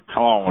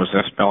Hello, is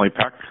this Billy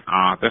Peck?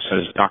 This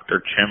is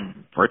Dr.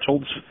 Jim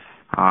Richards.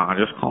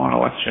 Just calling to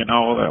let you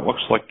know that it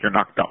looks like you're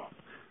knocked up.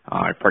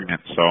 You're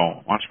pregnant, so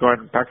why don't you go ahead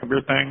and pack up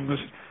your things,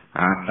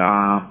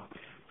 and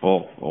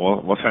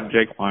we'll send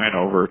Jake Klein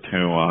over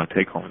to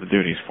take over the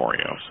duties for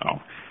you. So,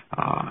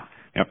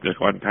 just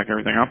go ahead and pack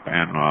everything up,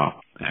 and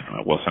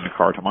we'll send a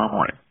car tomorrow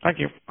morning. Thank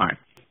you. Bye.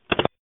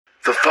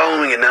 The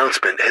following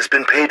announcement has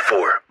been paid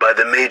for by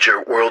the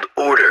Major World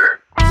Order.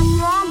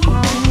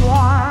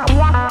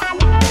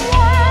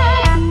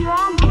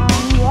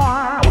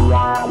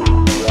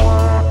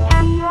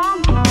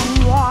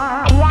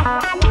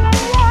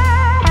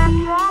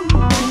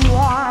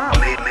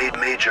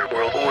 Major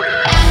World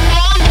Order.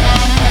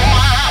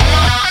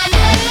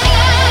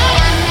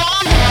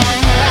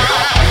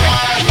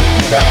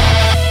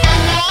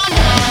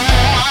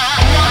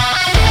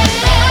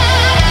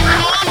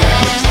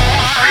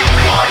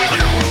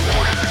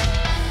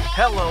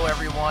 Hello,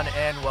 everyone,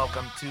 and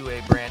welcome to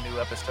a brand new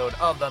episode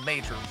of the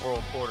Major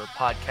World Order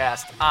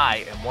podcast.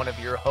 I am one of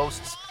your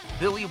hosts,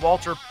 Billy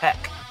Walter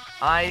Peck.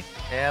 I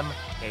am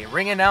a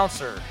ring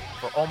announcer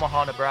for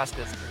Omaha,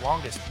 Nebraska's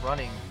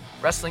longest-running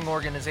wrestling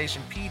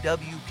organization,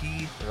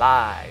 PWP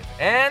Live.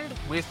 And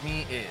with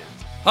me is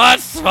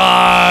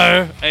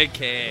Hotspur,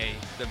 a.k.a.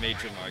 the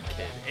Major Mark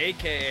Kid,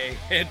 a.k.a.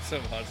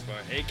 Handsome Hotspur,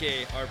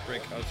 a.k.a.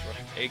 Heartbreak Hotspur,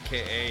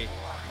 a.k.a.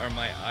 Are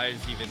My Eyes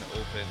Even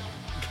Open?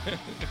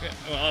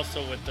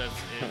 Also with us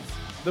is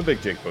the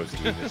Big Jake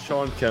Posteen. It's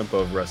Sean Kemp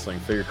of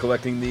Wrestling Figure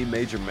Collecting, the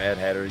Major Mad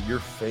Hatter, your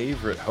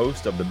favorite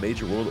host of the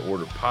Major World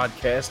Order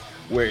podcast,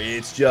 where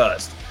it's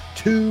just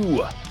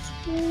too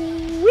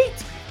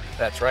sweet.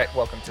 That's right.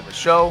 Welcome to the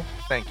show.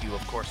 Thank you,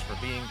 of course, for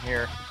being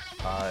here.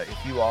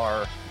 If you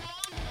are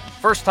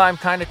first time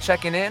kind of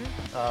checking in,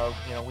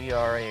 we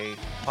are a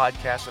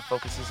podcast that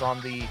focuses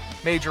on the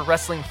Major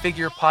Wrestling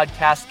Figure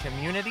podcast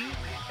community.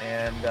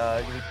 And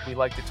we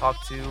like to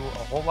talk to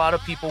a whole lot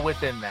of people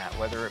within that,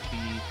 whether it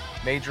be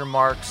Major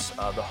Marks,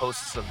 the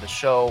hosts of the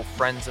show,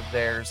 friends of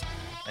theirs,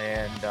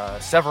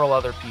 and several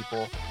other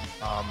people,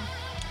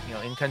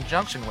 in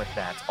conjunction with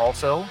that.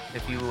 Also,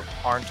 if you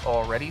aren't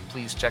already,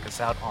 please check us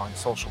out on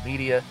social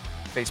media,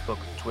 Facebook,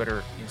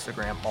 Twitter,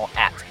 Instagram, all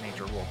at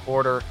Major World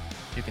Order.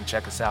 You can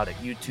check us out at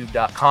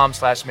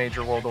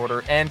youtube.com/Major World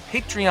Order and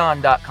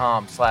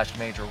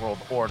patreon.com/Major World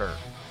Order.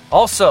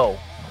 Also,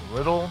 a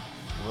little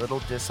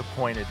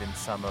disappointed in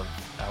some of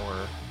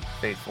our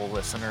faithful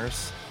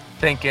listeners,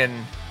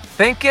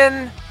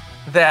 thinking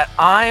that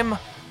I'm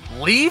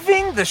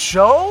leaving the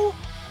show?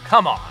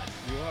 Come on.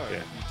 you are.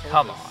 Yeah.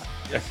 Come on.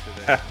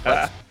 Yesterday.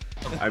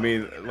 I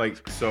mean,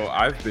 so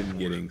I've been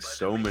getting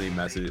so many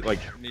messages. Me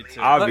too.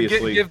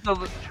 Obviously.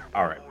 All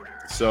All right.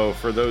 So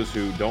for those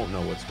who don't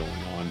know what's going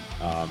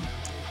on,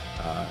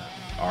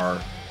 our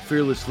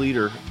fearless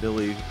leader,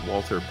 Billy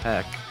Walter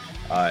Peck,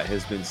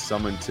 has been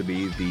summoned to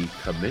be the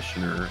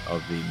commissioner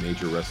of the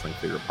Major Wrestling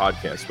Figure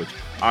podcast, which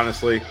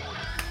honestly,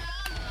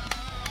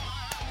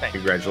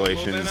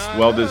 congratulations,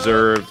 well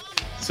deserved.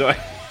 So,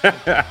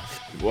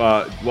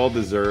 well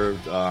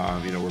deserved.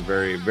 We're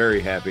very,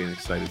 very happy and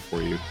excited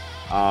for you.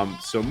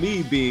 So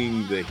me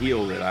being the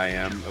heel that I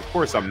am, of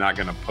course, I'm not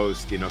going to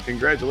post,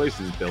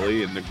 congratulations,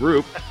 Billy, in the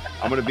group.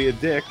 I'm going to be a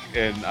dick,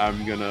 and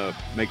I'm going to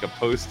make a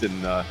post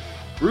and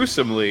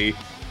gruesomely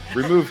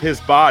remove his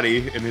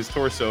body and his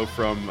torso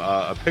from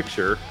a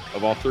picture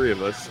of all three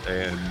of us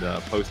and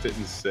post it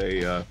and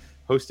say,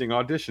 hosting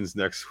auditions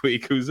next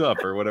week, who's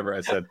up, or whatever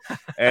I said.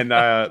 And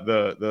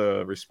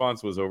the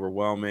response was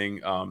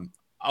overwhelming.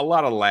 A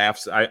lot of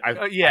laughs.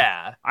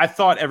 I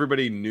thought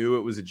everybody knew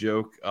it was a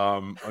joke.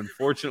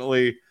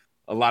 Unfortunately,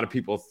 a lot of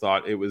people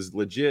thought it was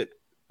legit.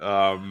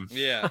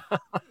 Yeah.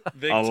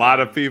 A lot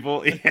of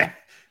people. Yeah.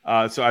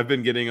 So I've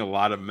been getting a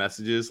lot of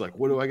messages like,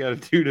 what do I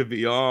got to do to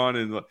be on?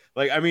 And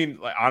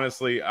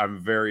honestly, I'm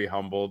very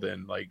humbled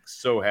and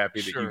so happy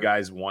that you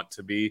guys want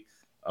to be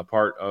a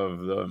part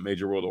of the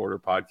Major World Order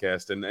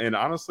podcast. And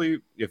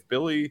honestly, if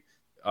Billy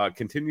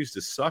continues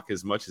to suck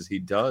as much as he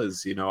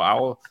does,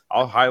 I'll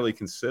highly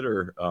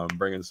consider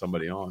bringing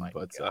somebody on.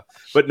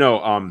 But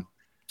no,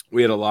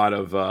 we had a lot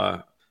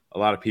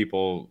of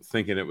people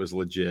thinking it was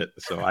legit.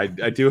 So I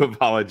do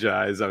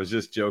apologize. I was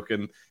just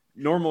joking.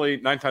 Normally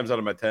 9 times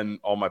out of 10,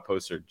 all my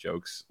posts are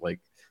jokes.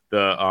 Like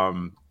the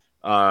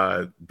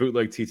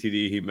bootleg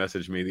TTD, he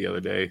messaged me the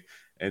other day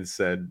and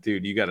said,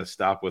 dude, you got to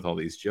stop with all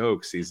these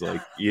jokes. He's like,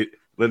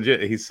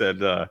 legit. He said,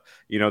 there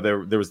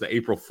was the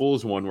April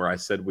Fool's one where I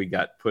said we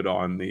got put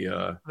on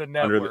the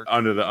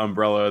under the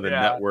umbrella of the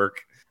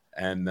network,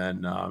 and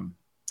then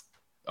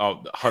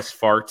Huss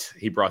Fart,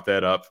 he brought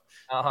that up,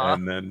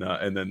 and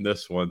then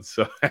this one.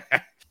 So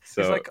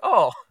he's like,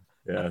 oh.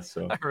 Yeah,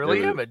 so I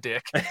really am a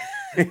dick.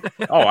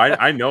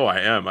 I know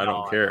I am. I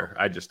don't care.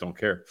 I just don't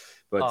care.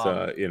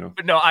 But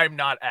But no, I'm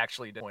not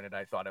actually disappointed.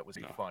 I thought it was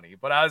funny,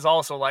 but I was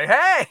also like,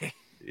 hey.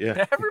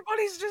 Yeah,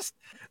 everybody's just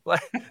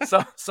like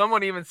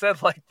someone even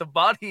said like the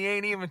body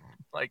ain't even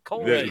like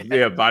cold yet.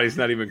 Yeah, body's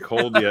not even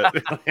cold yet.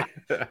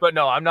 But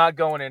no, I'm not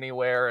going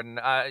anywhere, and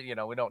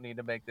we don't need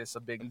to make this a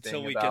big until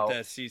thing we about, get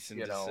that cease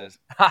and desist.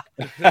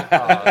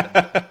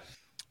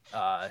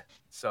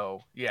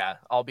 So yeah,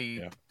 I'll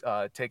be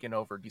taking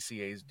over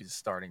DCA's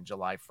starting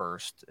July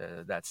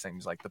 1st. That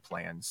seems like the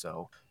plan.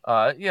 So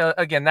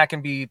again, that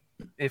can be,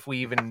 if we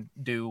even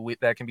do,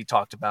 that can be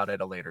talked about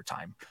at a later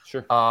time.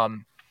 Sure.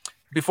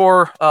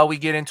 Before we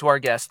get into our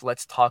guest,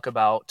 let's talk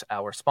about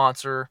our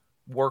sponsor,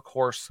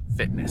 Workhorse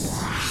Fitness.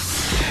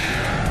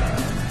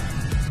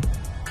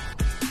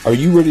 Are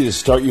you ready to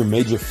start your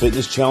major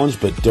fitness challenge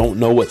but don't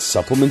know what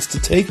supplements to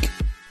take?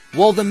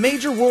 Well, the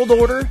Major World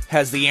Order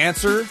has the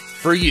answer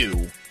for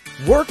you.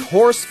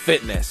 Workhorse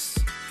Fitness.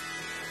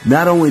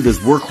 Not only does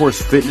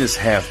Workhorse Fitness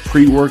have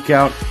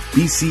pre-workout,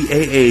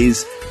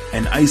 BCAAs,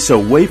 and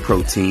ISO whey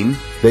protein,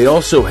 they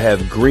also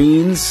have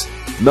greens,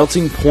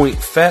 melting point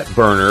fat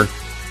burner,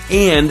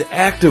 and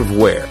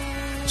activewear,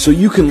 so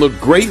you can look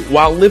great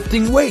while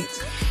lifting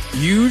weights.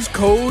 Use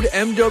code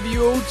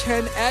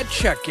MWO10 at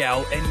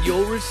checkout and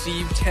you'll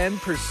receive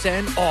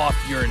 10% off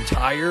your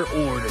entire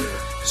order.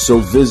 So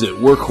visit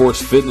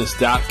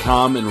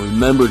workhorsefitness.com and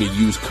remember to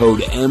use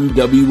code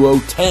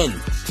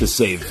MWO10 to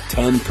save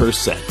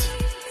 10%.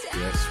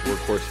 Yes,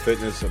 Workhorse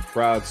Fitness, a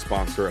proud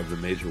sponsor of the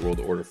Major World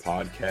Order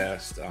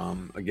podcast.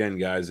 Again,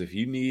 guys, if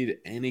you need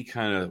any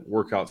kind of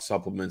workout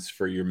supplements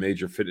for your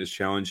major fitness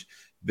challenge,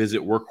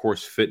 visit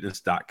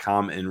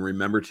workhorsefitness.com and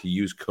remember to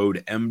use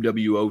code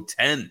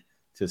MWO10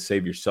 to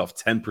save yourself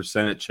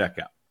 10% at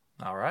checkout.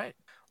 All right.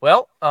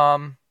 Well,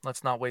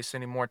 let's not waste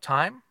any more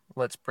time.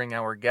 Let's bring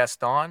our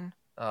guest on.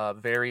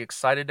 Very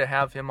excited to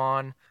have him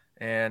on.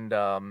 And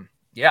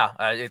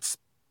it's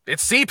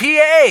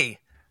CPA.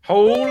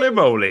 Holy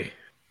moly.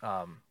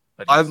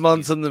 5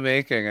 months in the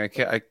making. I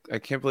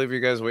can't believe you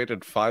guys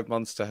waited 5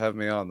 months to have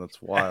me on.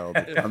 That's wild.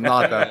 I'm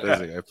not that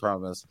busy, I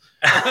promise.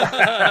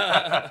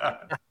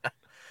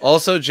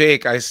 Also,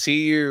 Jake, I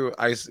see you.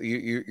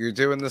 You're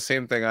doing the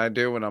same thing I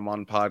do when I'm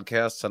on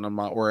podcasts and I'm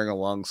not wearing a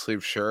long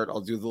sleeve shirt.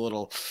 I'll do the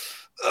little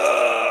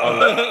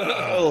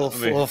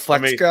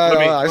flex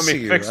guy. Let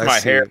me fix my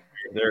hair.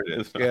 There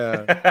it is.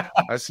 Yeah,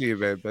 I see you,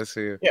 babe. I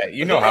see you. Yeah,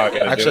 you know how I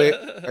gotta actually.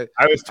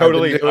 I was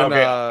totally.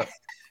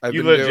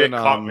 You legit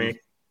caught me.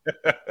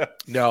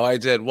 No, I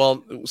did.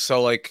 Well,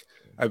 so like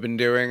I've been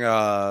doing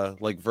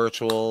like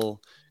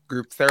virtual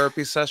group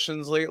therapy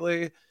sessions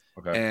lately,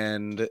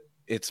 and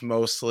it's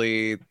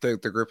mostly the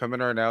group I'm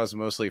in right now is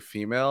mostly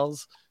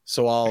females.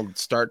 So I'll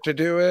start to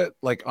do it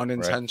like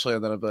unintentionally,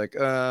 and then I'll be like,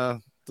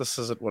 this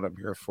isn't what I'm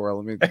here for.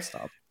 Let me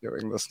stop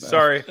doing this now.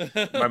 Sorry,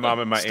 my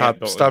mom and my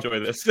aunt don't enjoy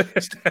this.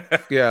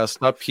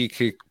 Stop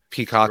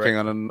peacocking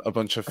on a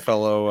bunch of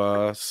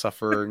fellow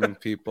suffering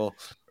people.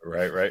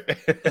 Right.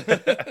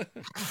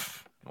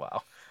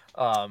 Wow.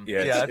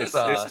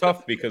 It's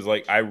tough because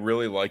like I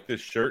really like this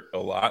shirt a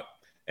lot.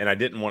 And I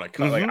didn't want to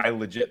cut. Like I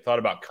legit thought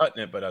about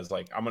cutting it, but I was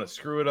like, I'm gonna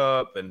screw it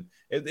up. And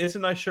it's a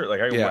nice shirt. Like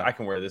I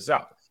can wear this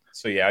out.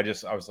 So yeah,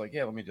 I was like,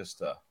 let me just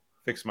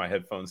fix my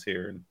headphones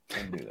here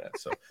and do that.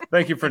 So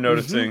thank you for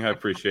noticing. I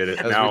appreciate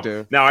it.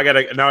 Now I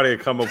gotta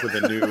come up with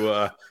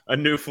a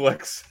new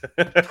flex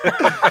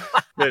that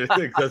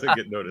it doesn't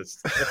get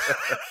noticed.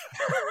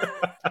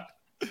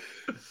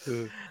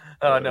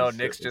 Oh no,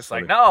 Nick's just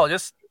like, no,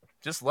 just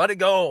let it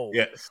go.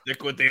 Yeah,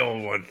 stick with the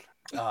old one.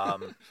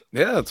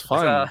 Yeah, it's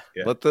fine.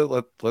 Let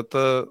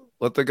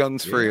the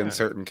guns free in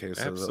certain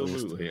cases.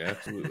 Absolutely.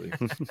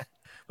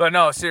 But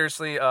no,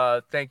 seriously,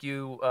 thank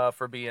you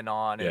for being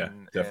on.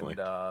 Definitely.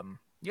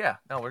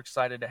 We're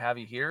excited to have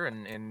you here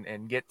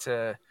and get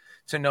to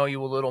know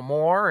you a little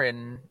more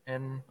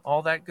and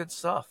all that good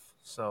stuff.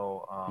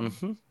 So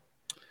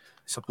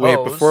suppose...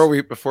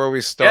 Wait, before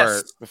we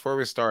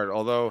start,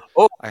 although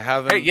I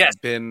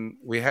haven't been,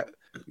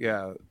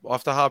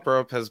 Off the Hop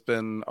Rope has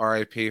been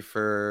RIP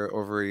for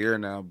over a year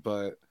now,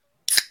 but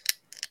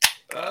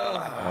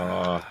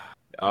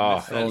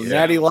little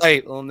natty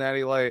light.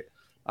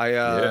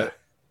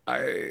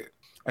 I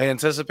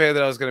anticipated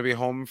that I was going to be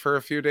home for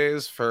a few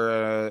days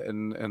for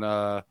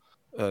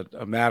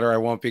a matter I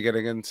won't be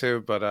getting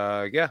into, but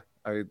I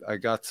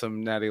got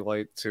some natty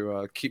light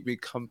to keep me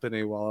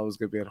company while I was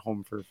going to be at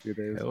home for a few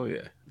days. Hell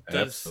yeah.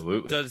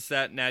 Absolutely. Does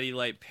that natty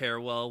light pair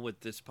well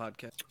with this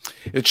podcast?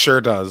 It sure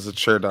does. And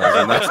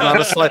that's not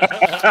a slight.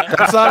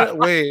 That's not.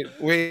 Wait,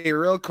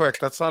 real quick.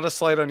 That's not a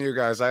slight on you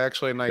guys. I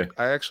actually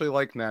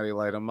like natty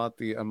light. I'm not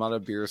a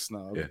beer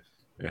snob. Yeah.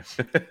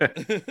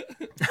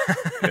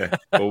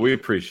 Well, we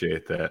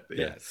appreciate that.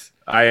 Yes.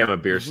 I am a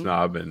beer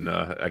snob and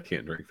I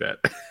can't drink that.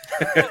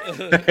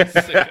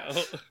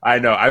 I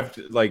know.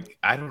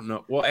 I don't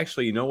know. Well,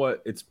 actually, you know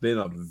what? It's been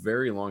a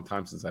very long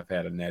time since I've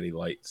had a natty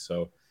light.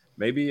 So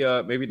maybe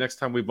next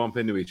time we bump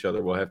into each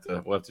other, we'll have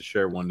to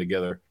share one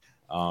together.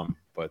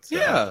 It's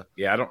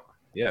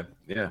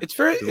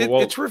very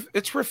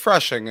it's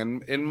refreshing,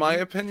 and in my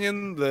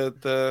opinion,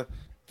 the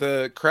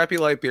crappy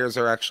light beers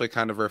are actually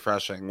kind of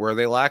refreshing. Where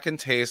they lack in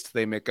taste,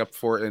 they make up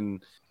for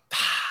in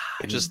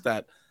just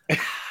that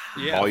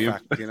volume.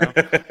 Effect, you know?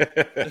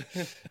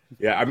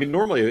 Yeah, I mean,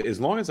 normally, as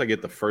long as I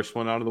get the first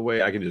one out of the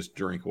way, I can just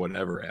drink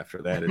whatever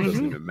after that. It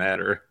doesn't even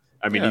matter.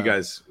 I mean, you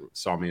guys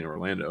saw me in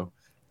Orlando.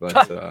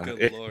 But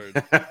Good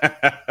Lord.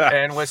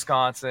 And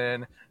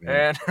Wisconsin,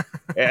 and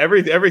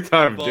every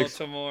time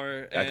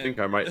Baltimore. I think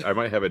I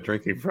might have a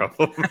drinking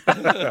problem.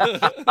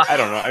 I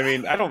don't know. I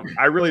mean,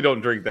 I really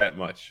don't drink that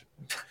much.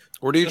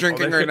 What are you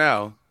drinking right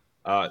now?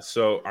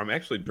 So I'm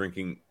actually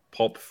drinking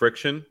Pulp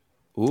Friction.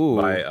 Ooh,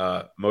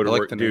 by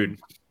Motorwork. like Dude,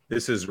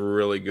 this is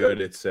really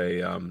good. It's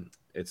an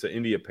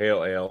India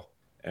Pale Ale,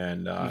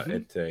 and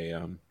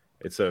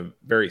it's a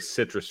very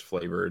citrus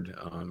flavored,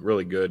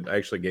 really good. I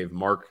actually gave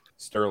Mark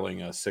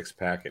Sterling a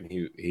 6-pack, and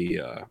he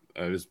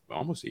it was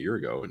almost a year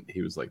ago, and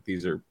he was like,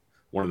 "These are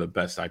one of the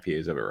best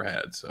IPAs I've ever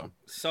had." So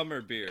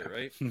summer beer,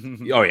 right?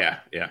 Oh yeah.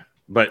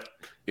 But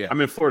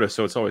I'm in Florida,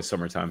 so it's always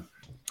summertime.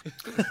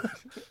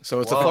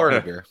 So it's a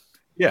Florida beer.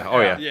 Yeah.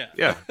 Oh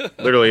yeah.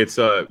 Literally, it's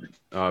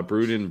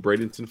brewed in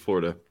Bradenton,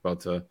 Florida,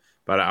 about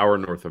an hour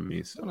north of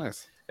me. So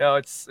nice.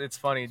 It's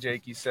funny,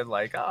 Jake. You said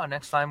like, oh,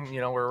 next time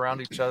we're around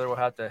each other, we'll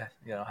have to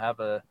have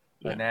a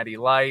Natty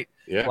Light.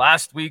 Yeah.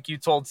 Last week you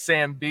told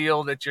Sam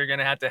Beal that you're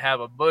gonna have to have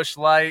a Busch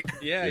Light.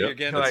 Yeah, you're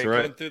getting that's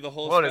right. going through the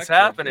whole. What is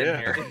spectrum. happening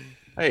here?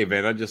 Hey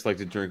man, I just like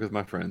to drink with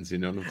my friends. You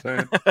know what I'm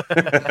saying?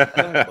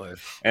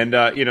 And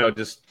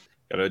just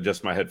gotta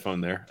adjust my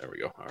headphone there. There we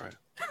go. All right.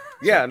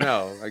 Yeah,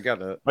 no, I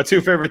got it. My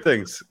two favorite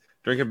things: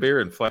 drinking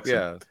beer and flexing.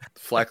 Yeah,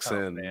 flexing.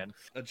 Oh, man.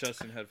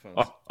 Adjusting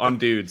headphones on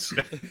dudes.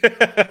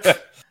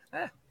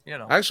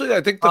 Actually,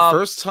 I think the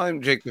first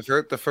time, Jake,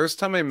 the first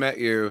time I met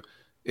you,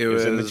 it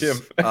was in the gym.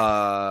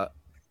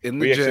 In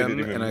the gym,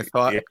 and I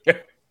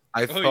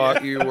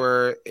thought you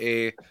were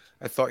a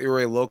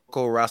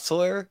local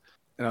wrestler,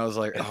 and I was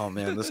like, oh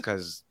man, this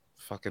guy's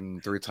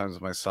fucking 3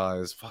 times my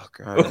size. Fuck.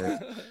 All right.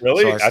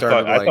 Really?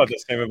 So I thought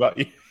the same about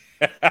you.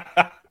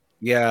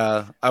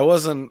 Yeah, I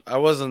wasn't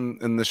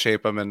in the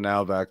shape I'm in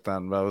now back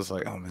then, but I was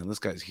like, oh man, this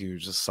guy's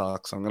huge. This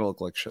sucks. I'm gonna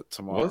look like shit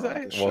tomorrow. Was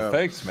I? Well,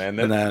 thanks, man.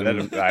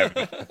 Damn,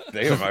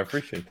 I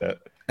appreciate that.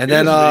 And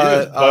You're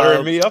then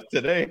buttering me up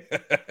today.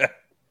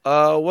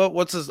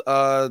 What's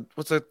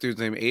that dude's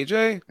name?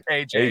 AJ?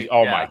 AJ.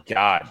 Oh my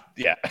god.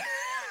 Yeah.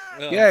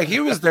 Yeah, he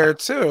was there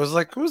too. I was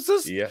like, who's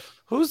this? Yeah.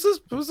 Who's this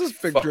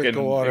big drink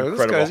of water?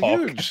 This guy's Hulk.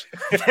 huge.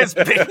 This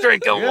big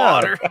drink of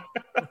water.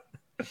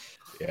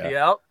 Yeah.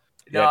 Yep.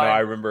 I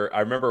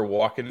remember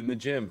walking in the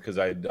gym because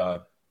I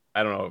don't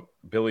know,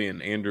 Billy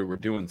and Andrew were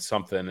doing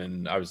something,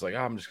 and I was like,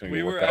 I'm just going to.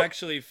 We were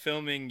actually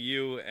filming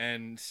you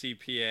and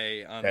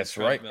CPA on. That's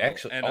the right. treadmill,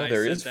 Actually, and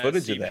there is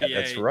footage of that.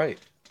 That's right.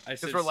 I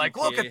said we're like,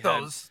 look at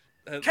those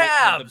had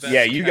calves. the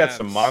Yeah, you got calves.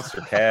 some monster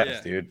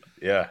calves, dude.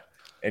 Yeah,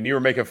 and you were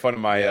making fun of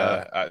my.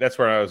 That's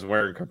where I was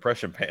wearing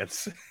compression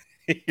pants.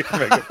 You're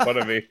making fun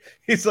of me.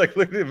 He's like,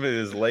 look at him in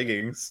his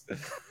leggings.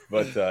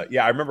 But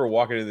I remember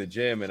walking into the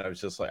gym and I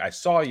was just like, I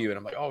saw you and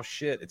I'm like, oh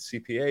shit, it's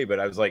CPA. But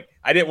I was like,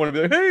 I didn't want to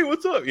be like, hey,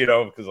 what's up?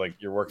 Because like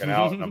you're working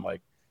out and I'm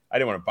like, I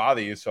didn't want to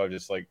bother you. So I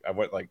just like, I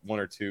went like 1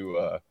 or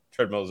 2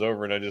 treadmills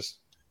over and I just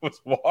was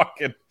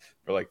walking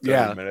for like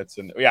 30 minutes.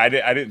 And I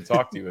didn't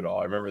talk to you at all.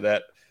 I remember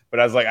that.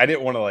 But I was like, I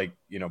didn't want to like,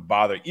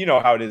 bother. You know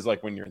how it is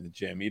like when you're in the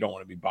gym, you don't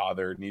want to be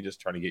bothered and you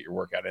just trying to get your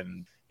workout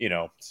in,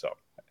 so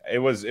it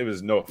was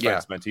no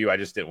offense meant to you. I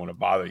just didn't want to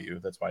bother you.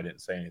 That's why I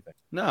didn't say anything.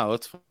 No,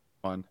 it's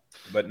fun.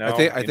 But now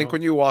I think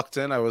when you walked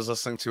in, I was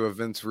listening to a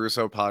Vince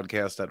Russo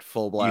podcast at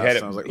full blast. You had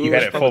it, and I was like, you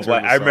had it full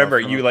blast. I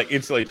remember off. you like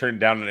instantly turned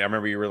down, and I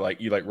remember you were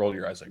like, you like rolled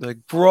your eyes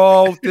like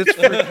bro, this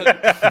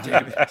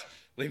damn it,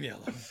 leave me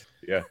alone.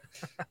 Yeah,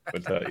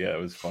 but it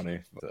was funny.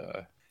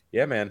 But,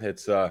 man,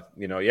 it's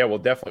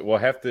we'll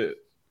have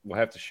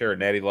to share a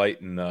Natty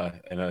Light and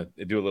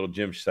do a little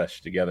gym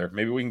session together.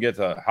 Maybe we can get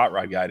a hot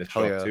rod guy to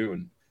show up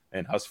too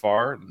and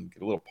Husfar and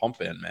get a little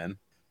pump in, man.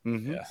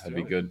 Mm-hmm. Yeah, that'd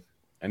be good.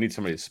 I need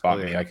somebody to spot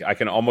me. I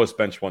can almost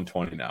bench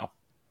 120 now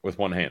with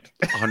one hand.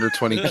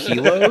 120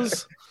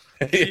 kilos?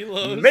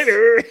 Maybe.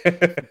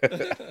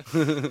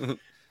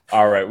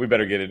 All right, we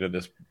better get into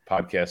this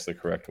podcast the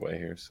correct way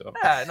here. So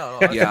no.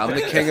 Yeah, I'm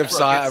the king of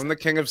I'm the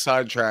king of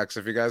sidetracks.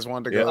 If you guys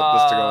want to go this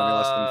to go any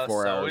less than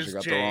 4 hours, you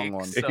got Jake, the wrong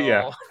one. so...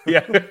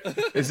 Yeah.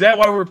 Is that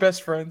why we're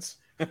best friends?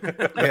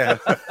 Yeah.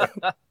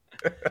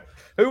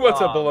 Who wants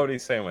a bologna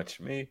sandwich?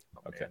 Me.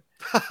 Okay.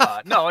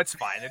 No, it's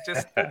fine. It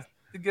just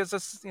it gives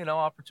us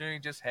opportunity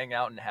to just hang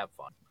out and have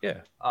fun.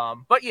 Yeah.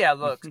 But yeah,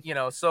 look,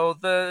 so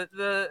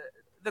the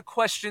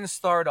questions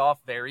start off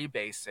very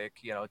basic,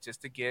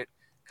 just to get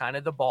kind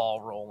of the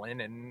ball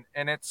rolling,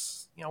 and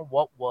it's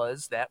what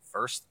was that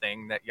first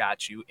thing that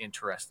got you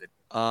interested?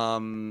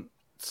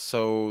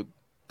 So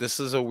this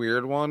is a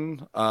weird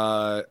one.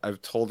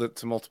 I've told it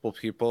to multiple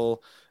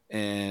people,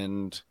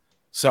 and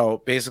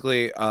so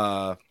basically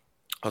I'll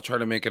try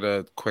to make it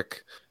a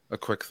quick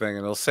thing,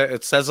 and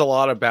it says a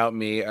lot about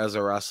me as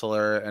a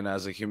wrestler and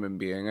as a human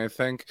being, I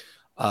think.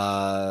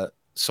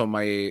 So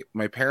my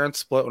parents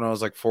split when I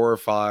was like 4 or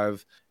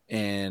 5,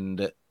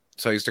 and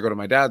so I used to go to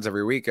my dad's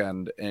every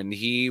weekend, and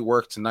he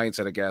worked nights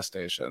at a gas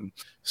station.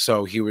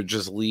 So he would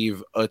just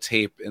leave a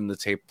tape in the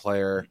tape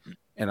player,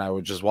 and I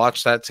would just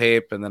watch that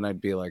tape, and then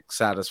I'd be like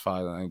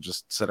satisfied, and I'd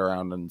just sit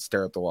around and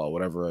stare at the wall,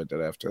 whatever I did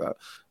after that.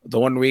 The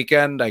one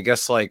weekend, I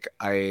guess like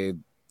I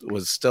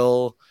was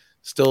still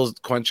still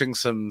quenching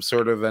some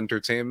sort of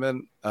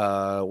entertainment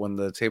when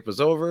the tape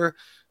was over.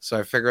 So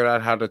I figured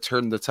out how to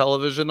turn the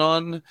television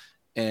on,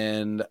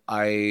 and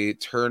I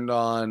turned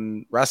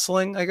on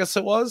wrestling, I guess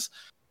it was,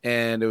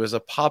 and it was a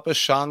Papa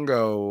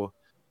Shango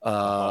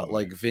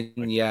like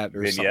vignette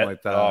or something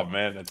like that. Oh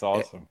man, that's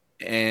awesome.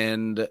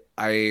 And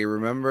I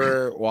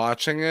remember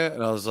watching it,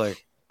 and I was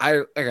like,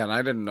 I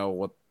didn't know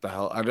what the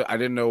hell. I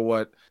didn't know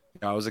what.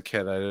 I was a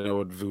kid. I didn't know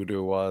what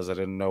voodoo was. I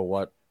didn't know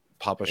what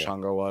Papa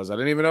Shango was. I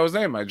didn't even know his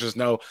name. I just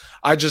know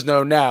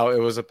now it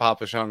was a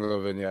Papa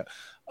Shango vignette.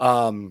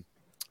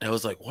 I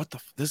was like, what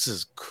this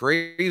is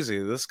crazy.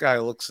 This guy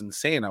looks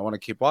insane. I want to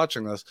keep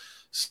watching this.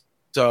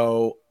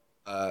 So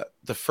the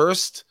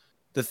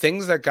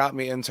things that got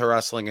me into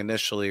wrestling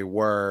initially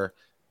were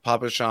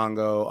Papa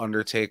Shango,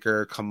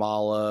 Undertaker,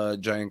 Kamala,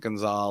 Giant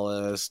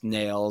Gonzalez,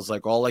 Nails,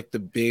 like all like the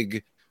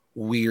big,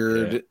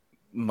 weird,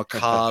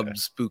 macabre,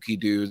 spooky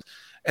dudes.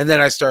 And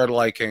then I started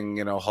liking,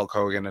 Hulk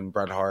Hogan and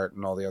Bret Hart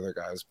and all the other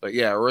guys. But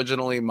yeah,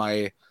 originally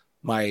my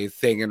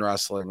thing in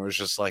wrestling was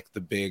just like the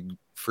big,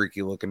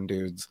 freaky looking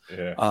dudes.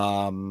 Yeah.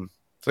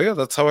 So yeah,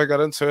 that's how I got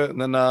into it. And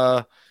then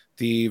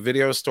the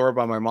video store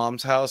by my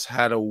mom's house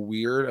had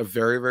a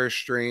very, very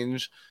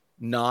strange,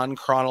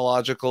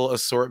 non-chronological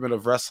assortment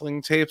of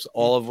wrestling tapes,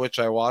 all of which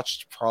I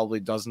watched probably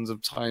dozens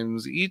of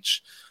times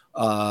each.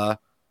 But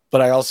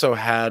I also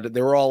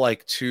they were all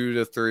like 2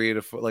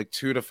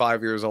 to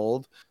 5 years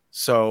old.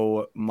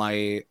 So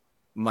my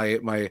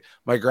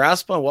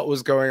grasp on what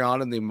was going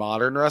on in the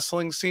modern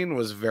wrestling scene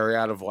was very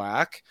out of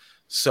whack.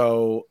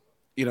 So,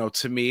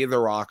 to me, the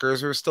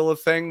Rockers were still a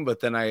thing, but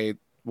then I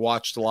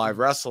watched live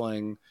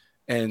wrestling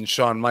and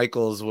Shawn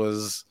Michaels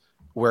was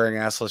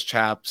wearing assless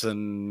chaps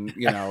and,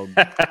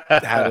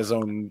 had his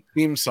own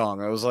theme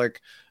song. I was like,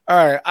 all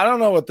right, I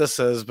don't know what this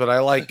is, but I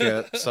like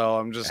it. So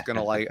I'm going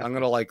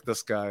to like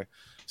this guy.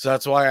 So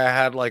that's why I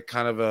had like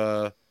kind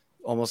of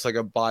almost like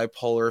a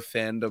bipolar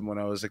fandom when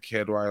I was a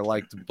kid, where I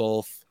liked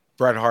both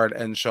Bret Hart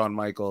and Shawn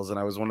Michaels. And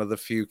I was one of the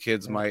few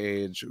kids my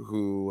age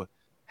who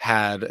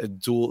had a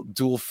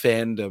dual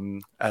fandom,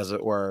 as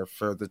it were,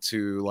 for the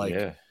two,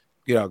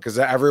 because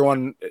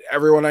everyone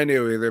I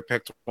knew either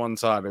picked one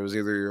side. It was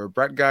either you're a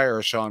Bret guy or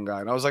a Shawn guy.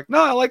 And I was like,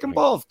 no, I like them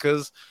both,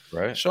 because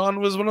Shawn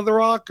was one of the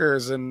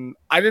Rockers. And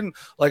I didn't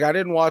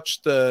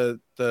watch the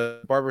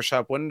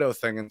barbershop window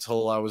thing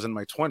until I was in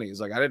my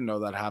 20s. Like, I didn't know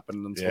that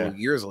happened until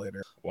years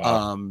later.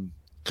 Wow.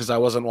 Because I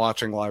wasn't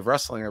watching live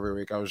wrestling every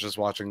week. I was just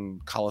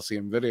watching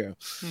Coliseum video.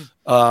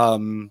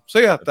 So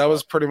yeah, that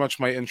was pretty much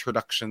my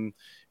introduction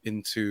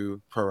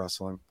into pro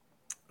wrestling.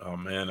 Oh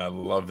man, I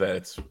love that.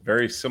 It's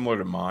very similar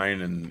to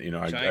mine, and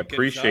I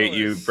appreciate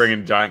you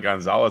bringing Giant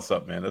Gonzalez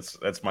up, man.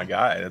 That's my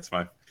guy.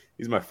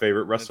 He's my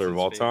favorite wrestler of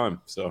all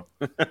time. So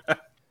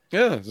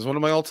yeah, he's one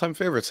of my all-time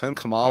favorites. Him,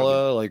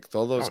 Kamala, like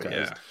all those guys.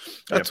 Yeah.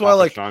 That's why,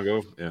 like,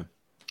 Shango. Yeah,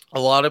 a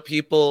lot of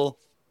people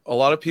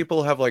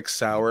have like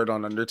soured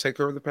on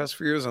Undertaker over the past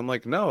few years. I'm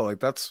like, no, like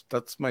that's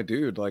my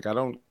dude. Like, I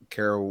don't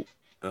care.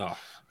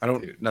 I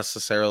don't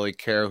necessarily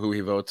care who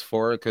he votes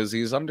for, because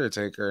he's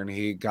Undertaker and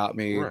he got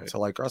me to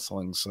like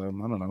wrestling. So I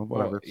don't know,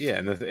 whatever. Well, yeah,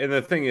 and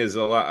the thing is,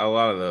 a lot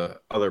of the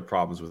other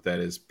problems with that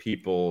is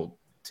people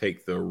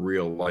take the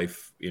real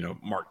life,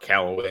 Mark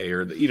Calloway,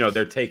 or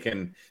they're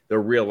taking the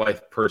real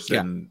life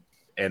person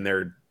and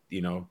they're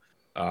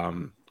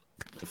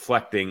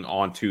deflecting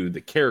onto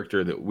the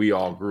character that we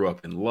all grew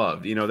up and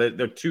loved.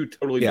 They're two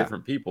totally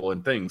different people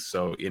and things.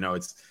 So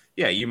it's.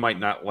 Yeah, you might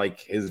not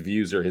like his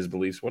views or his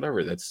beliefs,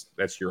 whatever.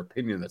 That's your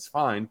opinion. That's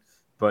fine.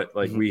 But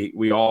like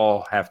we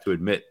all have to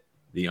admit,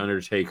 the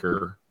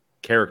Undertaker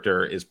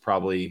character is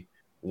probably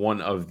one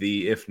of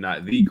the, if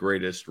not the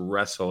greatest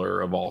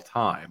wrestler of all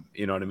time.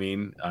 You know what I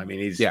mean? I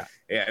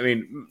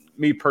mean,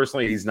 me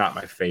personally, he's not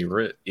my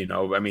favorite.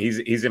 I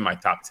mean, he's in my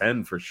top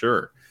 10 for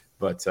sure.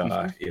 But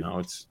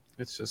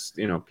it's just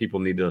people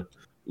need to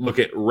look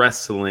at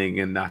wrestling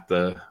and not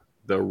the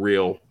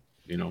real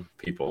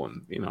people,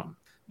 and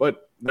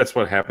But that's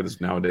what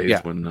happens nowadays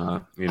when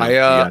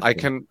I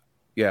can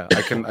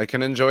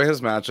enjoy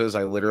his matches.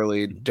 I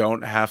literally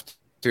don't have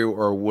to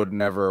or would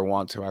never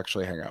want to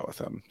actually hang out with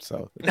him.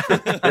 So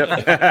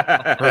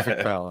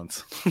perfect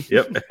balance.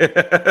 Yep.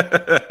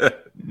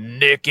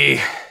 Nikki.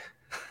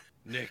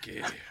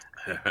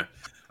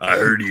 I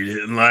heard you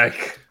didn't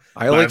like.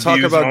 I only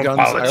talk about guns.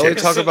 Politics. I only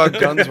talk about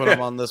guns when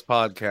I'm on this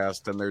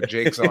podcast, and they're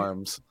Jake's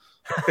arms.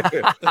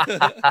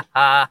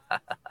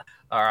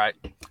 All right.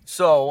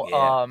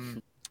 So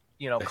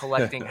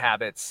collecting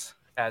habits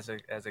as a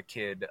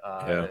kid,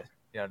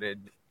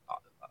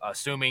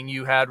 assuming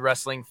you had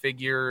wrestling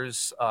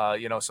figures,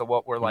 so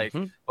what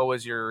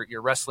was your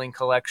wrestling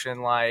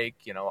collection like,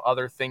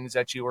 other things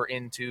that you were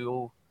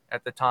into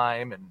at the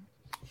time?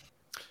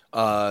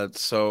 And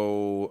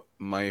so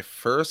my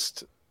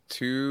first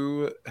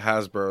 2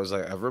 Hasbros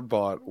I ever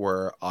bought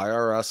were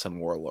IRS and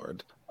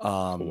Warlord.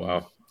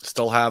 Wow.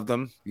 Still have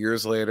them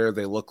years later.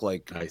 They look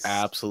like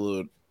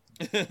absolute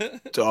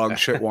dog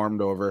shit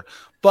warmed over,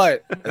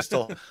 but I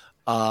still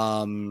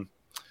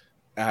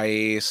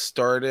I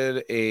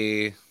started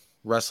a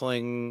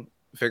wrestling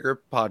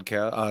figure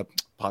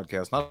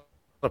podcast, not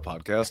a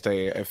podcast,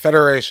 a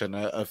federation,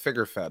 a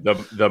figure fed.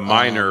 The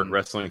minor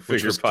wrestling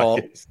figure podcast.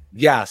 Called,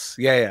 yes,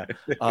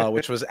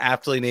 which was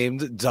aptly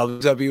named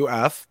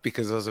WWF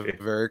because I was a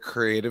very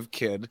creative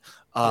kid.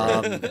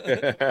 And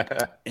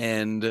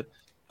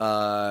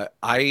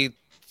I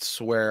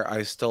swear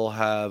I still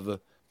have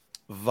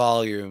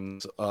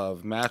volumes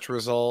of match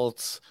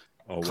results,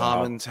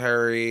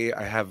 commentary.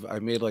 I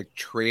made like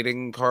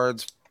trading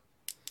cards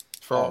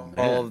for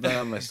all of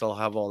them. I still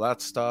have all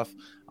that stuff.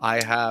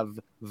 I have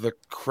the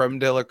creme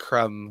de la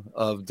creme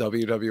of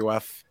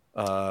WWF,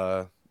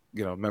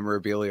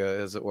 memorabilia,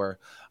 as it were.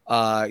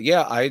 I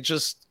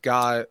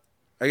got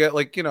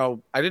like,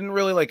 I didn't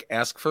really like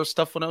ask for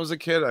stuff when I was a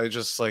kid. I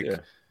just like,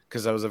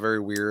 because I was a very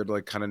weird,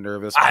 like kind of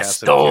nervous, I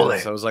stole kid.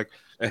 it. So I was like,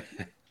 I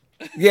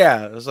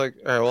was like,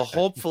 all right, well,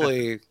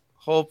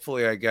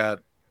 hopefully I get,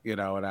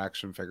 an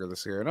action figure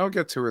this year, and I'll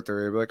get 2 or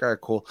 3. I'll be like, all right,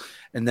 cool.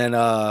 And then when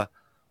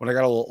I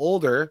got a little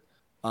older,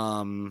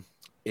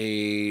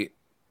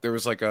 there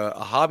was like a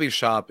hobby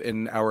shop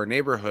in our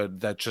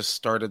neighborhood that just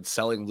started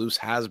selling loose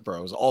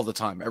Hasbros all the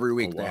time. Every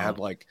week they had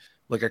like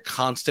a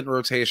constant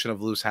rotation of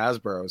loose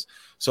Hasbros.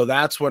 So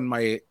that's when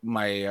my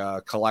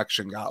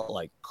collection got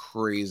like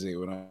crazy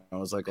when I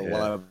was like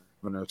 11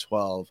 or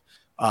 12.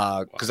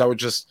 Because I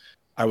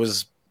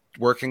was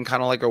working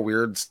kind of like a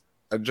weird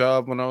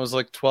job when I was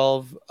like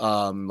 12,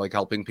 like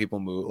helping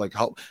people move, like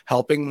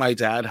helping my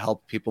dad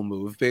help people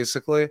move,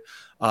 basically.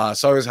 So I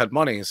always had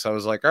money. So I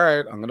was like, all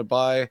right, I'm gonna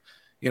buy.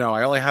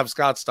 I only have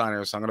Scott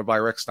Steiner, so I'm going to buy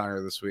Rick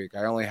Steiner this week.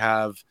 I only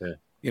have,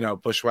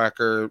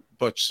 Bushwhacker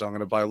Butch, so I'm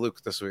going to buy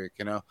Luke this week,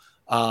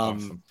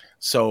 Awesome.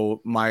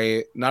 So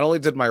not only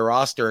did my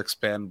roster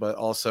expand, but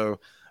also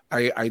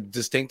I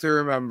distinctly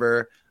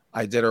remember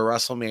I did a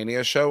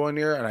WrestleMania show one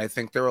year, and I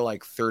think there were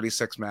like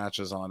 36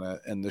 matches on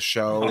it. And the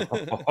show,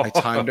 I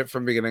timed it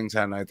from beginning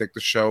to end. I think the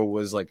show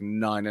was like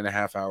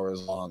 9.5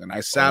 hours long. And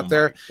I sat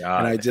there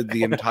and I did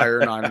the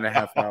entire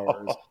 9.5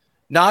 hours.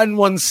 Not in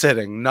one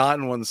sitting.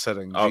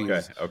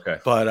 Geez. Okay.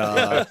 But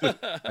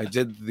I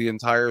did the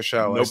entire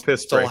show. No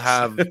piss breaks.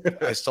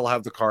 I still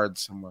have the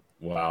cards somewhere.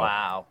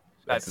 Wow.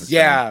 That's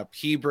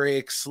pee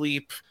break,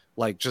 sleep,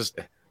 like just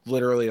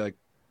literally like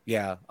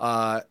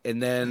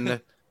and then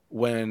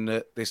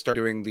when they start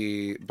doing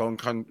the bone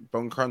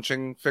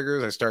crunching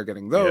figures, I started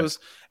getting those,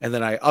 and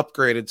then I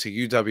upgraded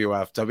to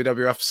UWF.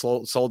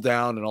 WWF sold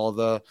down, and all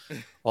the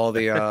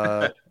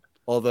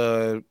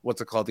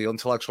what's it called, the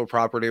intellectual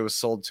property was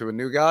sold to a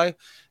new guy,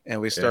 and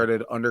we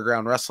started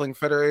Underground Wrestling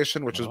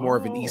Federation, which was more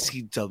of an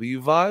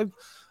ECW vibe.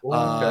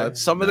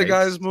 Some of the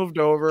guys moved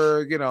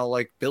over,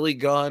 like Billy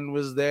Gunn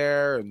was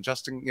there, and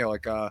Justin,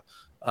 like a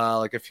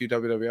few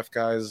WWF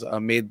guys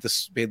made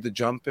the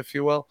jump, if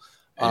you will.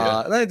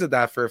 And I did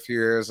that for a few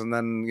years, and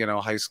then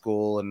high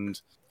school and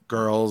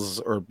girls,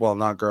 or well,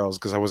 not girls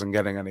because I wasn't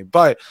getting any,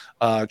 but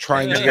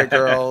trying to get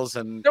girls,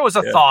 and there was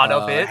a thought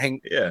of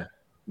it.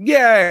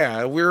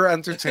 Yeah, we were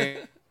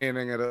entertaining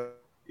it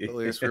at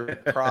least. We were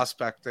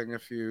prospecting a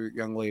few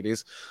young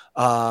ladies.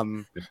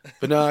 But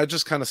no, I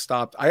just kind of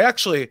stopped. I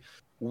actually,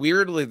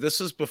 weirdly,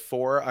 this is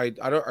before I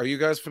don't. Are you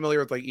guys familiar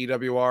with like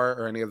EWR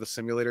or any of the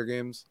simulator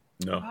games?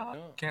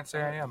 No. Can't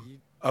say I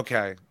am.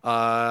 Okay.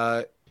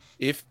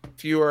 If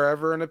you are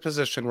ever in a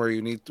position where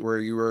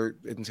you were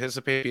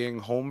anticipating being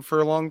home for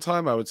a long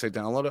time, I would say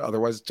download it.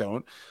 Otherwise,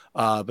 don't.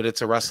 But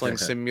it's a wrestling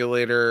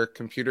simulator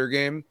computer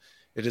game.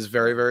 It is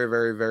very, very,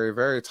 very, very,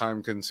 very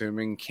time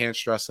consuming. Can't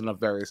stress enough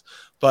varies.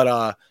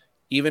 But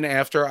even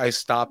after I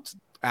stopped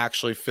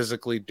actually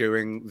physically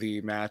doing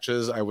the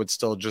matches, I would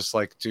still just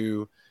like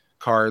do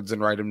cards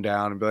and write them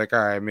down and be like,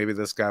 all right, maybe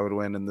this guy would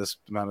win in this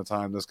amount of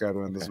time. This guy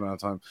would win this amount of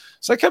time.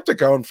 So I kept it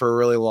going for a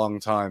really long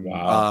time.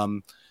 Wow.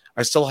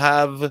 I still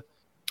have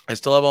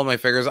all my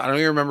figures. I don't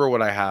even remember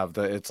what I have.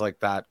 That it's like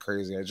that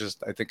crazy. I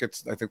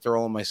think they're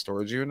all in my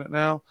storage unit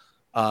now.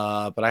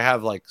 But I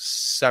have like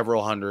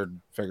several hundred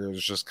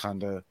figures just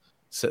kind of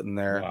sitting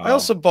there. Wow. I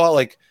also bought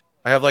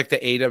I have like the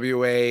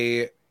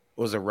AWA,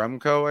 was it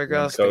Remco, I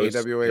guess, the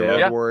AWA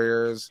Road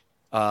Warriors.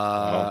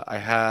 I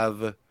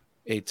have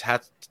a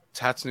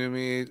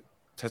Tatsumi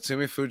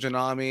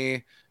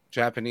Fujinami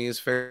Japanese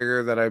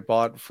figure that I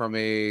bought from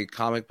a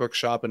comic book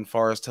shop in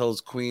Forest Hills,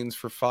 Queens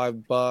for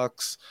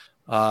 $5.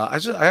 I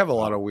have a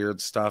lot of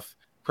weird stuff.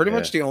 Pretty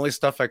much the only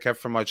stuff I kept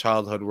from my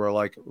childhood were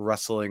like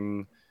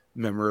wrestling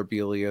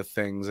memorabilia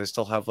things. I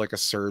still have like a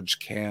Surge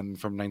can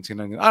from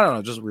 1990. I don't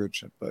know, just weird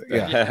shit. But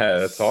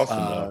that's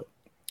awesome.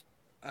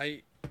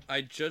 I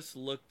just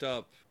looked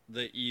up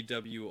the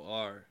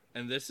EWR,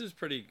 and this is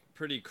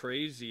pretty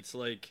crazy. It's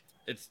like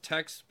it's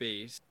text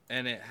based,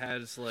 and it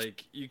has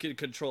like you can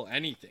control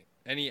anything,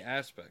 any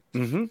aspect.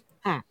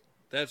 Mm-hmm.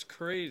 That's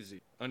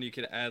crazy. And you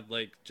could add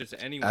like just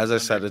anyone. As I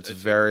said, it's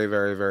very,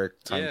 very, very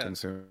time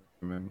consuming.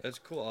 That's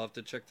cool. I'll have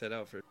to check that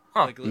out for.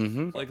 Huh.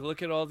 Like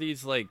look at all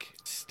these like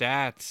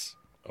stats.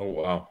 Oh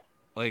wow.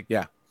 Like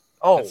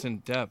that's in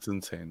depth. It's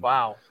insane.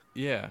 Wow.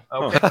 Yeah.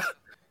 Okay.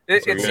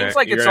 It seems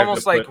like it's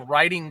almost like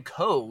writing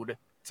code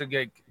to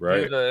get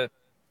do the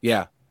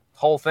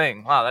whole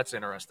thing. Wow, that's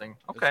interesting.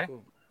 Okay.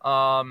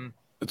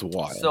 It's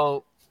wild.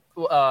 So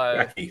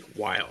Wacky,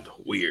 wild,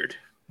 weird.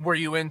 Were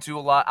you into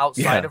a lot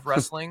outside of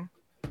wrestling?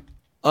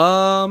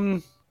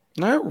 Not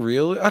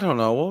really. I don't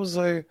know. What was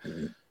I?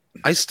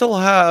 I still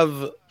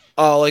have,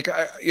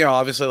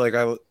 obviously,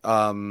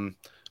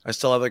 I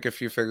still have like a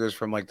few figures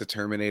from like the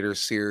Terminator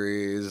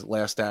series,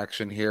 Last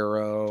Action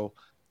Hero.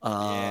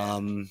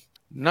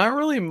 Not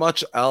really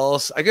much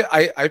else.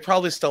 I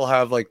probably still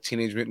have like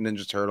Teenage Mutant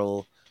Ninja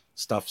Turtle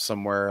stuff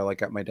somewhere,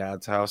 like at my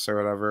dad's house or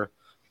whatever.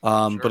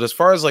 But as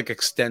far as like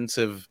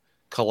extensive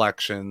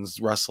collections,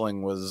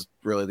 wrestling was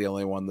really the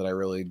only one that I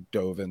really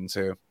dove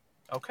into.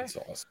 Okay. That's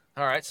awesome.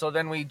 All right. So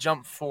then we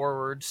jump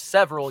forward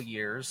several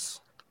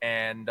years,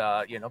 and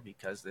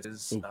because this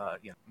is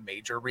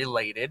major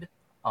related.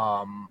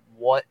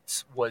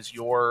 What was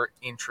your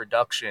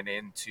introduction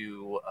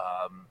into?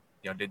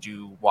 Did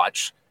you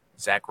watch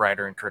Zack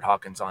Ryder and Kurt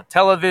Hawkins on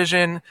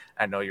television?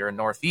 I know you're a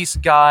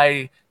Northeast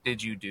guy.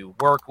 Did you do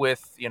work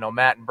with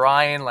Matt and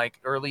Brian like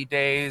early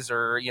days,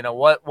 or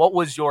what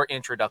was your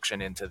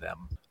introduction into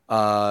them?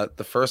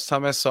 The first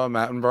time I saw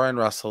Matt and Brian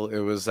wrestle, it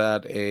was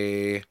at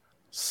a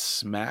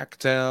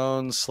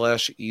SmackDown /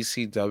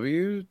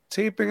 ECW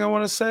taping, I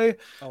want to say.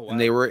 Oh, wow. And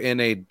they were in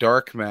a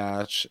dark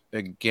match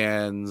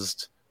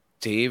against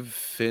Dave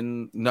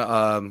Taylor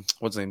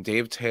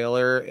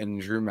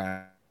and Drew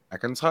McIntyre.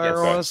 Yes,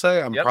 I want to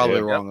say. I'm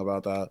probably wrong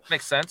about that.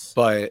 Makes sense.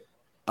 But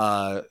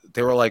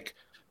they were like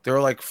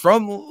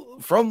from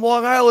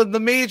Long Island, the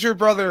Major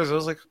Brothers. I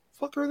was like,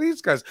 fuck are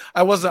these guys?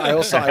 I wasn't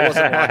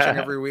watching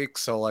every week,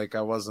 so like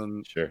I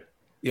wasn't sure.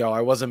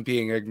 I wasn't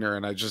being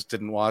ignorant. I just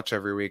didn't watch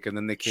every week. And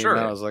then they came out.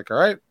 I was like, all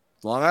right,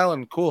 Long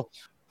Island, cool.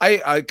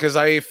 Because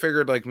I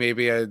figured like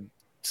maybe I'd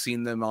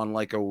seen them on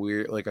like a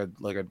weird, like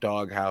a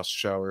Doghouse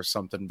show or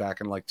something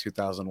back in like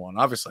 2001.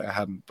 Obviously I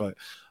hadn't, but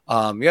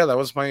that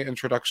was my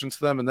introduction to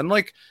them. And then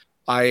like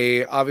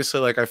I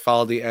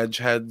followed the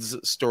Edgeheads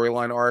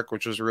storyline arc,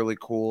 which was really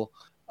cool.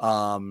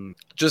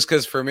 Just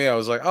because for me, I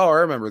was like, oh,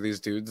 I remember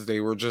these dudes. They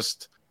were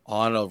just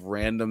on a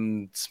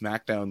random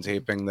SmackDown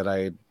taping that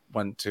I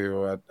went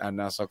to at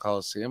Nassau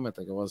Coliseum, I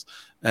think it was.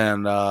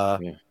 And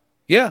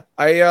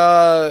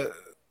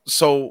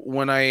so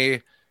when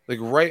I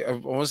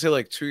want to say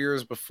like 2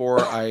 years before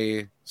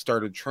I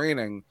started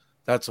training,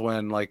 that's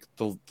when like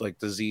the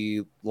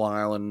Z Long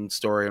Island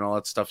story and all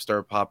that stuff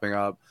started popping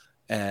up,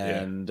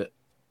 and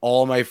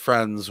all my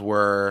friends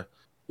were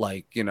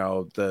like,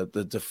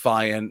 the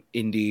defiant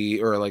indie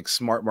or like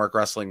smart mark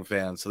wrestling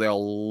fans, so they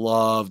all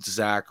loved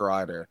Zack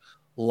Ryder,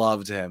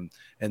 loved him,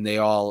 and they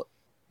all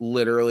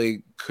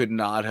literally could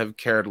not have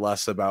cared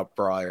less about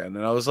Brian.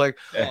 And I was like,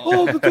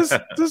 oh, but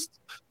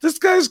this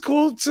guy's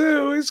cool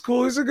too. He's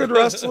cool. He's a good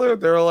wrestler.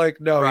 They were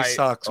like, no, he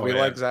sucks. We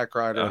like Zack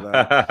Ryder. Then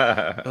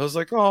I was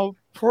like, oh,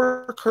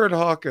 poor Kurt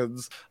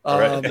Hawkins.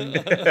 And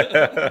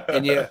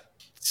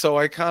so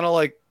I kind of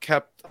like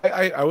kept.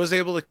 I was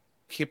able to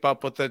keep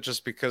up with it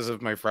just because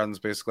of my friends.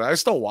 Basically, I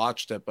still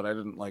watched it, but I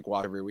didn't like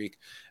watch every week.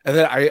 And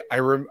then I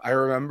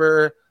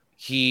remember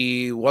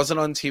he wasn't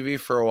on TV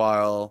for a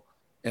while.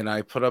 And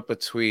I put up a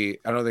tweet.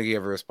 I don't think he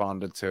ever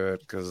responded to it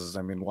because,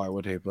 I mean, why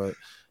would he? But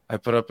I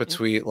put up a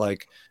tweet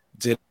like,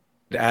 did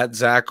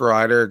Zack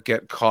Ryder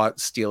get caught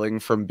stealing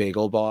from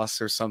Bagel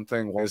Boss or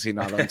something? Why is he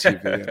not on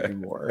TV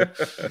anymore?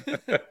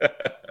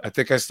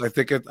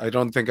 I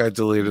don't think I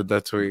deleted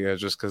that tweet yet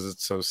just because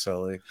it's so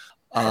silly.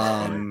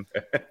 And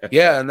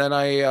then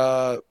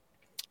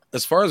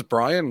as far as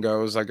Brian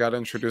goes, I got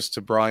introduced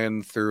to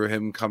Brian through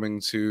him coming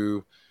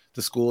to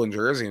the school in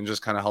Jersey and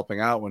just kind of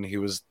helping out when he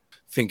was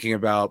thinking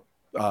about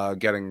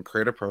getting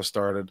Creative Pro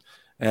started.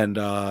 And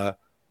I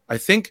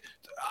think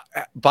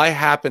by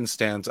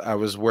happenstance I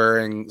was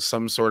wearing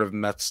some sort of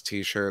Mets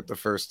t-shirt the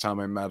first time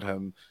I met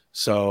him,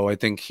 so I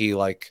think he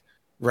like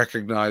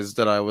recognized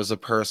that I was a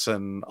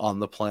person on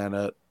the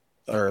planet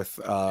Earth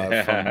from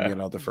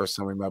the first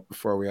time we met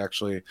before we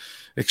actually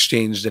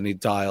exchanged any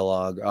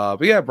dialogue.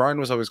 But yeah, Brian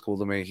was always cool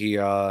to me. He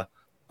I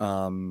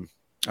don't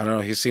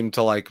know, he seemed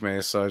to like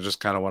me, so I just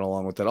kind of went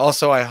along with it.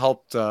 Also, I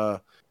helped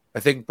I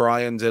think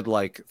Brian did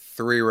like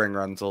 3 ring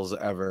rentals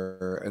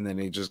ever, and then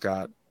he just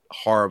got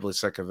horribly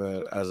sick of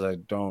it, as I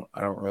don't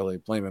really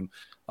blame him.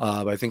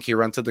 But I think he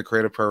rented the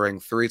Creative Pro ring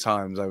 3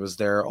 times. I was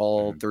there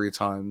all 3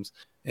 times,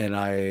 and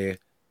I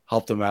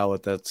helped him out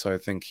with it. So I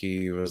think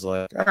he was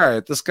like, all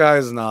right, this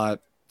guy's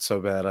not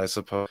so bad, I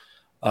suppose.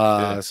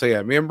 So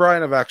yeah, me and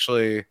Brian have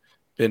actually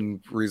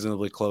been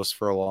reasonably close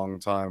for a long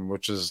time,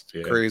 which is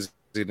crazy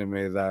to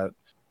me that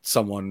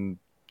someone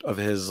of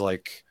his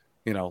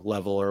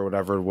level or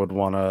whatever would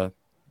want to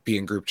be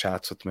in group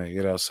chats with me,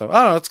 so I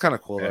don't know, it's kind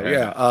of cool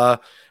though.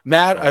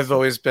 Matt, awesome. I've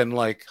always been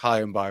like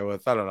high and by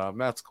with. I don't know,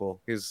 Matt's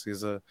cool. He's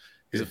a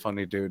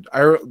funny dude.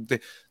 The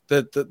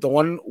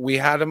one we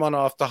had him on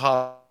Off the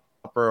Hop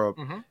Rope,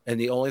 and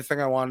the only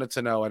thing I wanted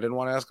to know, I didn't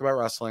want to ask about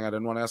wrestling, I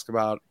didn't want to ask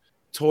about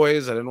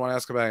toys, I didn't want to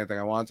ask about anything.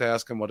 I wanted to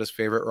ask him what his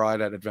favorite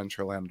ride at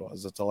Adventureland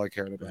was. That's all I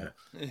cared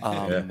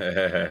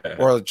about.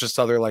 Or just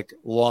other like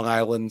Long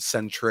Island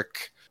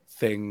centric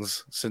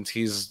things, since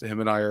him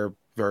and I are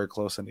very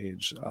close in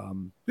age.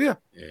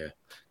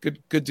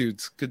 Good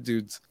dudes.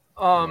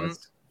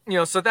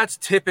 So that's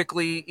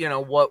typically,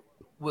 what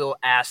we'll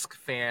ask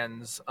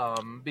fans,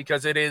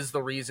 because it is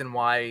the reason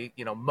why,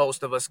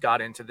 most of us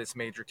got into this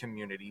major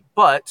community.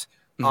 But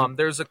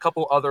there's a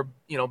couple other,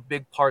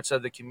 big parts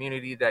of the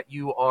community that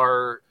you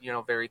are,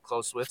 very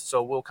close with.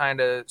 So we'll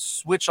kind of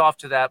switch off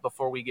to that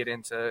before we get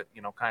into,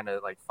 kind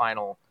of like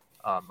final,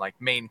 like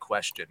main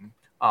question.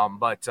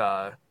 But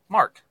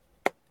Mark,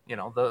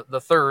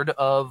 the third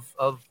of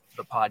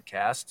the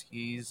podcast,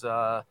 he's,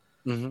 a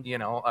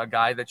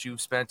guy that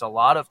you've spent a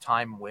lot of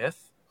time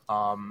with.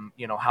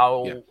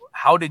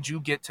 How did you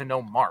get to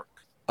know Mark?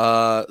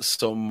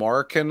 So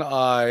Mark and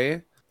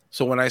I,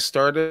 so when I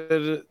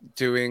started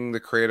doing the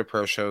Creative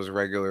Pro shows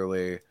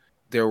regularly,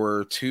 there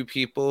were two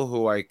people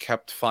who I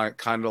kept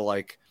kind of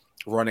like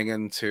running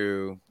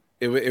into.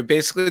 It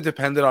basically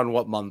depended on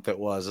what month it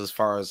was as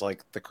far as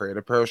like the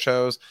Creative Pro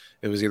shows.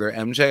 It was either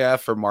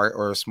MJF or Mark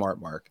or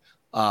Smart Mark.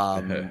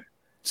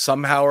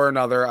 Somehow or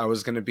another, I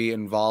was going to be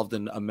involved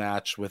in a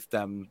match with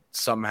them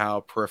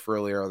somehow,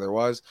 peripherally or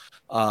otherwise.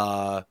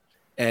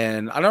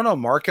 And I don't know,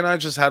 Mark and I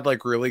just had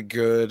like really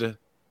good,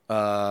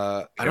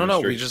 I don't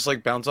know, we just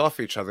like bounce off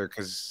each other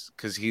because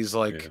he's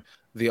like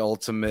the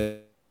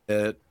ultimate,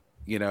 the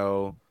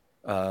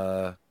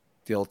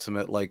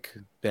ultimate like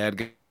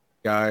bad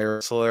guy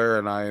wrestler,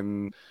 and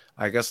I'm,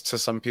 I guess to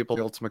some people,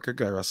 the ultimate good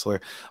guy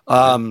wrestler.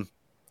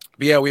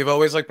 But yeah, we've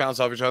always like bounced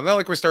off each other. And then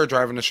like we started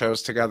driving the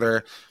shows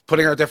together,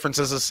 putting our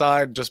differences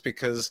aside, just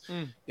because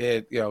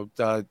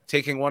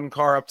taking one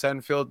car up to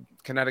Enfield,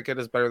 Connecticut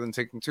is better than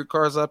taking two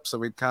cars up. So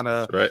we'd kind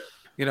of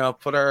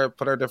put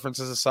our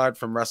differences aside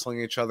from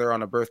wrestling each other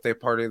on a birthday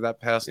party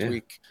that past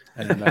week,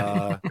 and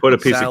put a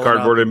piece of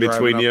cardboard in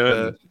between you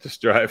and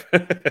just drive.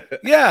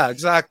 Yeah,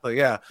 exactly.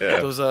 Yeah,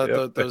 those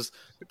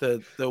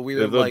the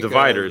weird like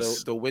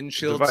dividers, the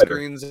windshield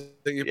screens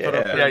that you put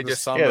up in the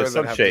summer.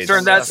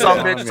 Turn that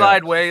summit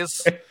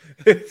sideways.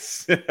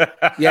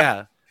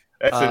 Yeah,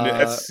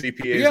 that's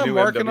CPA's new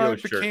Mark NWO and I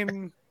shirt.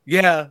 became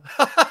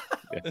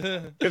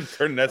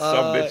Turn that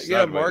sideways.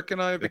 Yeah, Mark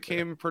and I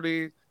became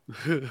pretty.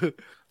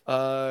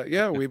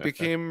 We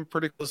became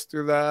pretty close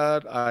through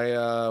that.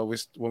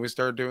 When we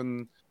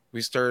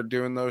started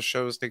doing those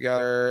shows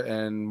together,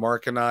 and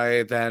Mark and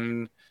I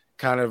then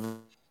kind of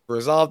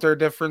resolved our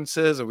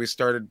differences, and we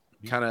started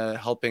kind of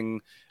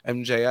helping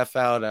MJF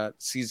out at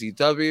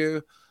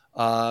CZW.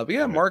 But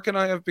yeah, Mark and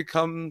I have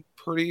become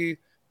pretty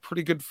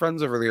good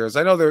friends over the years.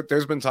 I know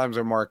there's been times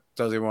where Mark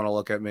doesn't want to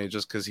look at me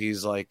just because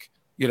he's like,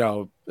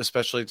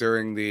 especially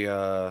during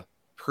the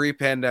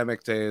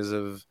pre-pandemic days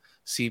of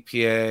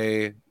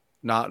CPA,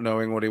 not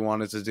knowing what he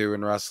wanted to do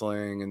in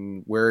wrestling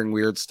and wearing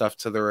weird stuff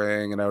to the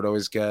ring. And I would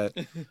always get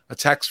a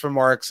text from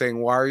Mark saying,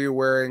 "Why are you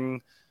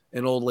wearing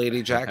an old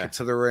lady jacket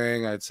to the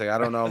ring?" I'd say, "I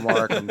don't know,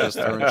 Mark. I'm just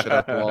throwing shit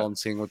at the wall and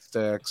seeing what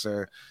sticks."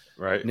 Or,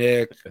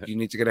 "Nick, you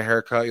need to get a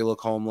haircut. You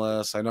look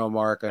homeless." "I know,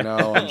 Mark. I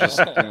know. I'm just,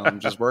 I'm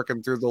just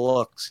working through the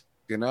looks,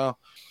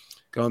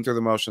 going through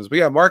the motions." But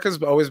yeah, Mark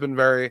has always been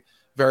very,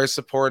 very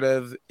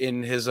supportive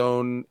in his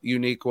own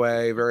unique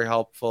way, very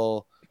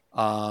helpful.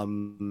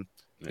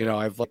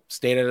 I've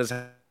stayed at his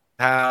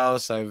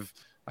house. I've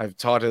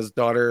taught his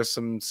daughter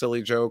some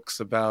silly jokes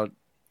about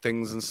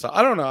things and stuff.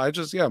 I don't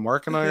know.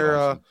 Mark and I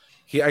are.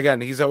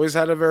 He's always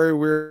had a very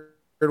weird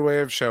way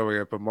of showing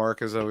it, but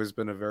Mark has always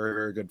been a very,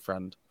 very good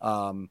friend.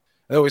 And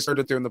then we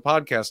started doing the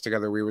podcast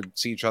together. We would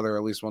see each other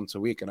at least once a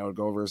week, and I would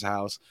go over his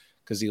house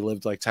because he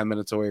lived like 10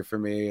 minutes away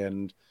from me,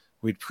 and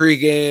we'd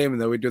pregame,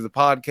 and then we'd do the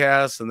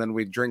podcast, and then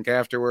we'd drink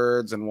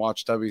afterwards and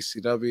watch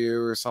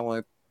WCW or something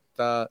like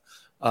that.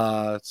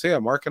 So yeah,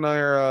 Mark and I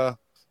are.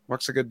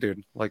 Mark's a good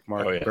dude. Like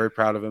Mark, very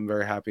proud of him.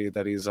 Very happy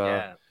that he's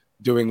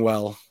doing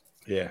well.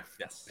 Yeah.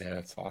 Yes. Yeah,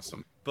 that's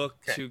awesome. Book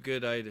too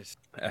good-itis.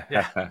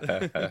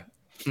 Yeah.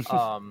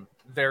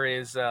 There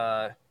is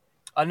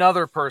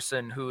another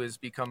person who has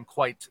become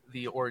quite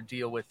the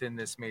ordeal within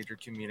this major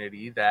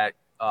community that,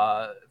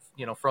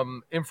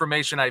 from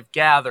information I've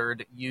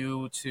gathered,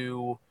 you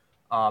two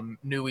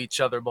knew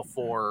each other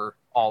before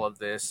all of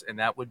this, and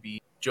that would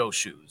be Joe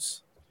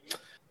Shoes.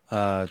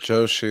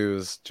 Joe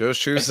Shoes. Joe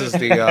Shoes is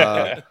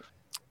the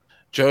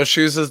Joe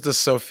Shoes is the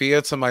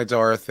Sophia to my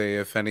Dorothy.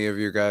 If any of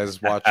you guys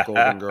watch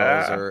Golden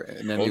Girls or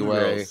in any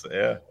way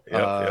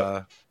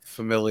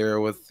familiar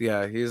with,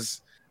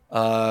 he's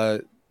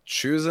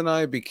Shoes and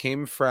I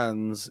became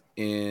friends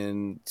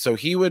so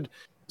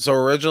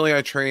originally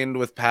I trained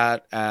with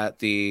Pat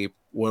at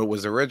what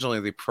was originally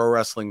the Pro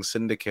Wrestling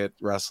Syndicate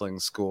wrestling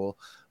school,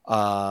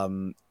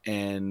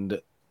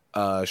 and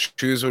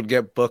Shoes would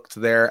get booked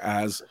there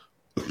as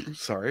you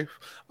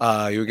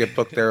would get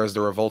booked there as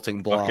the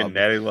Revolting Blob. Fucking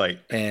Natty Light.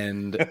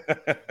 And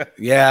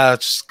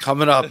just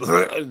coming up.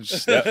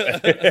 Just,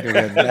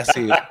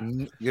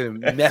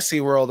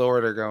 messy world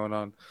order going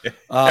on.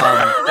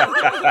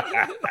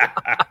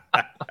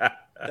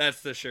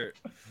 That's the shirt.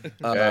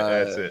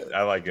 That's it.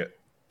 I like it.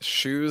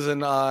 Shoes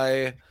and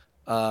I.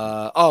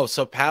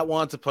 So Pat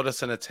wanted to put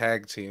us in a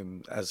tag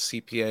team as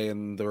CPA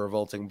and the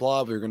Revolting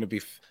Blob. We were going to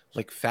be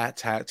like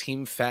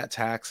Team Fat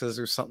Taxes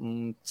or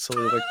something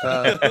silly like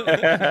that.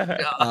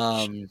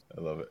 I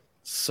love it.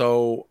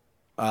 So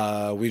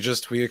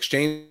we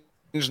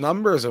exchanged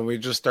numbers and we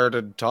just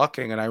started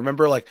talking. And I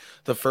remember like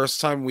the first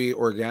time we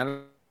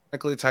organically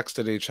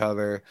texted each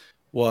other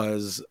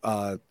was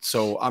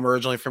so I'm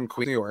originally from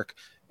Queens, New York,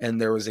 and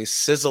there was a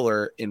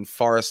Sizzler in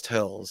Forest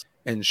Hills,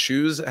 and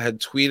Shoes had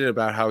tweeted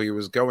about how he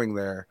was going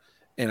there,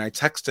 and I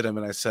texted him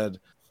and I said,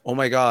 oh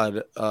my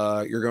God,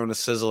 you're going to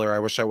Sizzler. I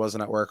wish I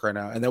wasn't at work right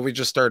now. And then we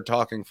just started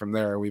talking from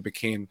there. We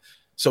became,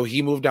 so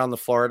he moved down to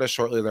Florida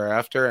shortly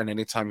thereafter. And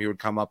anytime he would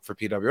come up for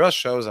PWS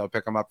shows, I would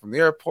pick him up from the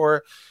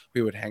airport.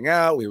 We would hang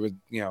out. We would,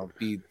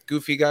 be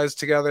goofy guys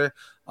together.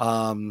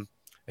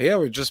 Yeah,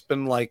 we've just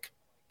been like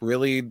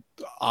really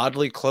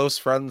oddly close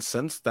friends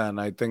since then.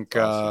 I think,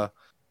 awesome.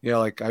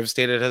 Like I've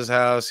stayed at his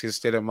house. He's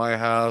stayed at my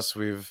house.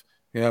 We've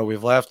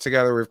laughed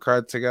together. We've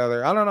cried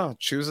together. I don't know.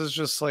 Choose is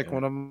just like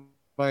one of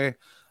my,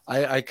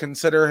 I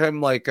consider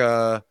him like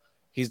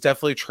he's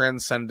definitely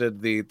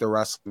transcended the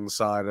wrestling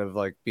side of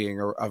like being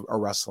a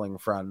wrestling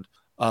friend.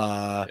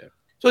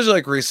 Especially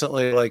like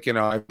recently, like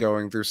I'm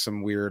going through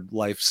some weird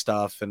life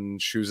stuff, and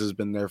Shoes has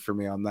been there for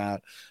me on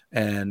that.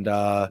 And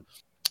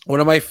one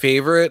of my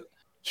favorite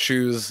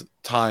Shoes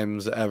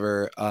times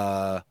ever,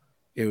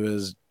 it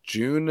was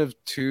June of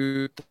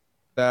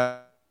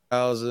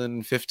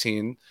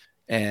 2015,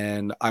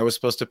 and I was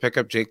supposed to pick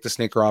up Jake the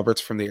Snake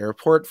Roberts from the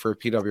airport for a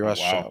PWS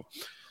show.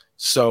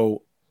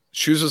 So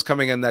Shoes was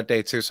coming in that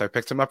day too. So I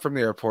picked him up from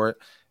the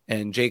airport,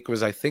 and Jake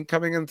was, I think,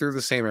 coming in through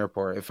the same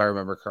airport, if I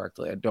remember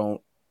correctly. I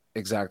don't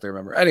exactly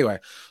remember. Anyway,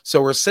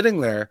 so we're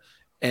sitting there,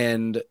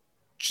 and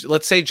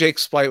let's say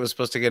Jake's flight was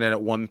supposed to get in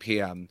at 1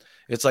 p.m.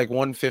 It's like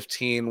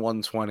 1:15,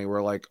 1:20.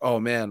 We're like, oh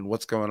man,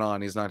 what's going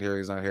on? He's not here.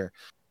 He's not here.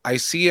 I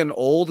see an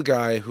old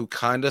guy who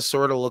kind of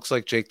sort of looks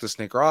like Jake the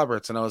Snake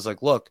Roberts. And I was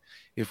like, look,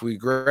 if we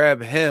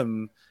grab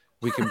him,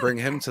 we can bring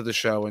him to the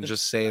show and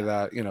just say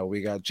that,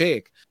 we got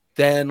Jake.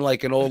 Then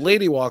like an old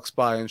lady walks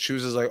by and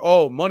Shoes is like,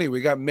 oh, money,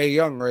 we got Mae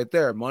Young right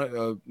there.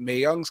 Mae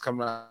Young's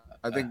coming out.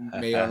 I think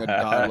Mae Young had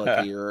died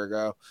like a year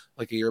ago,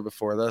 like a year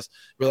before this.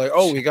 We're like,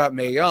 oh, we got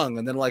Mae Young.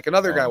 And then like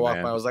another guy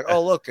walked by. I was like,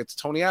 oh, look, it's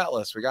Tony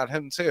Atlas. We got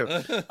him too.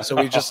 So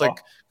we just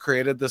like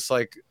created this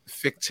like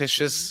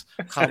fictitious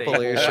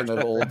compilation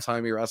of old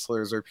timey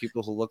wrestlers or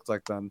people who looked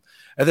like them.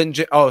 And then,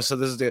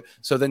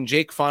 so then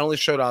Jake finally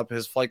showed up.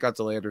 His flight got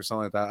delayed or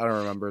something like that. I don't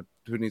remember.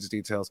 Who needs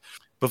details?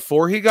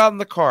 Before he got in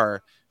the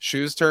car,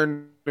 Shoes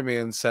turned to me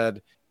and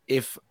said,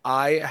 if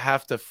I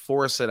have to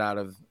force a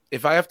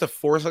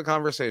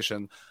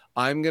conversation,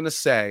 I'm going to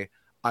say,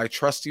 I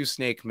trust you,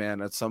 Snake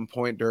Man, at some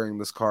point during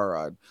this car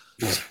ride.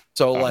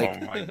 So,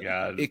 like, oh my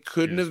God. It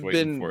couldn't have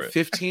been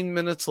 15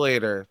 minutes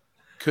later.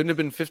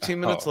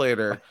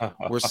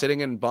 We're sitting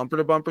in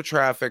bumper-to-bumper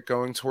traffic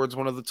going towards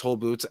one of the toll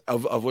booths,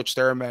 of which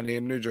there are many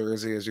in New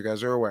Jersey, as you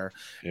guys are aware.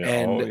 Yeah.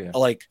 And,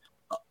 like,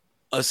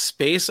 a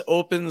space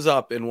opens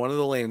up in one of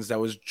the lanes that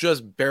was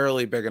just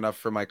barely big enough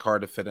for my car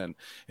to fit in.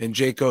 And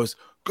Jake goes,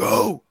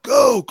 go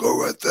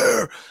right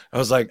there. I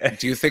was like,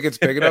 do you think it's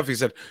big enough? He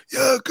said,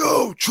 yeah,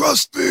 go,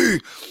 trust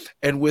me.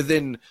 And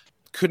within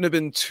couldn't have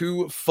been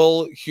 2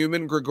 full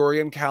human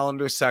Gregorian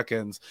calendar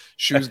seconds,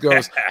 Shoes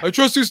goes, I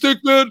trust you, Snake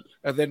Man,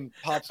 and then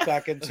pops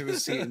back into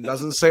his seat and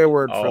doesn't say a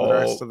word for the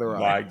rest of the ride.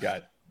 My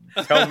God.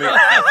 Tell me,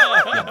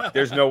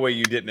 there's no way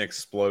you didn't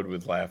explode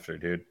with laughter,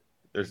 dude.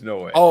 There's no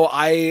way. Oh,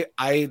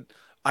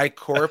 I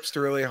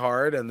corpsed really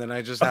hard, and then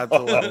I just had to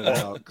let it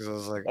out because I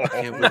was like, I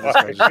can't believe this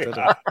guy just did it.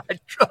 I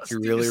trust he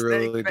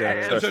really did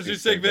it. I trust you,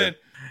 Snake Man.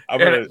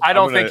 I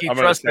don't think he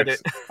trusted it.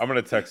 I'm going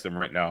to text him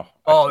right now.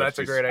 Oh, that's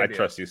a great idea. I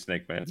trust you,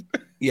 Snake Man.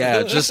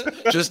 Yeah,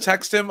 just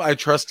text him, I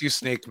trust you,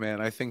 Snake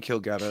Man. I think he'll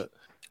get it.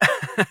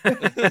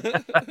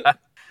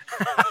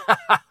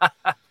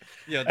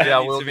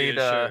 We'll need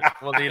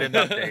an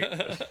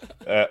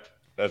update.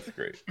 That's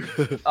great.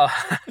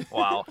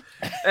 Wow.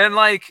 And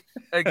like,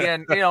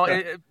 again,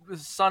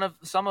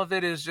 some of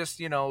it is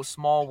just,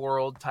 small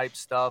world type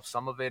stuff.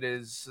 Some of it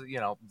is,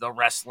 the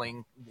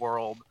wrestling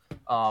world.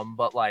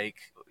 But like,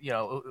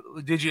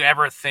 did you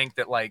ever think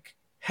that like,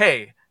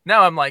 hey,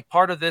 now I'm like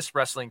part of this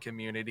wrestling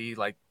community,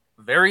 like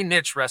very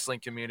niche wrestling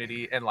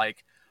community. And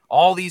like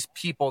all these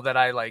people that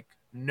I like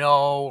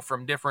know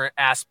from different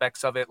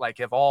aspects of it, like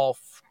have all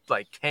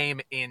like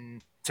came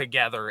in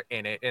together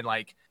in it and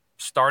like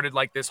started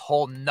like this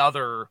whole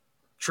nother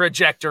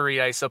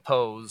trajectory, I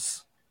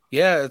suppose.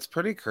 Yeah, it's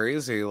pretty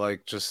crazy.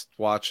 Like just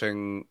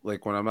watching,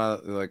 like when I'm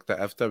at like the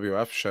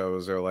FWF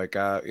shows or like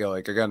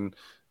like again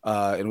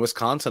in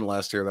Wisconsin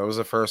last year, that was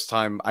the first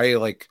time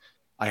I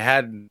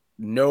had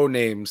no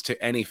names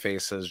to any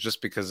faces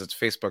just because it's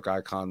Facebook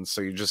icons.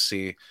 So you just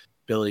see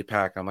Billy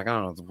Pack. I'm like, I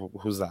don't know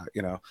who's that,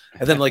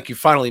 and then like you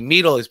finally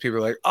meet all these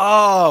people like,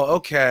 oh,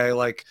 okay,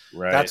 like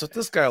that's what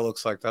this guy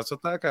looks like, that's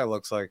what that guy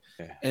looks like.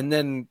 And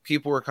then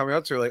people were coming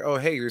up to her like, oh,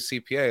 hey, you're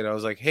CPA, and I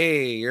was like,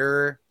 hey,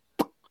 you're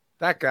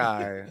that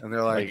guy, and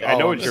they're like, I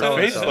know what your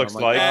face looks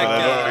like, but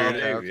I don't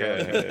know your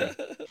name.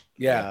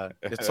 Yeah,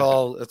 it's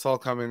all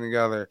coming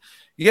together.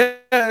 Yeah,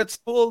 it's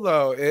cool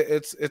though.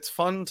 It's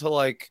fun to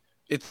like,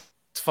 it's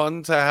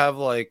fun to have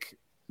like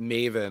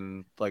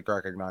Maven like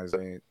recognize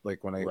me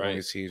like when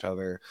we see each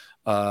other.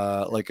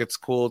 Like it's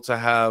cool to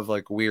have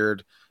like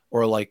weird,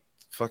 or like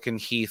fucking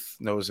Heath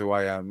knows who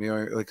I am. You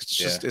know, like it's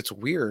just it's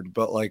weird,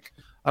 but like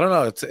I don't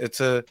know.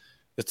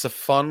 It's a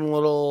fun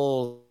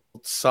little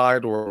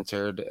side world,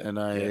 and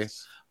I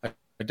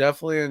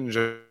definitely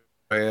enjoy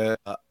it.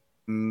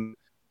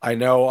 I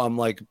know I'm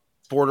like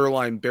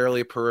borderline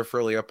barely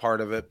peripherally a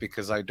part of it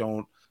because I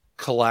don't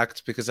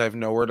collect, because I have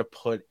nowhere to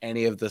put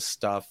any of this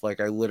stuff. Like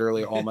I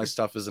literally all my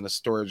stuff is in a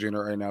storage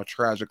unit right now,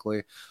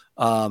 tragically.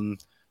 But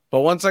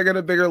once I get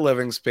a bigger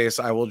living space,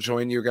 I will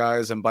join you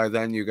guys, and by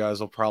then you guys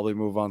will probably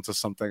move on to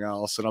something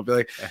else, and I'll be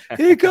like,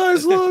 hey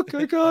guys, look,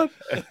 I got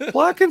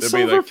Black and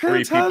Silver like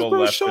Pants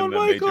Hasbro Shawn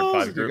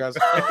Michaels. You guys...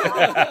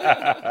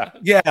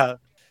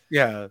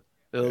 yeah.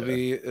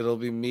 It'll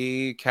be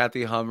me,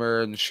 Kathy Hummer,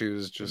 and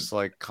Shoes just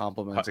like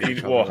complimenting each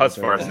other. Well,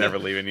 Husfar's never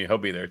leaving you. He'll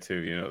be there too.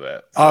 You know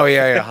that. So. Oh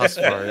yeah,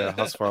 Husfar. Yeah,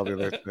 Husfar will be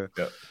there too.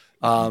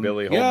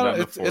 Billy holding down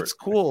the fort. It's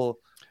cool.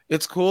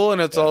 It's cool,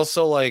 and it's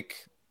also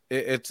like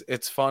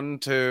it's fun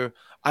to.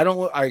 I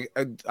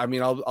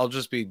mean, I'll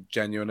just be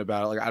genuine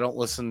about it. Like I don't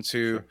listen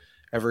to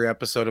every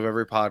episode of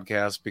every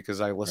podcast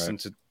because I listen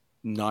to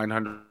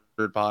 900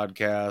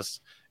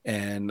 podcasts,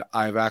 and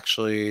I've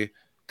actually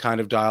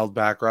kind of dialed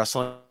back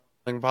wrestling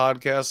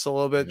podcasts a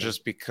little bit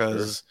just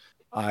because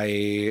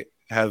I've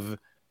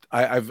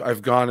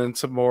gone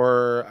into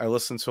more. I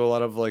listen to a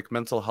lot of like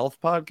mental health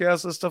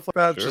podcasts and stuff like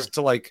that,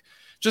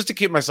 just to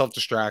keep myself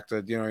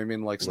distracted. You know what I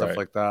mean, like stuff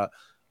like that,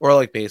 or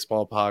like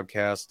baseball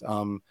podcast.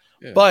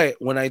 But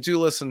when I do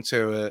listen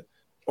to it,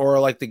 or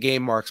like the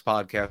Game Marks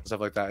podcast and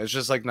stuff like that, it's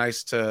just like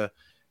nice to.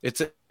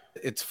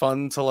 It's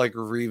fun to like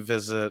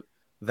revisit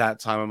that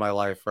time of my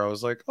life where I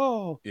was like,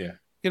 oh yeah,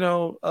 you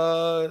know,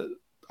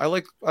 I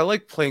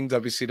like playing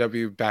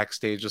WCW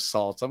backstage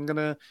assaults. I'm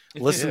gonna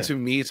listen to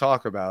me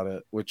talk about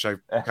it, which I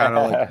kind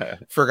of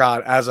like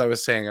forgot as I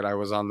was saying it. I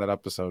was on that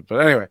episode,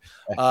 but anyway,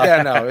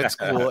 it's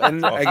cool.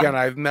 And again,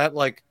 I've met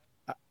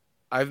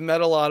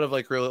a lot of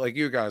like really like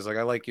you guys. Like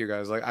I like you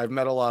guys. Like I've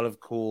met a lot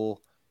of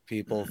cool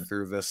people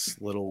through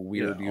this little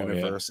weird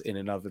universe in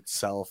and of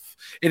itself,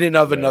 in and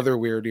of another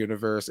weird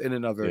universe, in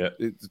another.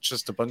 It's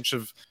just a bunch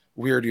of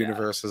weird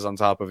universes on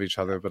top of each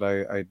other. But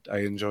I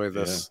enjoy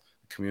this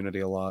community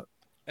a lot.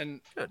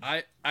 And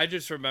I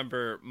just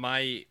remember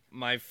my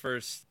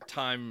first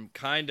time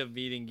kind of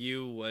meeting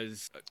you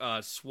was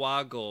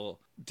Swoggle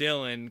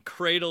Dylan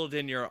cradled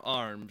in your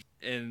arms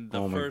in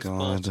the first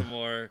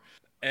Baltimore,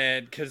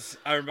 and because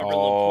I remember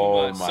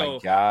LaPuma. So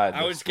God,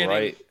 I was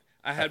getting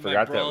I had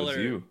my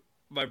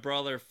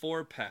brawler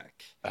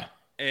 4-pack.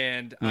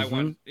 And I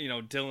want,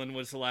 Dylan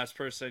was the last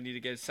person I need to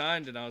get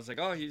signed, and I was like,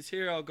 oh, he's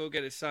here, I'll go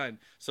get it signed.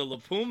 So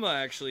LaPuma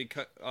actually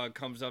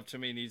comes up to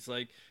me, and he's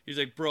like,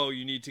 bro,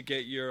 you need to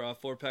get your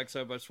 4-pack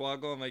signed by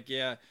Swoggle. I'm like,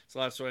 yeah, it's the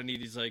last one I need.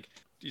 He's like,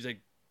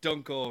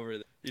 don't go over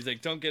there. He's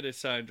like, don't get it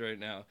signed right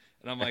now.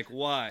 And I'm like,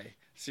 why?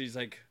 So he's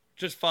like,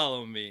 just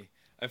follow me.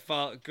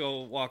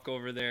 Go walk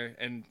over there,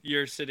 and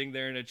you're sitting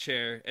there in a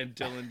chair, and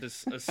Dylan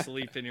just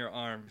asleep in your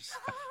arms.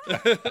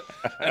 And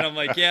I'm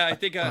like, yeah, I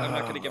think I'm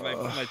not going to get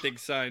my thing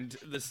signed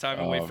this time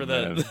and wait for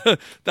the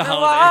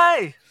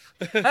holiday.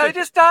 I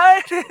just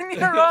died in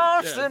your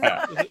arms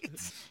tonight.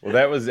 Well,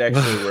 that was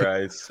actually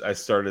where I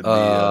started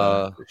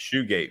the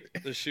Shoegate.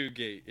 The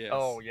Shoegate, yes.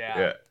 Oh, yeah.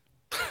 Yeah.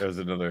 That was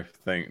another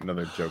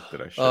joke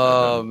that I should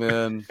have done.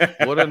 Man,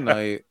 what a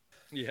night.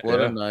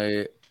 What a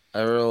night.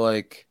 I really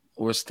like...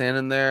 We're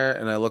standing there,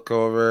 and I look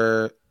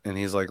over, and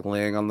he's like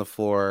laying on the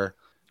floor,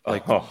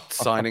 like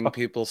signing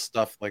people's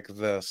stuff like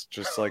this,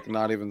 just like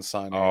not even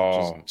signing,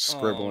 just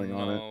scribbling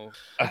on it.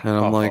 And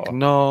I'm like,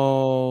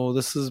 no,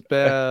 this is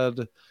bad.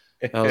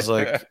 And I was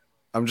like,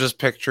 I'm just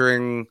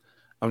picturing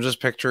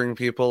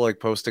people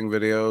like posting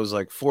videos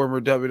like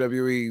former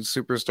WWE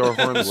superstar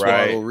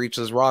Hornswoggle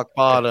reaches rock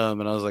bottom,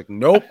 and I was like,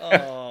 nope,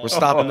 we're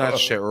stopping that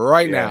shit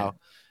right now.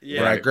 Yeah,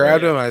 and I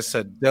grabbed him, and I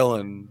said,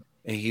 Dylan.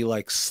 And he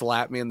like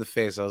slapped me in the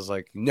face. I was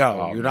like,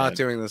 "No, you're not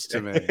doing this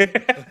to me.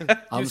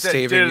 I'm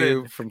saving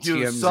you from TMZ."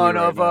 You son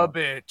of a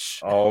bitch!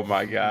 Oh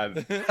my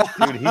god,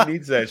 dude, he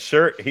needs that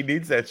shirt. He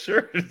needs that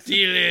shirt.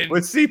 Dylan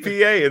with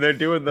CPA, and they're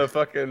doing the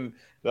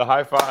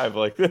high five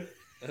like this.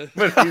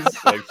 But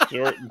he's like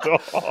short and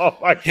tall. Oh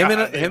my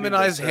god, him and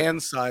I's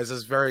hand size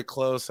is very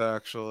close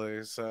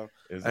actually. So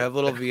I have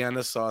little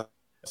Vienna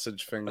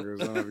sausage fingers.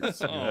 I don't know if you can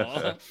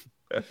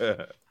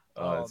see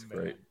that's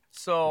great.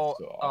 So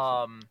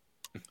awesome.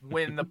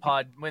 When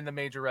the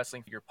Major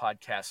Wrestling Figure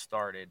podcast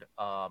started,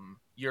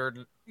 you're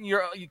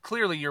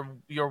clearly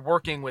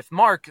working with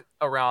Mark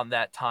around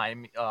that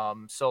time.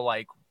 So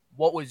like,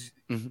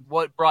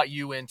 what brought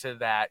you into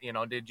that? You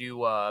know, did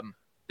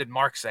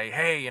Mark say,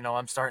 hey,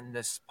 I'm starting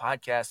this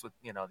podcast with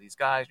these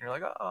guys, and you're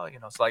like, oh,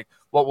 it's like,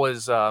 what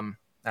was I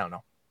don't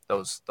know,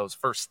 those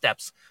first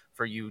steps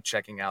for you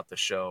checking out the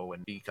show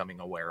and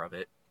becoming aware of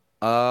it?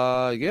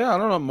 Yeah, I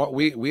don't know.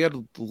 We had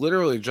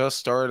literally just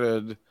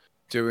started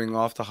doing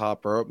Off the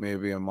Hop Rope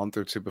maybe a month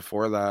or two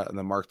before that, and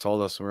then Mark told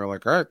us, and we were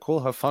like, all right, cool,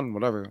 have fun,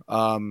 whatever.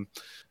 And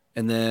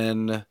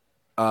then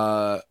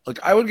like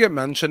I would get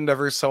mentioned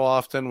every so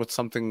often with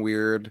something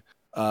weird.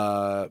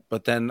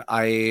 But then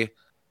I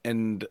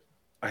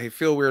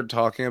feel weird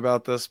talking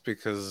about this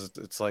because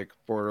it's like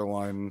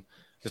borderline,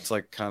 it's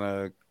like kind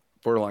of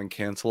borderline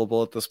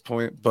cancelable at this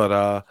point.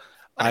 But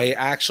I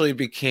actually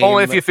became,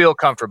 only if you feel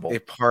comfortable, a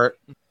part.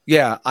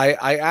 Yeah,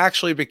 I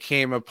actually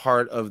became a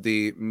part of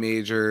the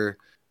major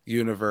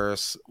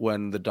universe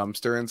when the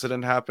dumpster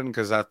incident happened,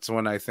 because that's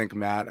when I think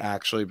Matt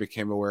actually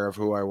became aware of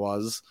who I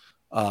was.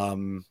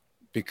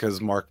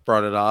 Because Mark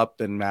brought it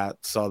up and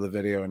Matt saw the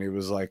video and he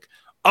was like,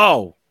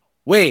 "Oh,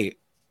 wait,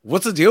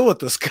 what's the deal with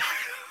this guy?"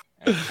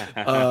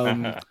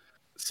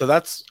 So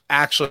that's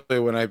actually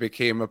when I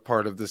became a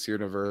part of this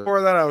universe.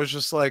 Before that, I was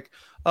just like,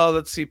 "Oh,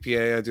 that's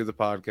CPA. I do the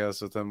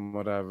podcast with him,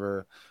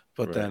 whatever."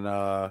 But then,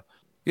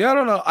 yeah, I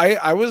don't know.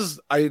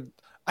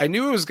 I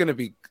knew it was gonna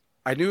be.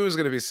 I knew it was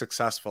gonna be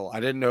successful. I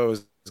didn't know it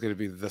was gonna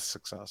be this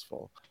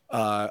successful.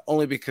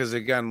 Only because,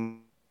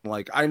 again,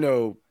 like I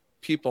know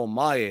people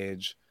my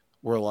age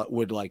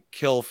would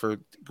kill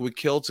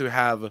to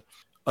have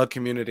a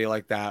community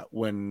like that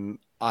when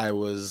I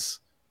was,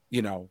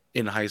 you know,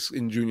 in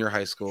junior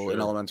high school, in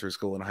elementary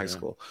school, in high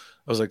school.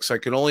 I was like, so I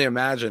can only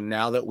imagine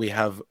now that we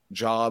have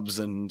jobs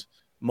and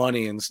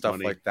money and stuff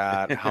like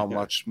that, how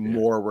much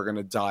more we're going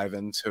to dive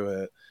into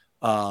it.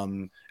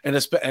 And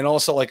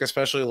also, like,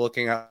 especially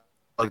looking at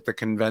like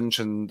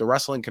the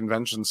wrestling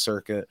convention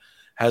circuit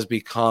has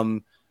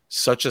become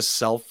such a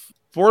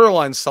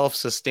borderline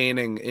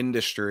self-sustaining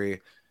industry.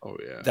 Oh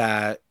yeah.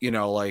 That, you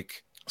know,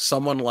 like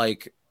someone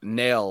like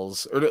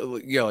Nails, or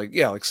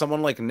like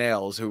someone like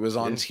Nails, who was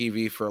on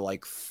TV for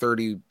like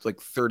 30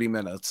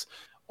 minutes,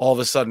 all of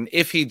a sudden,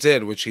 if he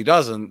did, which he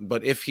doesn't,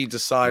 but if he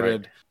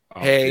decided,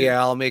 hey, yeah,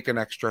 I'll make an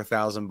extra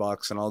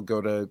 $1,000 and I'll go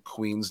to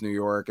Queens, New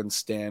York, and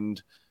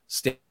stand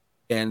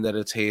at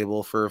a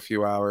table for a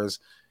few hours,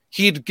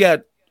 he'd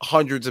get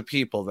hundreds of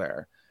people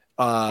there.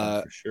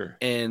 For sure.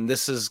 And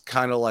this is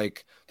kind of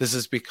like, this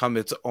has become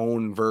its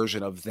own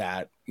version of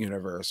that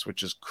universe,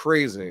 which is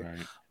crazy.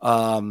 Right.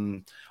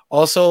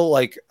 Also,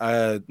 like,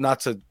 not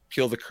to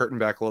peel the curtain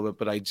back a little bit,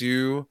 but I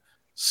do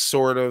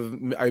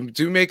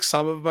make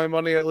some of my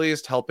money, at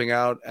least, helping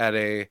out at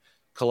a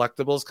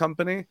collectibles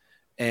company.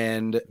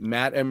 And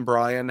Matt and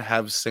Brian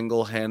have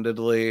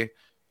single-handedly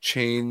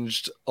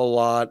changed a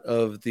lot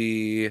of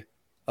the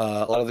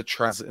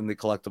trends in the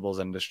collectibles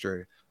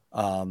industry.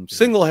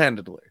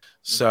 Single-handedly.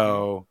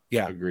 So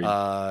yeah, agreed.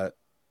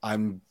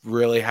 I'm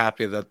really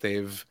happy that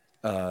they've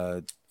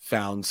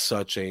found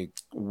such a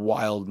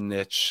wild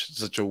niche,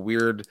 such a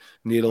weird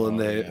needle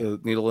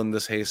in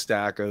this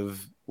haystack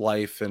of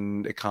life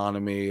and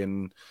economy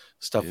and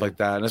stuff like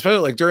that. And especially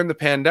like during the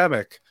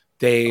pandemic,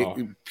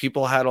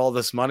 people had all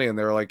this money and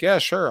they were like, "Yeah,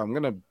 sure, I'm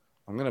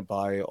gonna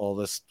buy all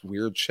this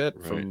weird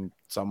shit from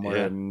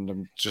somewhere, and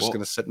I'm just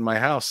gonna sit in my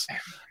house."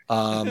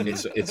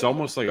 It's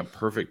almost like a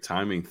perfect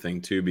timing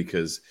thing too,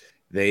 because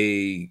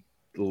they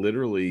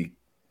literally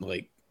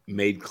like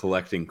made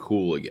collecting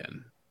cool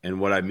again. And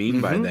what I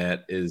mean by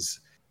that is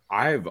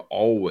I've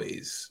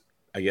always,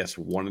 I guess,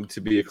 wanted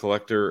to be a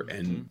collector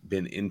and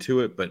been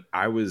into it, but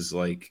I was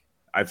like,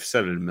 I've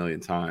said it a million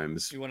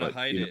times. You want to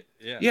hide it.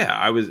 Yeah. Yeah.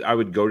 I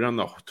would go down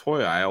the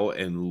toy aisle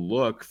and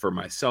look for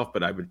myself,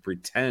 but I would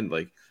pretend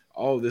like,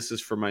 oh, this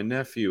is for my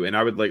nephew. And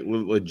I would like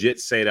legit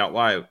say it out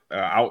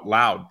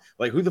loud.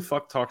 Like, who the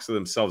fuck talks to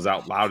themselves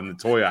out loud in the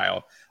toy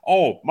aisle?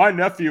 Oh, my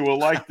nephew will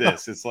like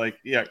this. It's like,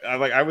 yeah,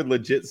 I would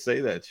legit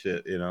say that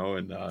shit, you know,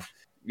 and,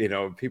 you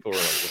know, people were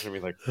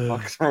like,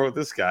 what's wrong with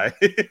this guy?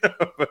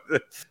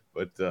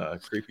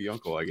 but creepy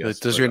uncle, I guess.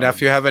 Does your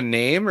nephew have a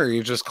name, or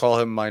you just call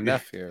him my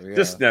nephew? Yeah.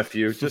 Just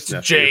nephew.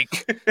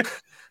 Jake.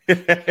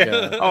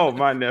 Oh,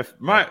 my nephew.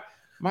 My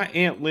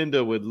Aunt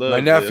Linda would love my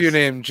nephew this,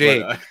 named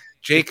Jake.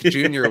 Jake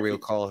Jr. We'll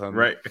call him.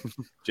 Right.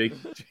 Jake.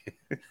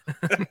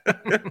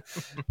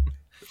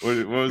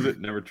 What was it?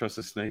 Never trust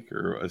a snake,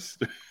 or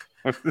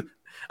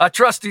I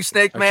trust you,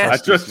 Snake Man. I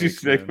trust you,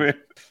 Snake Man.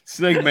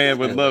 Snake Man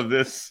would love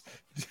this.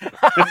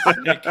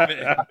 Snake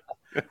Man.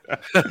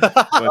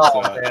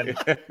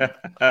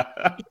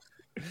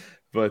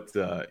 But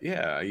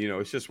yeah, you know,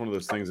 it's just one of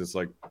those things. It's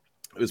like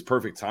it was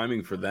perfect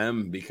timing for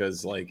them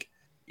because, like,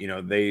 you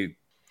know, they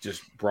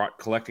just brought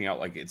collecting out.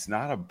 Like, it's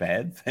not a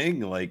bad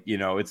thing. Like, you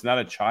know, it's not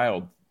a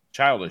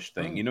childish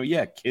thing. You know,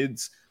 yeah,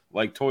 kids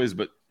like toys,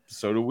 but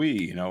so do we.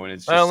 You know, and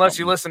it's just unless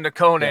you listen to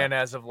Conan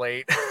as of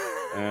late.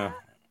 Yeah.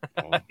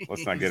 Well,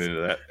 let's not get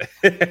into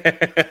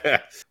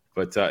that.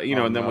 But you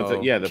know, and then with the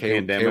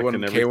pandemic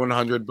and everything,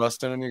 K100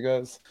 busting on you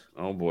guys.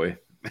 Oh boy.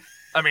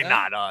 I mean,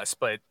 not us,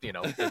 but you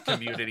know, the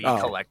community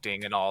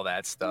collecting and all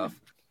that stuff.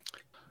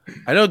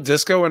 I know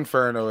Disco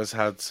Inferno has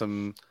had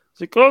some. It's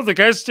like, oh, the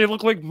guys, they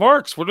look like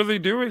marks. What are they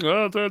doing?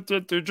 Oh, they're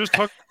just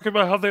talking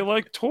about how they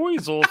like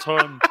toys all the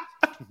time.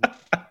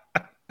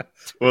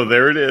 Well,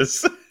 there it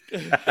is.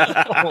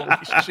 Holy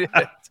shit.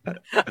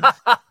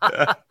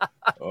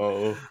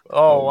 Oh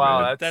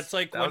wow. That's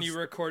like when you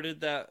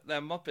recorded that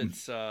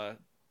Muppets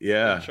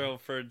intro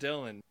for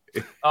Dylan.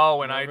 Oh,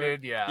 when I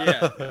did,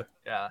 yeah.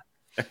 Yeah,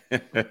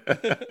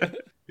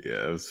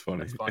 it was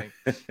funny. That's funny.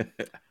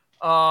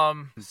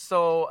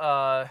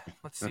 So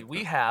let's see.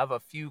 We have a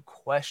few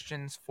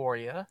questions for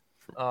you.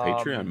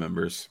 Patreon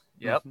members.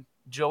 Yep.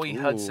 Joey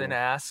Hudson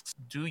asks,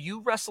 do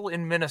you wrestle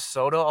in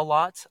Minnesota a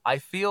lot? I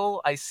feel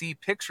I see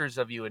pictures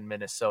of you in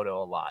Minnesota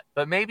a lot,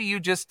 but maybe you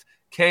just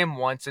came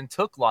once and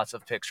took lots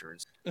of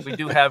pictures. We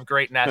do have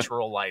great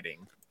natural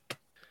lighting.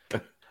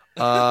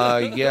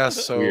 Yeah,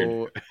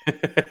 so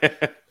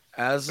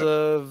as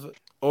of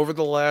over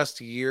the last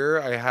year,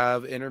 I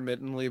have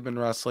intermittently been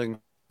wrestling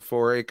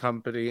for a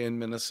company in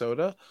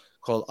Minnesota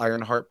called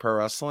Ironheart Pro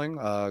Wrestling.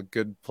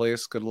 Good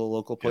place, good little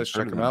local place.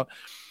 Check them out.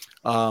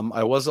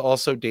 I was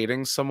also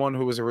dating someone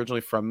who was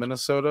originally from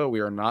Minnesota.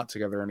 We are not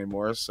together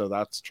anymore, so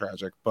that's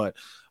tragic. But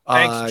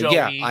thanks, Joey.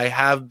 yeah, I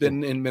have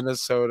been in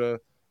Minnesota.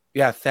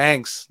 Yeah,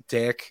 thanks,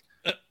 Dick.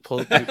 I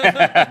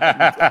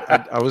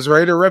was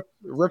ready to rip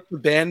the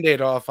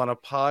Band-Aid off on a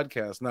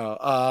podcast. No,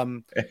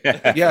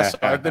 yes,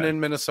 I've been in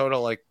Minnesota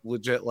like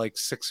legit like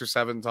 6 or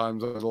 7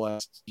 times over the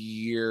last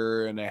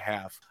year and a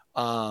half.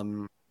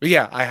 But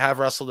yeah, I have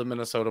wrestled in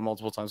Minnesota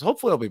multiple times.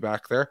 Hopefully I'll be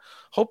back there.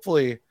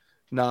 Hopefully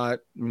not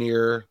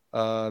near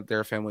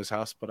their family's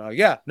house, but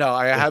yeah, no,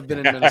 I have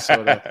been in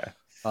Minnesota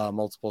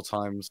multiple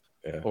times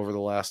over the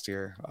last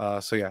year.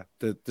 So yeah,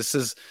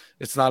 it's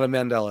not a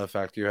Mandela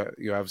effect.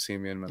 You have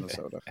seen me in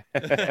Minnesota.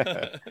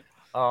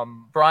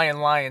 Brian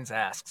Lyons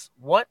asks,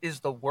 what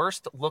is the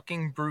worst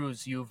looking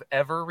bruise you've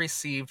ever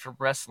received from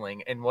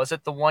wrestling, and was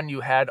it the one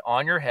you had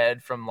on your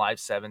head from Live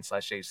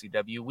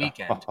 7/ACW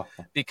weekend?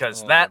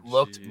 Because that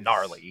looked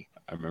gnarly.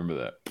 I remember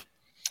that.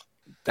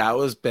 That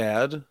was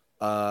bad.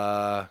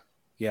 Yeah,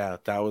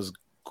 that was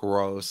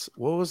gross.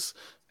 What was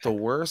the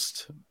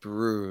worst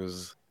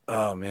bruise?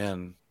 Oh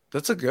man,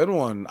 that's a good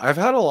one. I've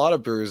had a lot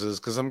of bruises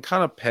because I'm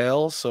kind of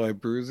pale, so I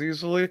bruise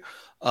easily.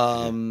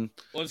 Well,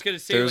 I was gonna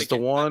say, there's like, the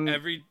one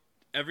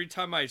every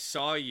time I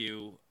saw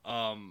you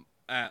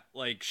at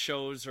like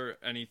shows or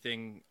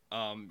anything,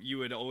 you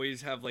would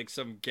always have like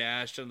some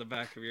gash on the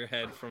back of your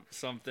head from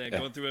something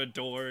going through a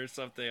door or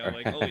something. I'm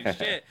like, holy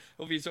shit,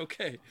 hope he's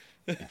okay.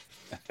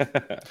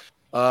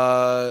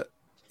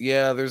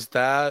 Yeah, there's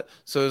that.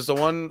 So there's the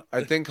one,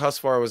 I think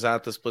Husvar was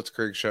at this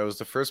Blitzkrieg show. It was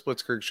the first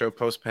Blitzkrieg show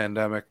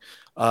post-pandemic.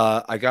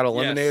 I got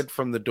eliminated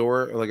from the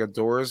door, like a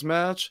doors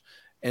match.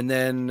 And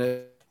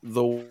then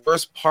the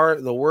worst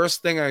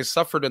thing I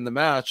suffered in the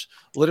match,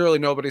 literally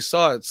nobody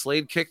saw it.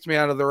 Slade kicked me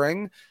out of the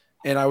ring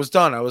and I was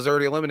done. I was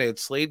already eliminated.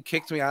 Slade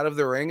kicked me out of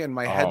the ring and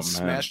my head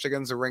smashed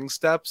against the ring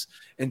steps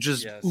and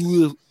just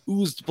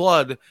oozed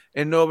blood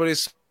and nobody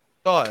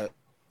saw it.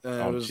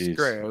 And it was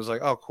great. I was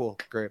like, oh, cool.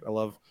 Great. I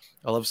love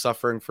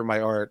suffering for my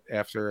art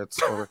after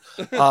it's over.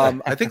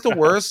 I think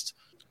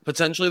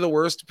potentially the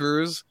worst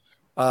bruise,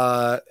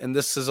 and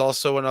this is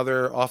also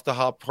another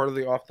part of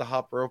the off the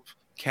hop rope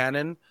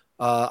canon.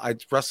 I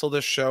wrestled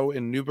a show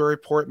in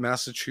Newburyport,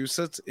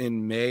 Massachusetts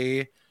in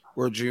May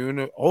or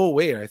June. Oh,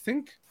 wait,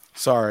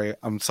 sorry,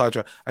 I'm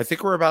sidetracked. I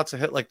think we're about to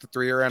hit like the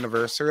 3-year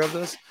anniversary of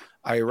this.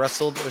 I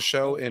wrestled a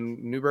show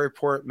in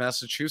Newburyport,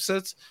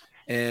 Massachusetts,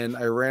 and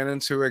I ran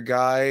into a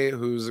guy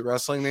whose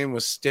wrestling name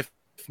was Stiff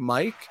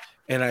Mike.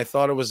 And I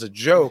thought it was a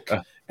joke,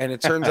 and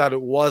it turns out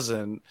it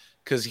wasn't,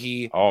 because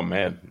he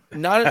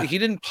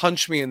didn't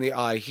punch me in the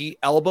eye. He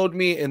elbowed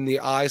me in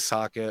the eye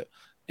socket,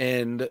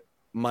 and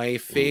my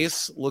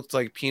face looked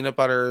like peanut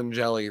butter and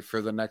jelly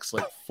for the next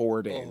like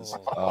 4 days.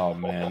 Oh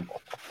man,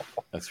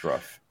 that's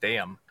rough.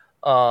 Damn.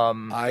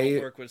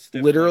 I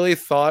literally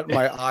thought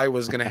my eye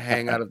was gonna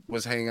hanging out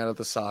of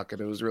the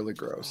socket. It was really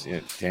gross.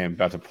 Yeah, damn,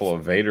 about to pull a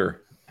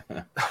Vader.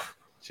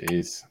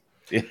 Jeez.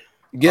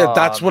 Yeah,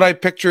 that's what I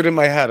pictured in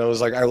my head. I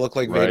was like, I look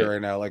like Vader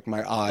right now. Like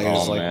my eye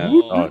is like,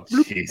 oh,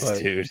 jeez,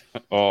 dude.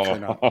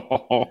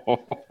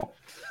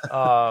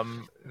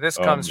 This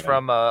comes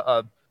from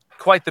a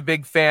quite the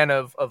big fan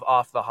of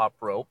Off the Hop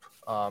Rope,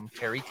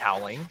 Carrie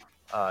Cowling.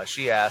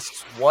 She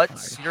asks,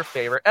 what's your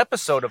favorite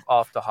episode of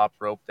Off the Hop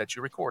Rope that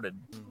you recorded?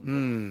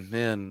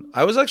 Man,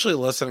 I was actually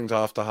listening to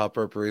Off the Hop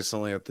Rope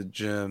recently at the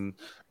gym.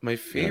 My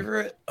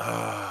favorite,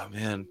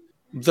 man.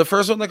 The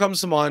first one that comes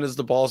to mind is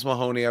the Balls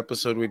Mahoney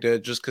episode we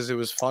did, just because it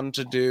was fun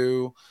to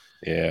do.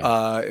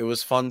 Yeah. It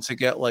was fun to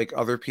get like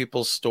other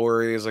people's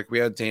stories. Like we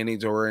had Danny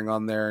Doring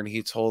on there, and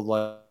he told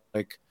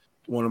like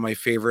one of my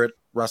favorite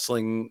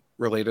wrestling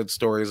related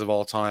stories of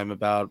all time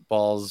about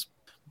Balls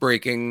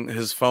breaking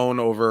his phone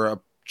over a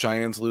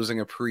Giants losing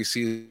a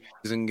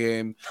preseason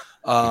game.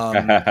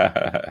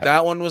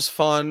 That one was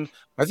fun.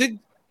 I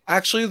think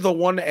actually the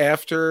one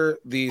after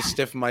the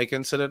Stiff Mike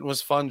incident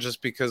was fun,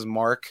 just because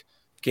Mark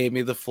gave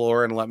me the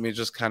floor and let me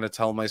just kind of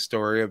tell my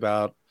story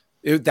about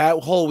it.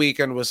 That whole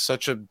weekend was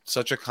such a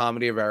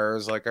comedy of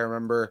errors. Like I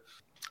remember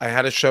I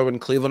had a show in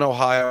Cleveland,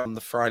 Ohio on the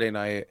Friday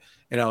night,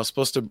 and I was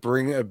supposed to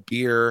bring a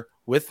beer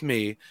with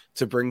me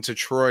to bring to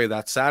Troy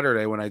that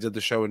Saturday when I did the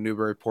show in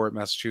Newburyport,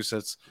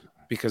 Massachusetts,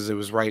 because it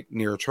was right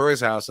near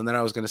Troy's house. And then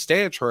I was going to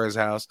stay at Troy's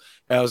house,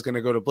 and I was going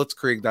to go to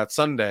Blitzkrieg that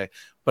Sunday.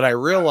 But I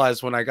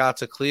realized when I got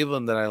to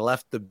Cleveland that I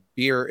left the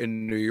beer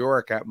in New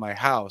York at my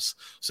house.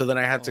 So then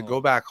I had to go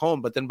back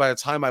home. But then by the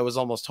time I was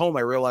almost home,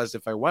 I realized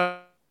if I went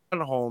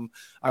home,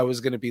 I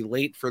was going to be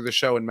late for the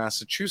show in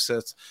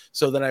Massachusetts.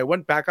 So then I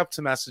went back up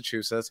to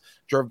Massachusetts,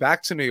 drove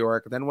back to New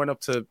York, then went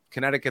up to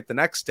Connecticut the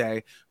next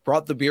day,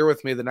 brought the beer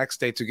with me the next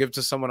day to give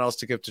to someone else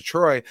to give to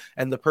Troy.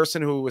 And the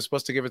person who was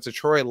supposed to give it to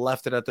Troy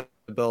left it at the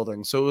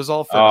building. So it was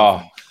all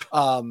fair.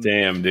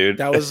 Damn, dude.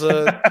 That was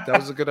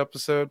a good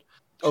episode.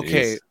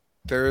 Okay. Jeez.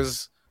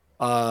 There's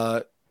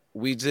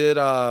we did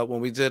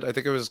when we did, I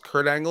think it was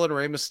Kurt Angle and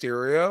Rey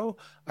Mysterio.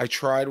 I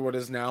tried what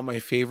is now my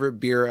favorite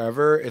beer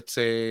ever. It's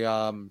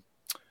a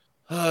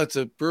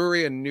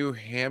brewery in New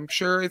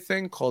Hampshire, I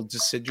think, called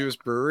Deciduous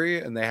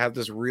Brewery, and they have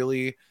this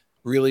really,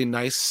 really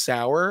nice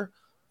sour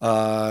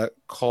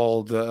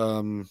called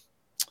I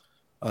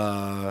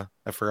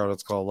forgot what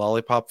it's called,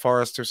 Lollipop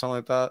Forest or something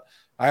like that.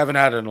 I haven't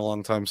had it in a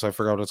long time, so I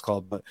forgot what it's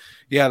called. But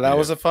yeah, that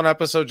was a fun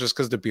episode just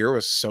because the beer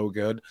was so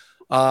good.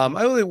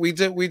 We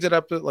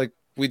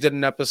did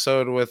an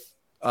episode with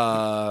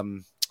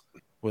the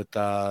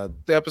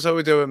episode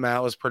we did with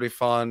Matt was pretty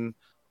fun.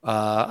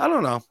 I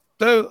don't know.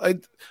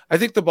 I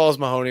think the Balls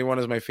Mahoney one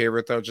is my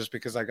favorite though, just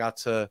because I got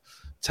to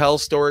tell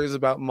stories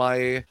about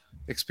my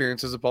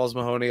experiences with Balls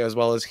Mahoney as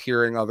well as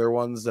hearing other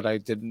ones that I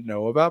didn't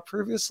know about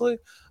previously.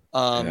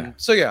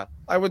 So yeah,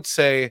 I would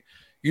say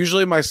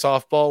usually my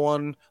softball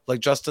one, like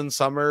Justin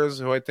Summers,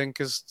 who I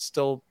think is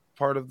still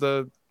part of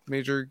the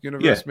major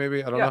universe,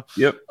 maybe. I don't know.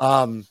 Yep.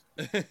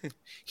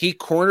 He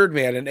cornered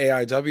me at an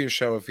AIW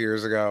show a few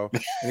years ago,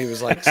 and he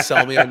was like,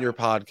 "Sell me on your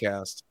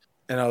podcast,"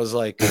 and I was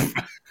like,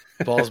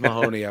 "Balls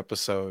Mahoney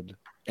episode,"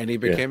 and he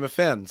became a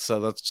fan. So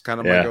that's kind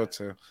of my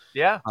go-to.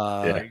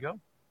 There you go.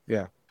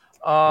 Yeah.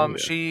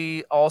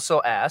 She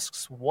also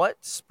asks, "What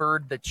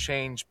spurred the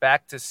change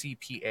back to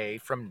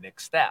CPA from Nick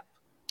Stapp?"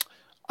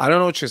 I don't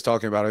know what she's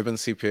talking about. I've been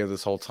CPA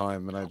this whole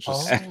time, and I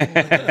just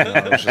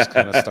I was just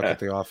kind of stuck at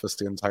the office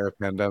the entire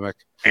pandemic.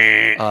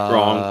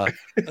 Wrong.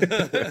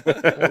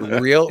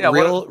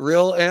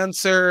 Real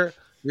answer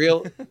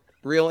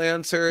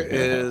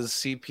is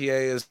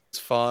CPA is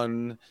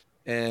fun,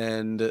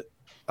 and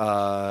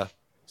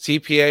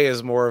CPA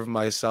is more of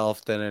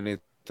myself than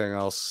anything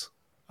else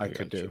I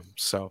could do.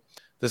 So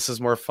this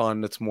is more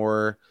fun. It's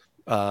more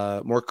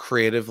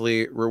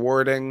creatively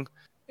rewarding.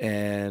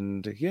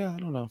 And yeah, I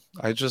don't know.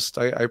 I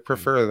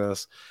prefer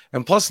this.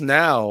 And plus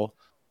now,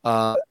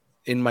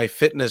 in my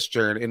fitness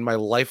journey, in my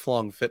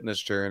lifelong fitness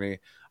journey,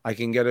 I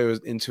can get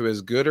into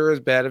as good or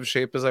as bad of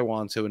shape as I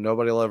want to, and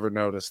nobody will ever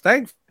notice.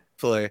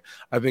 Thankfully,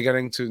 I've been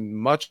getting to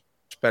much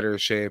better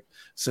shape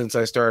since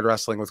I started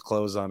wrestling with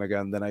clothes on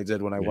again than I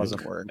did when I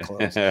wasn't wearing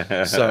clothes.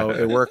 So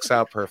it works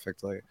out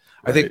perfectly.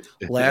 I think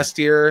last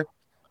year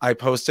I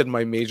posted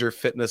my major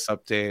fitness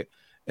update,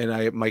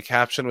 and my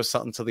caption was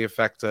something to the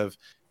effect of,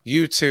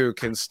 you too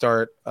can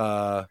start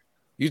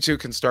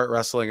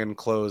wrestling in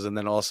clothes and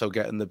then also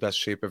get in the best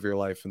shape of your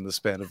life in the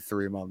span of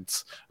 3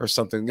 months or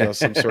something,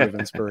 some sort of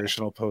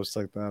inspirational post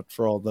like that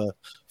for all the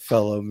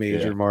fellow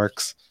major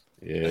marks.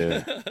 Yeah,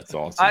 that's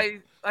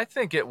awesome. I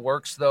think it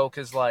works though,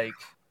 because like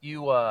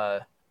you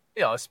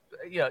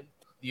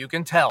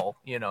can tell,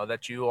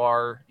 that you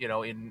are,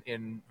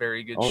 in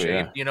very good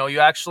shape.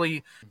 Yeah.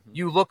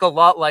 You look a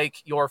lot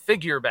like your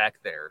figure back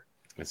there.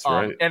 That's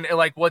right. And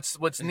like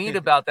what's neat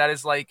about that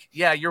is like,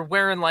 yeah, you're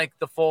wearing like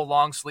the full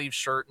long sleeve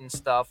shirt and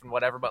stuff and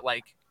whatever, but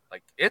like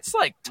it's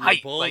like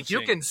tight. Like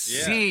you can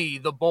see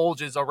the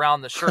bulges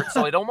around the shirt,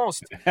 so it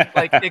almost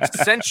like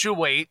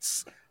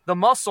accentuates the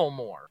muscle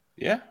more.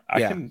 Yeah, I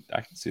can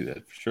see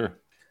that for sure.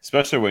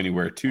 Especially when you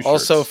wear 2 shirts.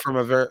 Also from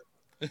a very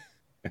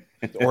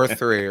or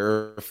 3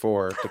 or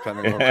 4,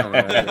 depending on what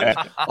kind of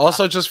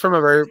also just from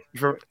a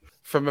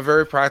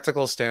very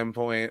practical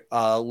standpoint,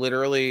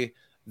 literally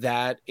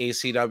that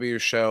ACW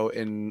show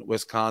in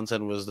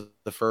Wisconsin was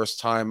the first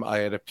time I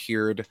had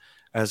appeared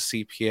as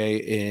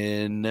CPA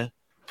in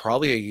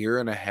probably a year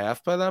and a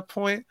half by that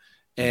point.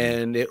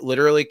 And it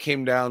literally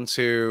came down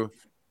to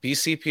be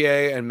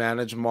CPA and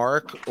manage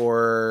Mark,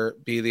 or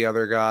be the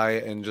other guy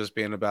and just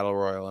be in a battle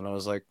royal. And I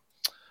was like,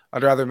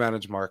 I'd rather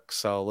manage Mark,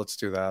 so let's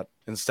do that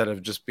instead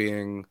of just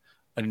being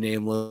a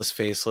nameless,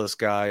 faceless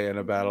guy in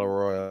a battle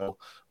royal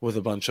with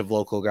a bunch of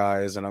local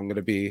guys, and I'm going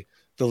to be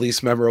the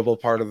least memorable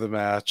part of the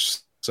match.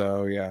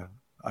 So yeah,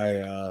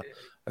 I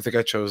think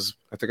I chose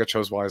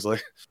wisely.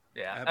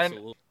 Yeah,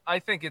 absolutely. And I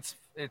think it's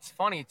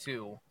funny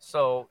too.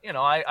 So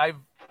I've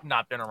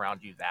not been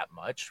around you that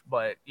much,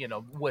 but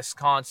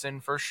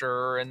Wisconsin for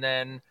sure, and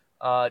then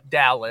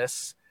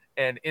Dallas,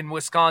 and in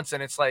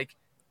Wisconsin it's like,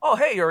 oh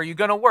hey, are you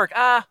gonna work?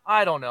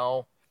 I don't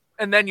know,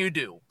 and then you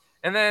do,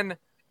 and then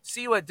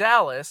see you at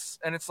Dallas,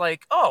 and it's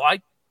like, oh,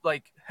 I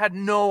like had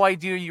no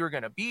idea you were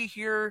gonna be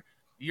here.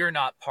 You're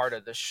not part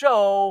of the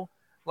show.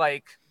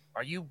 Like,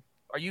 are you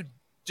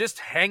just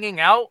hanging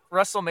out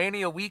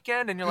WrestleMania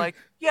weekend? And you're like,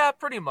 yeah,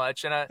 pretty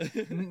much.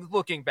 And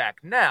looking back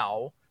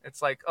now,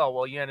 it's like, oh,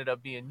 well, you ended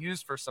up being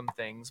used for some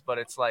things, but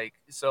it's like,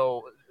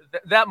 so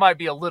that might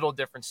be a little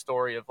different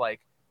story of like,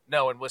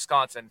 no, in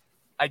Wisconsin,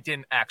 I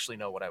didn't actually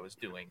know what I was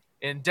doing.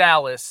 In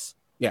Dallas,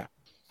 yeah,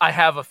 I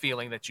have a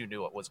feeling that you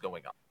knew what was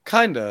going on.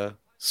 Kinda,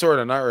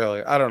 sorta, not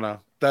really. I don't know.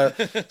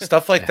 That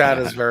stuff like that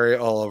is very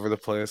all over the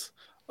place.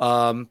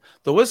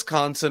 The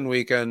Wisconsin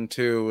weekend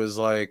too was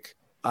like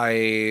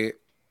I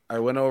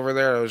went over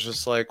there. I was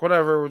just like,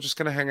 whatever, we're just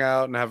gonna hang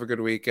out and have a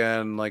good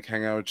weekend, like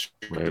hang out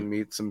and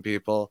meet some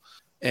people.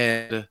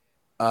 And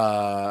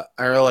I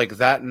remember like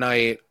that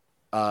night,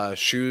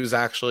 Shoes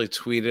actually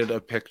tweeted a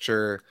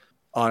picture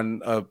on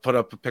put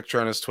up a picture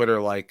on his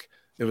Twitter, like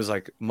it was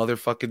like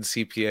motherfucking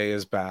CPA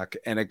is back,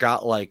 and it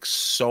got like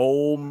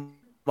so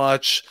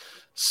much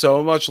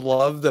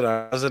love that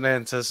I wasn't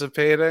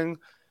anticipating.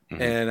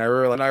 Mm-hmm.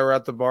 And when I were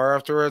at the bar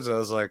afterwards, I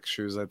was like,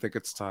 Shoes, I think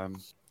it's time.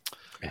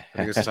 I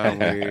think it's time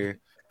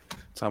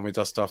we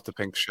dust off the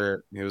pink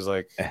shirt. And he was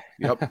like,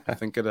 yep, I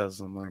think it is.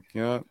 I'm like,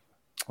 yeah,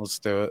 let's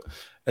do it.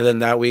 And then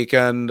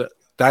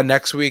that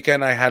next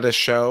weekend, I had a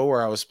show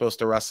where I was supposed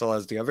to wrestle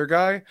as the other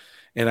guy.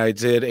 And I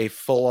did a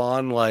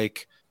full-on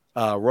like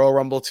Royal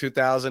Rumble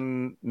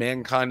 2000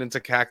 Mankind into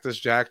Cactus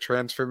Jack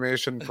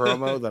transformation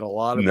promo that a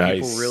lot of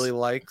people really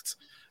liked.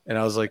 And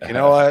I was like, you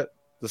know what?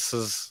 This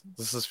is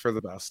for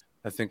the best.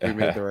 I think we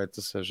made the right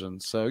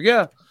decision. So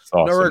yeah,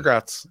 awesome. No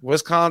regrets.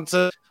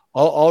 Wisconsin,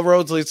 all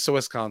roads leads to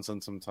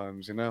Wisconsin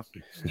sometimes, you know.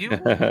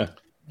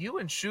 You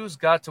and Shoes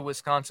got to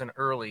Wisconsin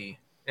early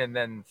and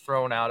then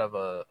thrown out of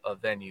a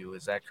venue.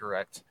 Is that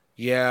correct?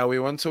 Yeah, we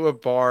went to a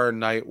bar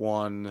night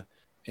one,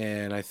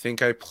 and I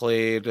think I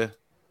played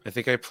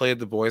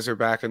The Boys Are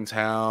Back in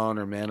Town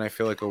or Man, I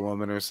Feel Like a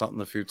Woman or something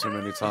a few too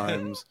many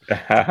times.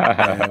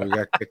 And we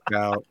got kicked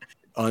out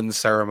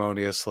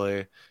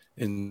unceremoniously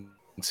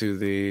into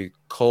the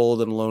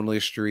cold and lonely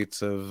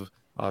streets of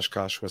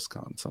Oshkosh,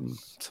 Wisconsin.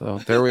 So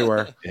there we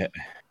were. Yeah.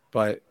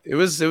 But it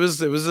was the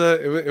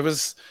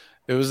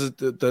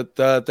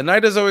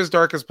night is always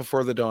darkest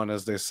before the dawn,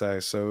 as they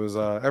say. So it was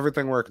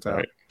everything worked out.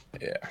 Right.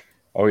 Yeah.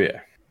 Oh yeah.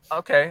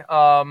 Okay.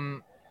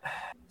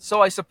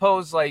 So I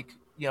suppose, like,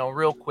 you know,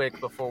 real quick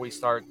before we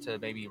start to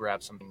maybe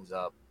wrap some things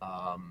up,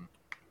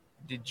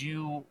 did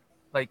you,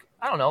 like,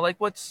 I don't know, like,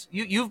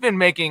 you've been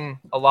making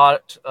a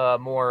lot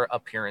more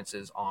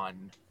appearances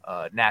on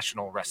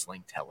national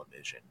wrestling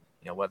television,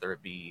 you know, whether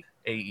it be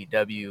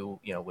AEW,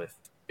 you know, with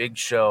Big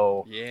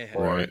Show,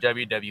 or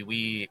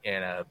WWE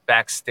and a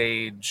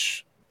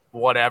backstage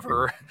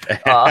whatever.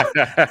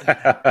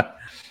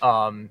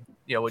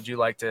 You know, would you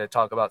like to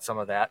talk about some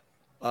of that?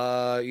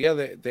 Yeah,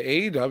 the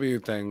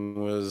AEW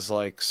thing was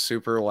like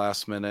super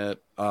last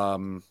minute.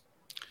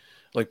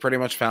 Like pretty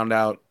much found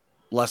out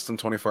less than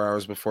 24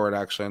 hours before it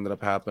actually ended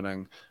up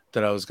happening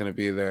that I was going to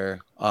be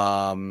there.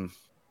 And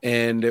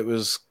there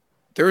was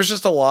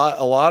just a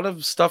lot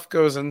of stuff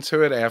goes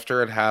into it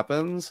after it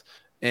happens.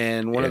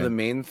 And one of the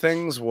main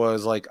things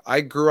was, like,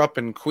 I grew up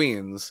in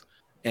Queens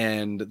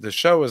and the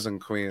show was in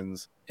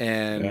Queens,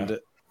 and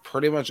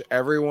pretty much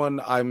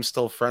everyone I'm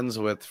still friends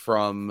with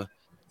from,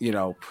 you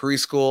know,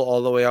 preschool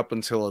all the way up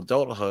until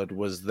adulthood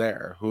was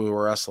there who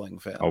were wrestling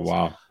fans. Oh,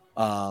 wow.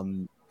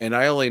 And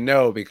I only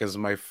know because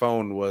my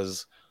phone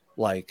was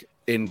like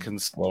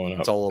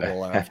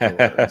inconsolable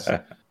afterwards.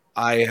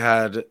 I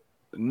had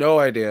no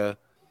idea.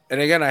 And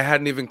again, I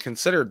hadn't even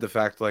considered the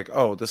fact, like,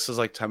 oh, this is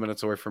like 10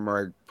 minutes away from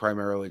where I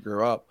primarily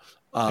grew up.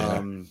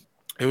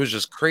 It was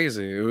just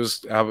crazy. It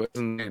was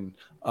insane.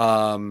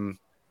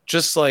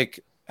 Just like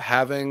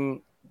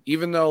having,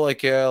 even though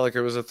like, yeah, like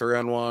it was a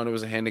 3-on-1, it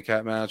was a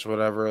handicap match,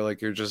 whatever,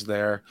 like you're just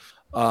there.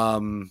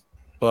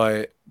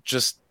 But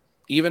just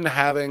even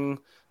having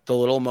the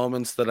little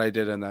moments that I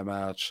did in that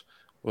match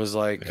was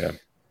like, I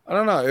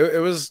don't know. It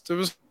was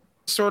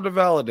sort of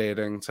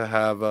validating to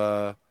have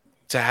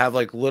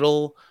like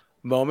little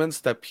moments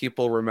that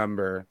people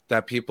remember,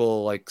 that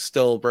people like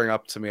still bring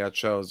up to me at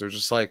shows. They're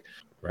just like,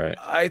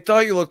 I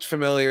thought you looked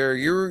familiar.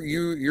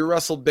 You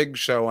wrestled Big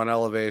Show on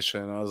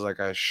Elevation. I was like,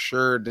 I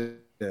sure did.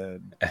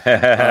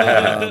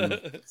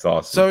 It's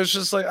awesome. So it's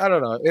just like, I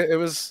don't know. It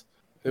was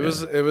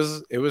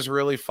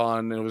really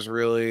fun. It was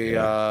really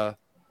I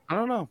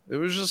don't know. It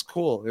was just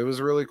cool. It was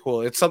really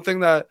cool. It's something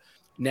that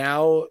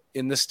now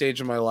in this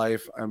stage of my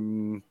life,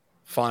 I'm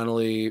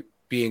finally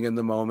being in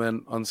the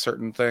moment on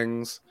certain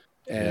things.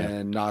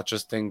 And not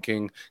just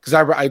thinking, because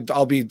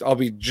I'll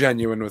be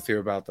genuine with you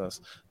about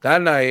this.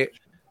 That night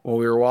when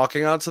we were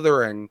walking out to the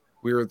ring,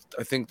 I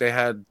think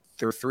there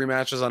were 3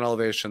 matches on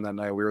Elevation that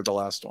night. We were the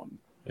last one.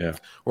 Yeah,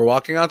 we're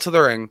walking out to the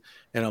ring,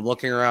 and I'm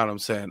looking around. I'm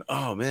saying,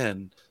 "Oh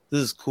man,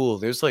 this is cool.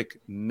 There's like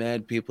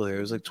mad people here.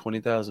 There's like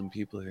 20,000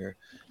 people here."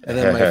 And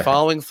then my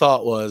following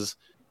thought was,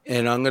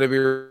 "And I'm going to be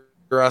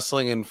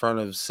wrestling in front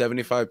of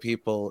 75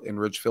 people in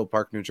Ridgefield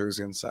Park, New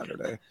Jersey on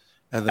Saturday."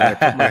 And then I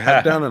put my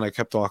head down and I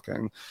kept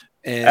walking.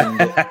 And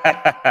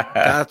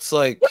that's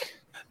like,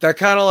 that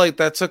kind of like,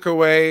 that took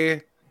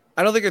away,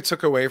 I don't think it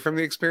took away from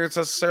the experience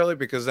necessarily,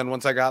 because then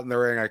once I got in the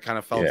ring, I kind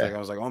of felt like I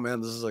was like, oh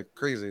man, this is like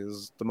crazy. This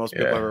is the most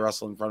people I've ever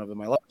wrestled in front of in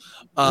my life.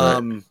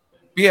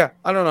 Yeah,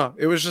 I don't know.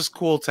 It was just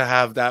cool to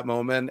have that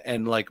moment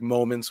and like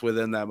moments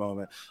within that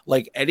moment.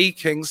 Like Eddie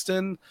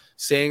Kingston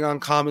saying on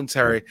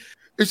commentary,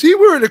 is he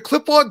wearing a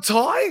clip-on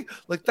tie?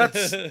 Like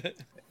that's...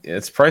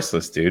 It's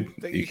priceless, dude.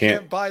 You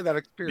can't buy that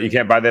experience. You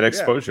can't buy that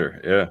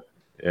exposure.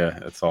 Yeah,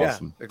 that's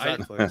awesome. Yeah,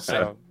 exactly.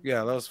 So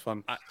yeah, that was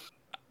fun.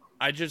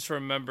 I just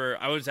remember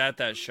I was at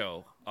that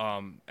show.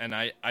 And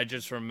I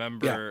just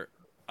remember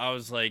I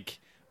was like,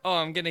 oh,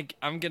 I'm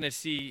gonna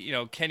see,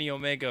 Kenny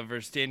Omega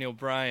versus Daniel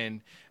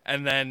Bryan,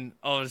 and then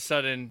all of a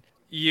sudden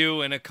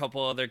you and a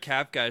couple other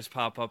Cap guys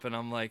pop up, and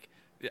I'm like,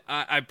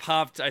 I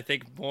popped, I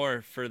think,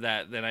 more for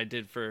that than I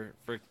did for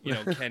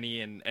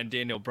Kenny and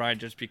Daniel Bryan,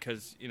 just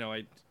because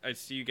I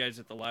see you guys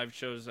at the live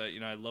shows. I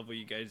love what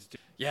you guys do.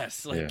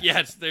 Yes,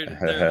 yes, they're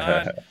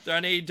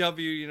on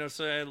AEW.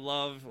 So I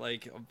love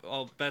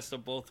all best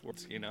of both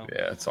worlds. Yeah,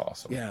 it's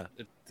awesome. Yeah,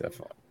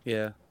 definitely.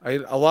 Yeah,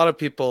 a lot of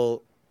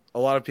people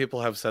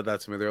have said that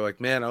to me. They're like,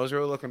 man, I was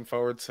really looking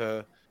forward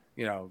to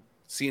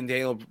seeing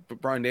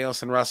Bryan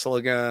Danielson wrestle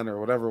again or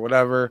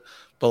whatever.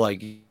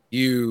 But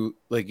you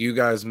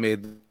guys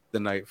made the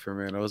night for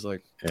me, and I was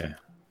like, yeah,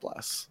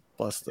 bless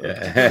them.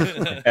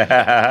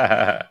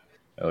 Yeah.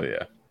 Oh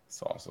yeah,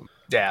 it's awesome.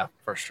 Yeah,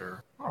 for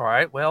sure. All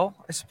right, well,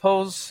 I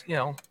suppose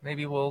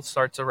maybe we'll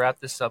start to wrap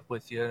this up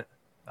with you,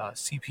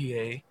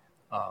 CPA.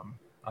 I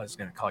was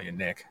gonna call you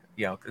Nick,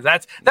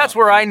 because that's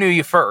where I knew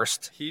you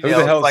first. Who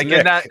the hell's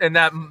Nick? in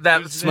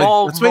that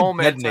small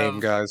moment. Bed name,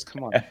 guys,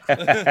 come on.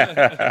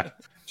 Did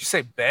you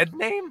say bed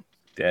name?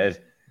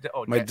 Dead.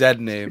 Oh, my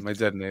dead name. Oh,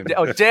 dead.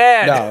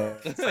 No,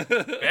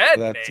 bed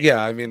name.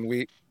 Yeah. I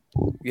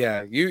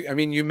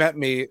mean, you met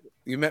me.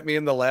 You met me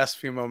in the last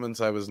few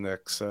moments I was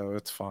Nick, so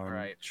it's fine.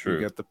 Right. True.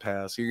 You get the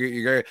pass.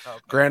 You get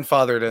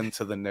grandfathered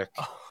into the Nick.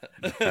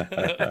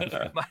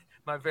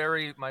 my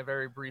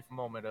very brief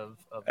moment of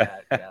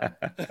that. Yeah.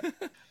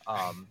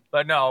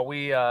 But no,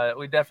 we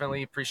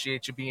definitely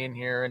appreciate you being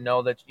here, and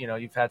know that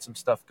you've had some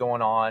stuff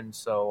going on.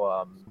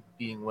 So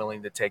being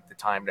willing to take the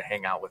time to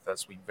hang out with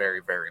us, we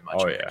very, very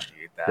much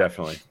appreciate that.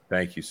 Definitely.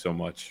 Thank you so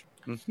much.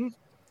 Mm-hmm.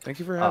 Thank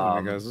you for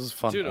having me, guys. This is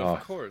fun. Dude,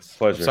 of course.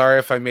 Pleasure. I'm sorry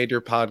if I made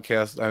your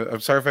podcast. I'm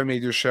sorry if I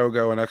made your show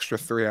go an extra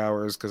 3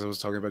 hours because I was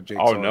talking about Jake.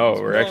 Oh no,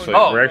 we're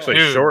actually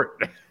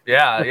short.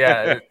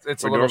 Yeah,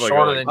 it's a little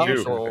shorter than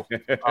usual.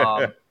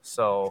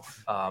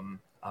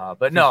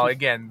 But no,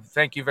 again,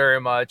 thank you very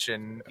much.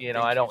 And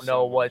I don't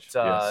know what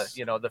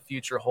the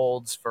future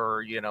holds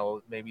for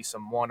maybe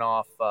some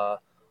one-off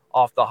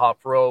off the hop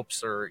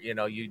ropes, or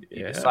you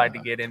decide to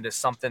get into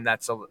something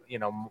that's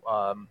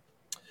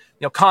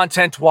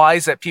content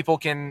wise that people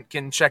can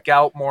check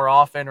out more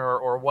often,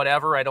 or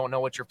whatever. I don't know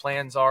what your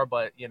plans are,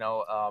 but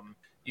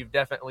you've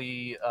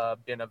definitely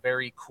been a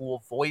very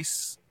cool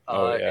voice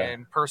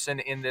and person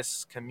in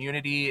this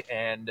community,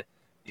 and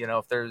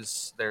if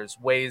there's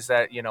ways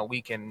that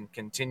we can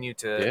continue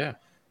to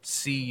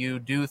see you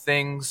do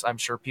things, I'm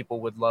sure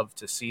people would love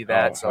to see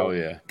that.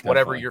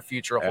 Whatever your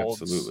future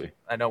holds, absolutely.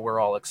 I know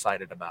we're all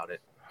excited about it.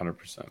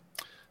 100%.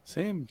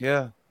 Same.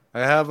 Yeah,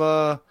 I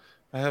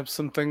have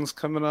some things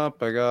coming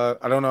up. I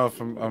don't know if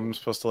I'm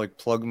supposed to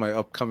plug my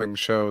upcoming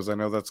shows. I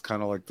know that's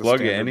kind of like the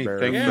plug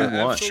anything you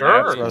want.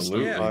 Sure.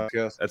 Absolutely.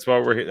 Yeah. That's why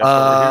we're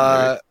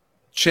here.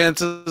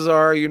 Chances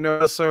are you know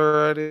this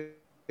already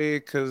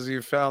because you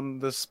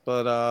found this,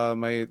 but all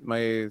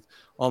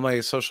my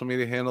social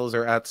media handles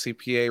are at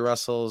CPA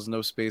Wrestles,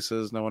 no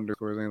spaces, no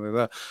underscores, anything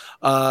like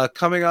that.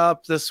 Coming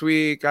up this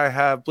week, I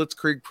have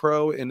Blitzkrieg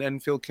Pro in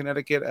Enfield,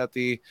 Connecticut at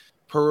the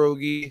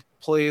Pierogi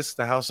place,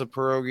 the House of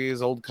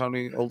Pierogies, Old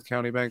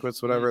County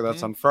Banquets, whatever. Mm-hmm.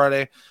 That's on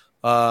Friday.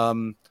 I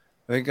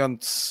think on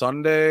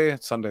Sunday,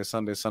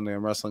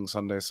 I'm wrestling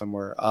Sunday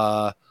somewhere.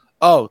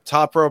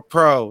 Top Rope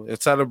Pro.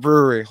 It's at a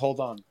brewery. Hold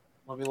on.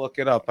 Let me look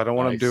it up. I don't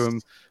want to do him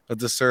a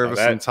disservice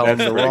and tell him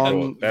the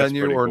wrong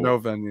venue or no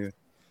venue.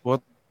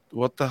 What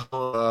the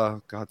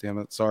hell? God damn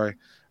it. Sorry.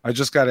 I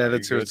just got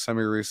added to it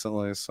semi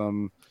recently, so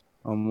I'm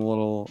a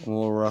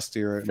little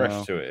rusty right now.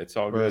 Fresh to it. It's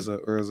all Where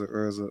good. Where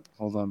is it?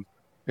 Hold on.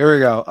 Here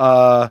we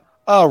go.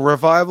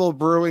 Revival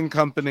Brewing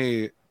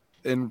Company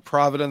in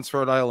Providence,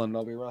 Rhode Island.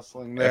 I'll be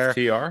wrestling there.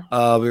 FTR?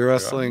 I'll be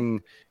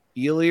wrestling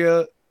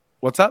Elia.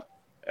 What's up?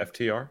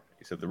 FTR?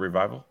 You said the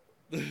Revival?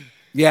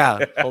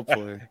 Yeah,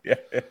 hopefully. Yeah.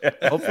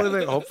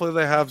 hopefully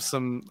they have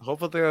some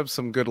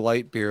good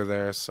light beer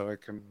there, so I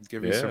can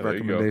give you some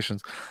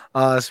recommendations.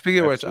 Speaking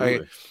of which, I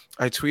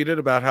tweeted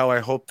about how I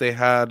hope they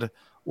had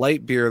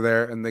light beer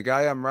there, and the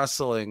guy I'm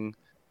wrestling,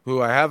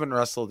 who I haven't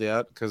wrestled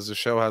yet because the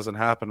show hasn't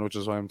happened, which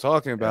is why I'm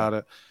talking about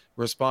it,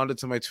 responded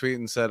to my tweet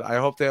and said, I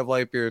hope they have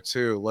light beer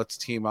too. Let's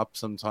team up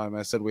sometime.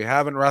 I said, we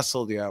haven't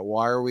wrestled yet.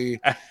 Why are we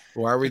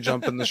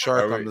jumping the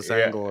shark on this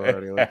angle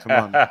already? Come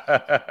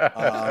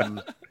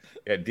on.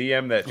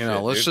 DM that.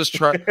 Let's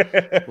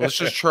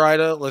just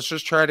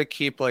try to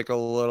keep a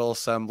little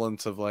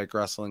semblance of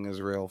wrestling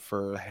is real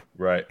for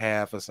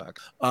half a sec.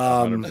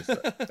 Other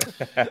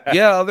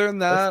than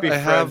that, I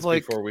have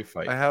before we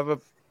fight. I have a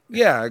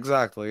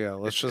exactly. Yeah,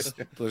 let's just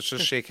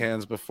shake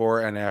hands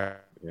before and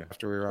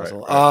after we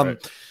wrestle.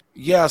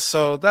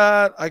 So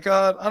that I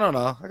got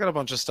a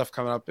bunch of stuff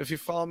coming up. If you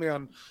follow me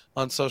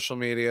on social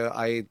media,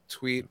 I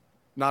tweet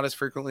not as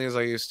frequently as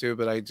I used to,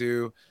 but I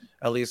do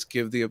at least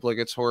give the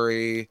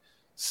obligatory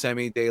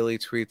semi-daily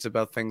tweets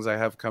about things I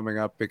have coming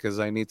up because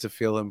I need to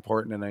feel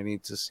important and I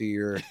need to see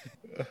your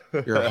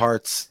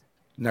hearts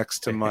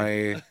next to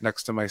my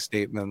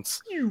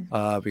statements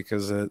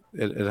because it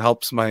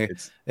helps my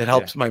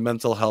my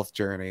mental health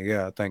journey.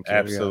 Yeah, thank you.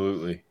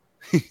 Absolutely.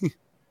 Yeah.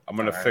 I'm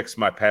gonna fix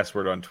my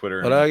password on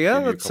Twitter. But yeah,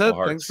 that's it.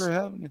 Thanks for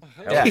having me.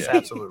 Yes,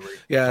 absolutely.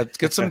 Yeah,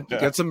 get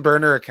some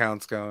burner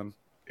accounts going.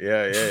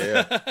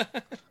 Yeah.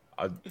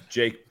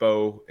 Jake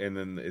Bow, and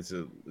then it's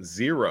a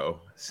Zero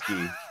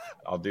Ski.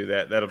 I'll do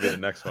that. That'll be the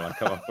next one I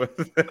come up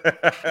with.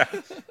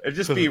 It'd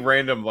just be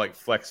random like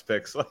flex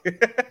picks.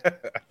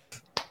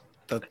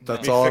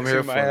 That's all I'm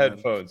here for. My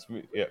headphones.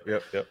 Yep.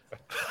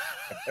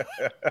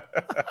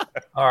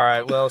 All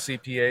right. Well,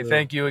 CPA,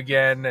 thank you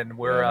again, and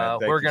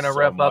we're gonna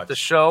wrap up the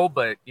show,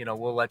 but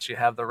we'll let you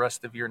have the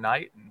rest of your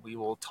night, and we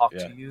will talk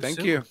to you. Thank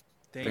soon. you.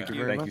 Thank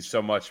you. Thank you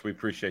so much. We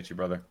appreciate you,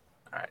 brother.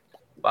 All right.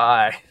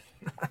 Bye.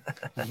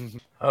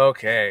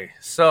 Okay.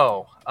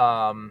 So,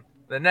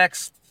 the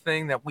next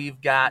thing that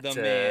we've got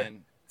to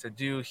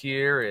do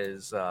here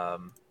is our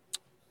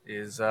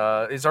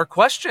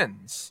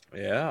questions.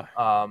 Yeah.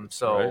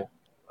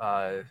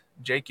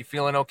 Jake, you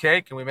feeling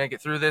okay? Can we make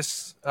it through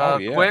this yeah.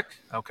 quick?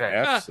 Okay.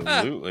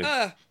 Absolutely.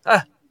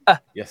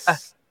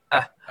 Yes.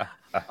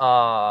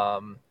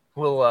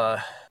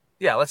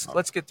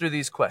 Let's get through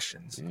these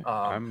questions. Yeah,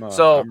 I'm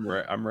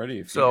ready.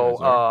 If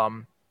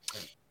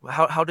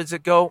how does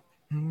it go?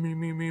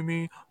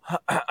 Me.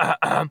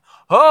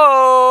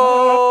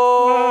 Oh!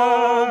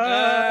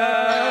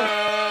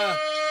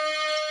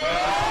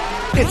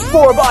 It's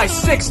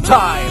 4x6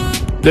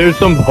 time. There's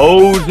some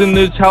hoes in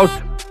this house.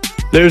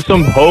 There's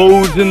some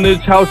hoes in this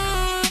house.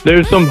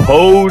 There's some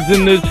hoes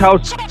in this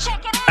house.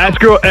 Ask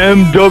Girl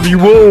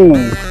MWO.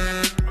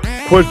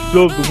 Question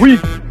of the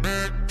week.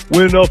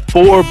 Win a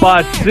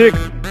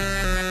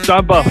 4x6.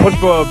 Signed by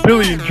Husband of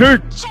Billy and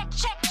Jake.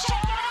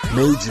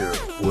 Major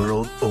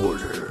World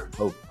Order.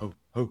 Ho.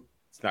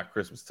 It's not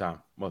Christmas time,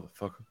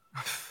 motherfucker.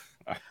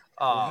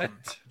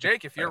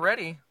 Jake, if you're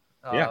ready.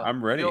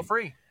 I'm ready. Feel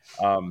free.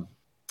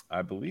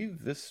 I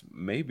believe this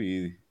may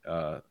be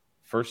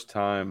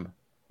long-time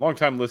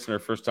listener,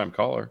 first-time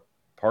caller,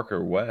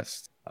 Parker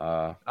West.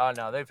 No,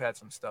 they've had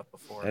some stuff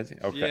before. Has he?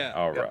 Okay. Yeah,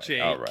 All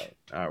right.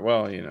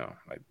 Well,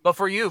 but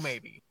for you,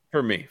 maybe.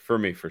 For me,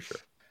 for sure.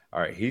 All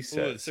right. He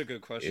says, it's a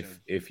good question.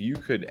 If you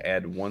could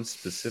add one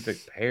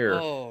specific pair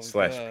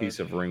 / piece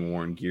of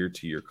ring-worn gear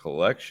to your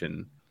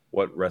collection,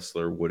 what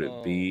wrestler would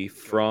it be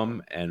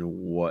from, and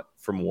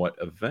from what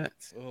event?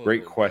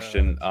 Great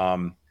question.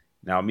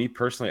 Now, me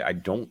personally, I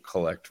don't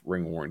collect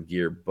ring-worn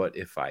gear, but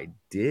if I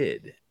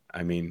did,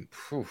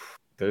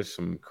 there's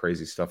some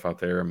crazy stuff out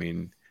there.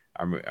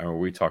 Are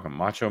we talking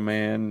Macho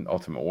Man,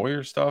 Ultimate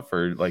Warrior stuff,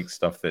 or like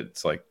stuff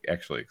that's like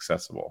actually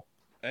accessible?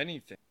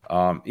 Anything.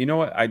 You know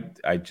what?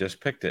 I just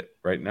picked it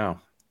right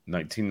now.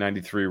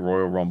 1993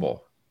 Royal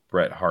Rumble,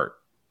 Bret Hart.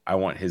 I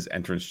want his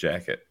entrance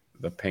jacket,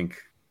 the pink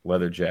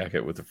leather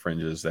jacket with the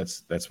fringes.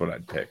 That's what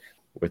I'd pick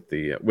with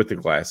the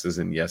glasses.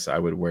 And yes, I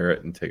would wear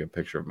it and take a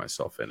picture of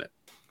myself in it.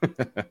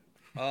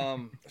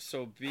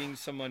 So being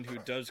someone who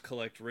does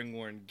collect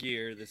ring-worn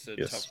gear, this is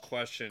a tough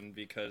question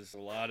because a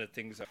lot of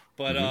things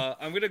but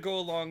I'm gonna go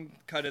along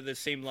kind of the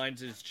same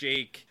lines as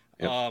Jake.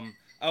 I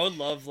would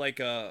love like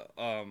a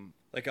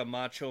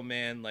Macho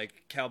Man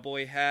like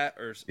cowboy hat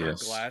or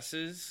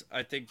glasses.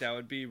 I think that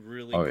would be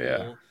really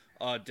cool.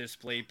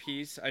 Display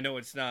piece. I know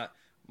it's not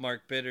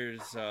Mark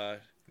Bitter's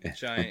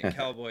giant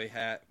cowboy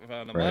hat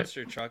on a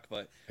monster truck,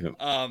 but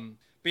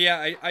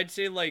yeah, I'd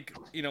say like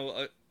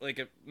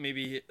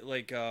maybe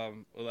like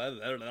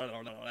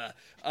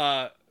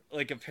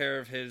like a pair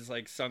of his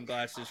like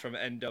sunglasses from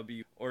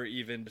NW, or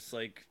even just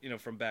like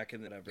from back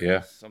in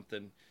the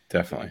something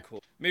definitely really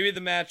cool. Maybe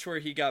the match where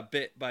he got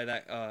bit by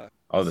that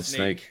the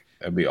snake.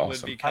 That'd be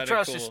awesome. I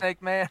trust the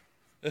snake man.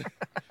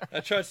 I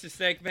trust the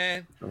snake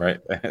man.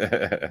 Right.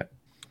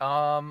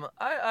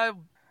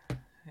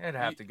 I'd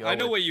have to go. I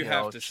know with, what you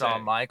have to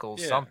Shawn say.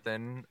 Michaels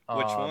something.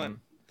 Which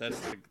one? That's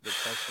the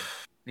question.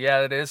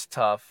 Yeah, it is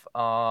tough.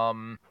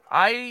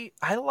 I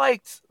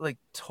liked like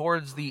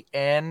towards the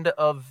end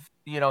of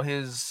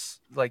his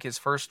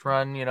first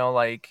run,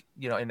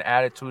 in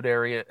Attitude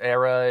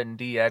era and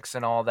DX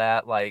and all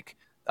that. Like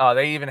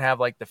they even have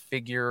like the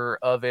figure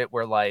of it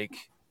where like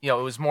it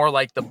was more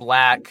like the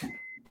black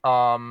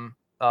I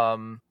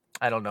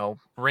don't know,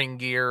 ring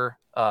gear,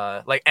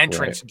 like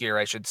entrance gear,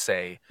 I should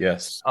say.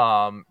 Yes.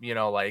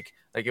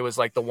 Like it was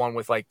like the one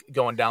with like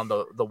going down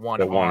the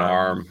one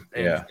arm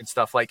and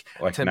stuff like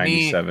to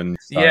 97 me.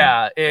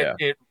 Yeah,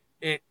 it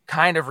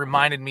kind of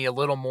reminded me a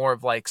little more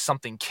of like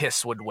something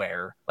Kiss would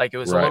wear. Like it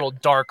was a little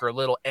darker, a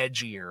little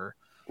edgier.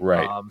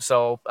 Right.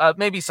 So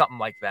maybe something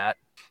like that.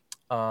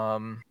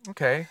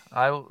 Okay,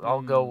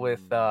 I'll go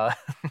with.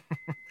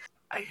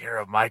 I hear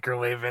a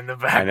microwave in the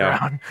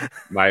background.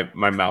 I know.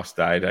 My mouse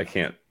died. I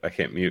can't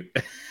mute.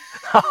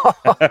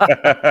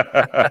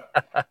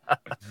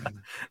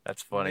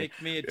 That's funny.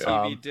 Make me a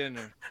TV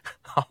dinner.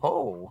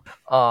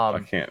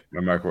 I can't. My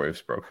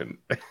microwave's broken.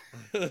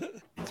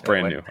 It's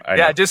brand new.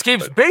 It just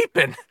keeps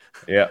beeping.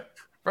 Yeah.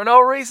 For no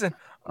reason.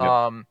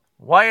 Yep.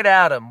 Wyatt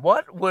Adam,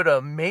 what would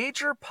a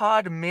Major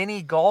Pod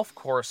mini golf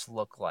course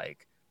look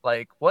like?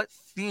 Like, what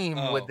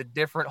theme would the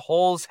different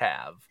holes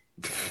have?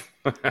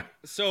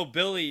 So,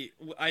 Billy,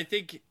 I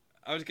think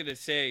I was gonna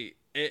say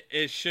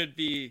it should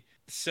be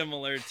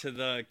similar to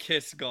the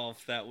Kiss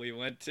Golf that we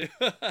went to.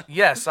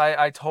 Yes,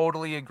 I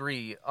totally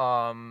agree.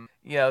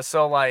 Yeah,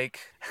 so like,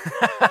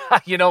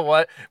 you know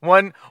what?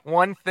 One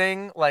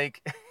thing,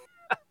 like,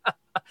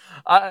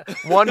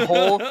 one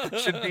hole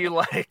should be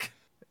like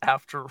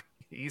after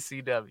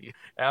ECW,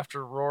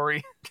 after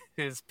Rory,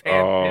 his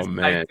pants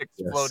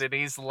exploded.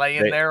 Yes. He's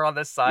laying there on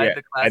the side.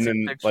 The classic and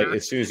then picture. Like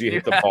as soon as you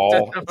hit the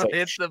ball,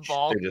 hit the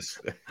ball.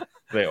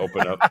 They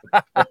open up.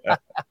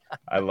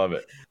 I love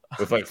it.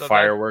 With like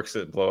fireworks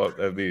that blow up.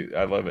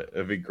 I love it.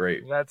 It'd be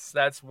great.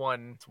 That's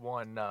one.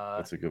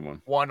 That's a good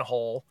one. One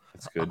hole.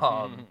 That's good.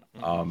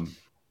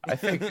 I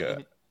think.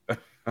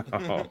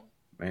 Oh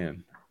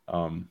man.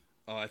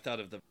 I thought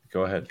of the.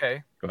 Go ahead.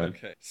 Okay. Go ahead.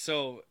 Okay.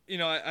 So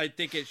I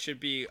think it should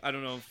be. I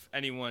don't know if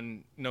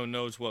anyone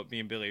knows what me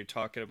and Billy are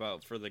talking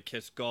about for the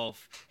Kiss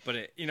Golf, but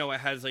it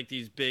has like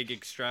these big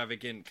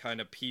extravagant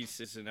kind of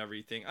pieces and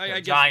everything. I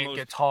guess giant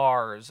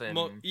guitars and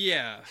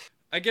yeah.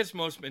 I guess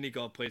most mini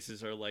golf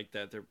places are like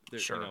that. They're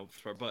sure.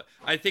 But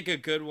I think a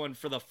good one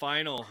for the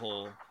final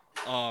hole,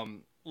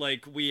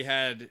 like we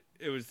had,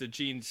 it was the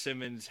Gene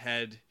Simmons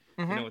head,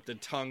 with the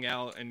tongue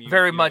out, and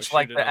very much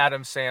like the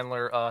Adam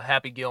Sandler,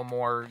 Happy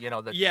Gilmore,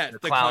 the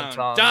clown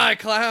tongue. Die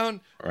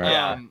clown. Right.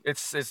 Yeah,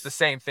 it's the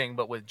same thing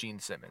but with Gene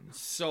Simmons.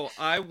 So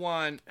I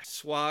want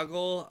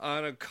Swoggle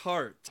on a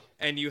cart,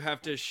 and you have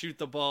to shoot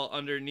the ball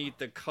underneath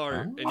the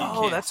cart, and you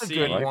can't that's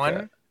see a good one.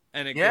 That.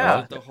 And it goes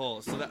out the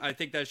hole. So I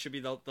think that should be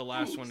the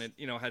last one. It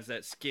has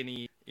that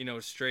skinny,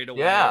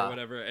 straightaway or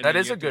whatever. And that then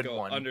is you a have to good go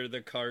one. under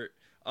the cart.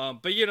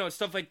 But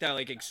stuff like that,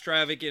 like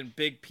extravagant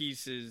big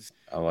pieces.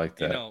 I like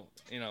that.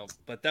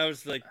 But that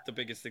was like the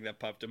biggest thing that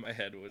popped in my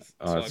head was.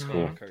 That's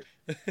cool. Cart.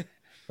 The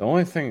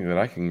only thing that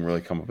I can really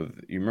come up with,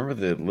 you remember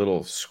the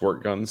little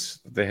squirt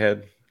guns that they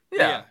had?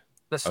 Yeah.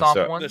 The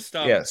stomp ones. The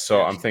stomp. Yeah.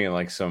 So I'm thinking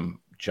like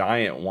some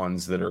giant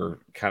ones that are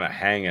kind of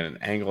hanging and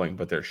angling,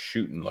 but they're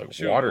shooting like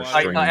water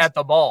strings at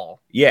the ball.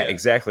 Yeah,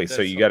 exactly.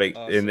 So you got to,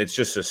 awesome. And it's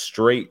just a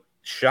straight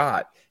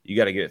shot. You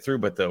got to get it through,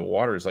 but the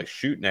water is like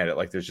shooting at it,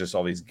 like there's just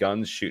all these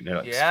guns shooting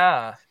at it.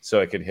 Yeah. So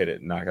it could hit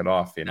it and knock it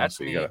off. That's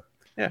so you got to.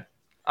 Yeah.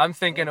 I'm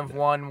thinking of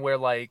one where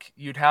like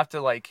you'd have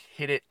to like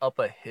hit it up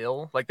a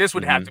hill. Like this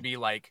would have to be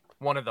like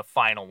one of the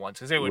final ones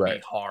because it would be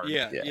hard.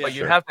 Yeah. But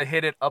you'd have to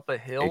hit it up a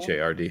hill.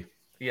 HARD.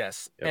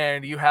 Yes. Yep.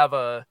 And you have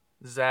a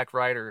Zack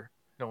Ryder.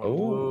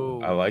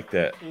 Oh, I like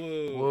that.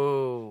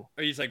 Whoa.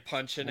 Or he's like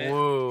punching it.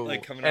 Whoa.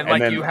 Like coming and out.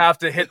 like you have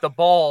to hit the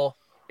ball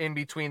in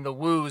between the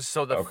woos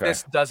so the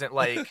fist doesn't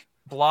like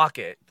block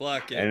it.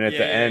 And at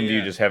the end,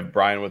 you just have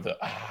Brian with the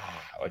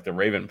like the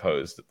Raven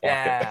pose to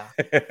block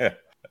it. That'd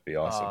be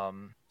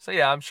awesome. So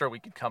yeah, I'm sure we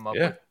could come up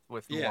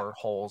with more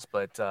holes,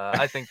 but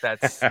I think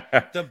that's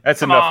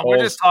that's enough holes.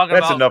 We're just talking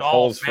that's about enough golf,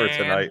 holes for man.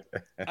 tonight.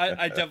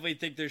 I definitely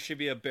think there should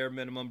be a bare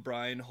minimum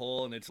Brian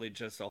hole, and it's like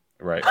just all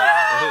right.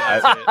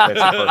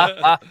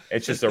 That's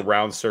it's just a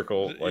round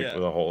circle like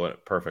with a hole in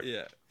it. Perfect.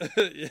 Yeah.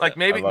 Like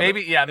maybe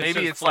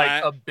it's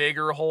flat. like a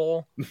bigger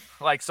hole,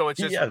 like so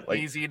it's just like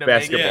easy to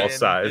basketball make it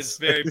size. It's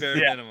very bare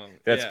minimum.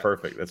 That's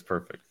perfect. That's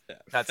perfect.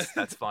 Yeah.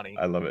 That's funny.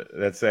 I love it.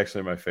 That's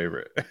actually my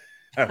favorite.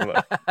 I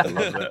love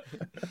that.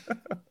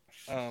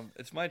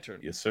 It's my turn.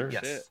 Yes, sir.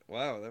 Yes. Shit.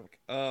 Wow.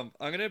 I'm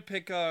gonna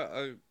pick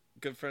a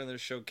good friend of the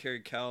show,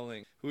 Carrie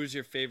Cowling. Who is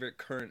your favorite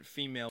current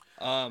female?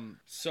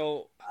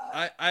 So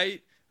I'm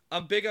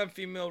big on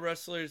female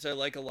wrestlers. I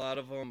like a lot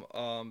of them.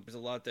 There's a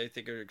lot that I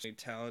think are extremely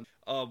talented.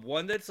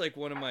 One that's like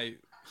one of my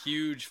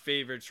huge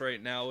favorites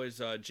right now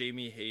is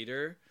Jamie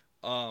Hayter.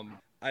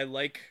 I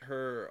like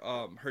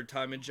her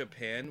time in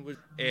Japan,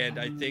 and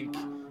I think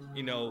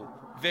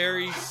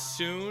very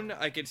soon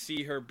I could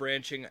see her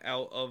branching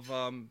out of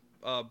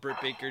Britt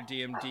Baker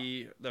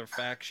DMD, their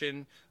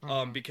faction,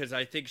 because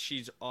I think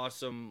she's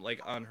awesome. Like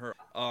on her,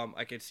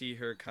 I could see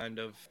her kind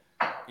of,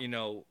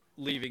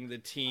 leaving the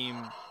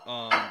team,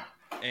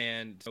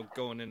 and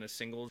going in a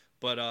singles.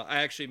 But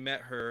I actually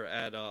met her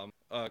at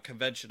a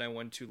convention I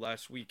went to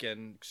last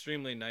weekend.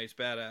 Extremely nice,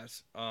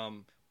 badass.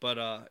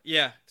 But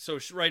yeah, so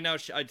right now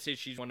I'd say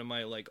she's one of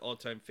my like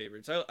all-time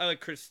favorites. I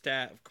like Chris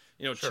Staff,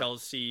 sure.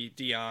 Chelsea,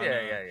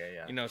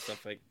 Deanna, yeah.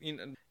 Stuff like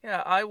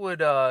Yeah, I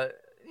would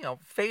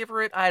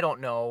favorite, I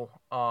don't know,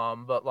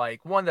 but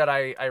like one that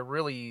I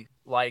really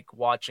like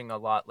watching a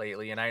lot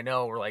lately, and I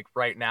know we're like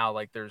right now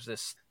like there's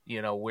this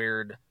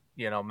weird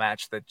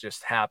match that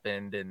just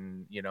happened,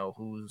 and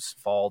whose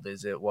fault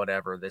is it,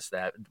 whatever, this,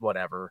 that,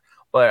 whatever,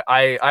 but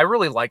I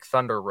really like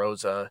Thunder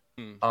Rosa.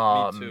 Me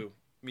too.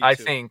 I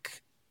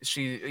think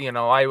she,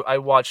 I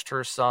watched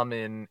her some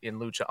in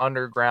Lucha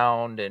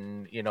Underground,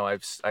 and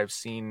I've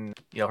seen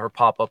her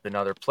pop up in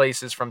other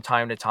places from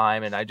time to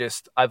time, and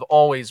I've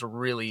always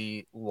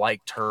really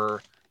liked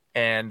her.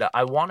 And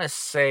I want to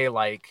say,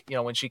 like,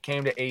 when she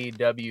came to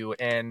AEW,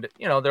 and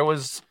there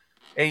was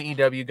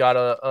AEW got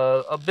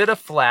a bit of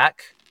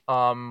flack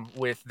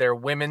with their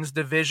women's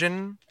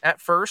division at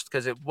first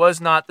because it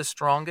was not the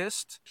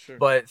strongest. Sure.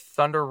 But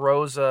Thunder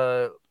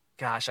Rosa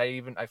gosh,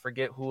 I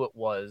forget who it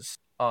was.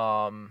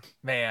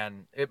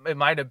 Man, it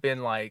might have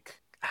been like,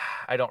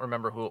 I don't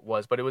remember who it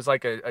was, but it was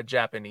like a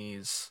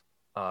Japanese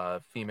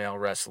female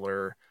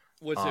wrestler.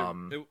 Was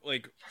it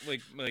like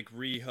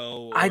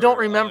Riho? I don't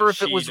remember if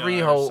Shida it was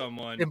Riho.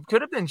 Someone? It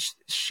could have been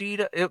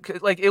Shida.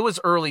 It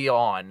was early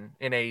on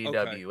in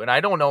AEW, and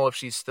I don't know if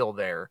she's still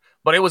there.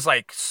 But it was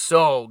like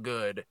so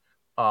good.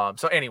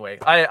 So anyway,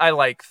 I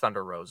like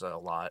Thunder Rosa a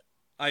lot.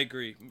 I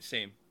agree.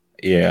 Same.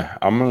 Yeah,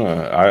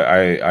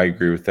 I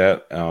agree with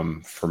that.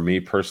 For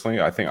me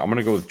personally, I think I'm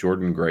gonna go with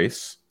Jordynne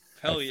Grace.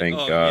 Hell I think,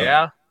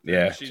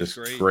 yeah, she's just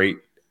great.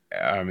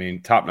 I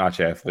mean, top-notch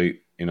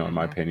athlete, in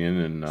my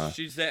opinion, and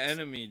she's the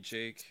enemy,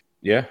 Jake.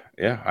 Yeah,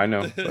 I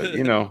know, but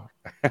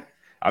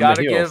I'm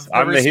Gotta the heel. give the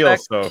I'm the heel,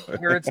 respect so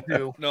where it's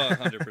due. No,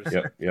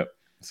 100%. Yep.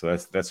 So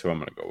that's who I'm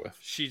gonna go with.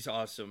 She's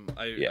awesome.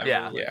 I really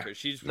like her.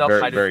 She's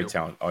very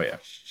talented. Oh yeah.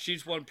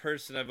 She's one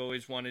person I've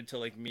always wanted to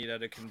like meet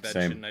at a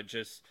convention. Same. I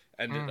just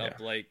ended up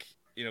like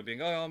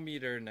being I'll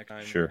meet her next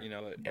time. Sure.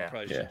 I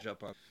probably should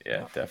jump on.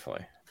 Yeah,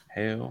 definitely.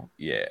 Hell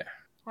yeah.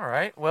 All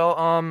right.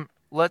 Well,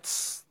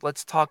 let's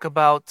talk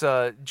about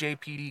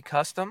JPD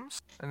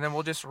Customs, and then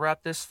we'll just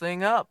wrap this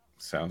thing up.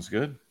 Sounds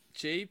good.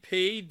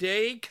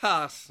 JPD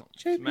Customs.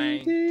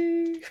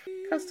 JPD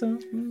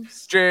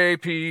Customs.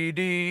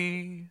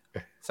 JPD.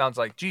 Sounds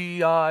like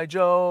G.I.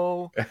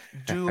 Joe.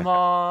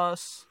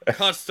 Dumas.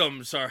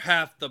 Customs are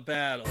half the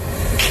battle.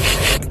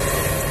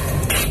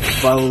 The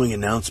following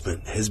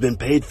announcement has been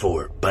paid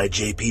for by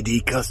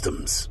JPD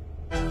Customs.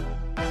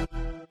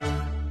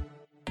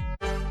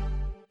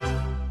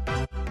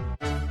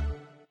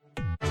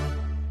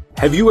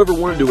 Have you ever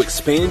wanted to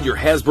expand your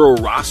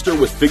Hasbro roster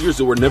with figures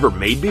that were never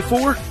made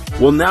before?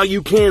 Well, now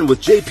you can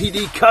with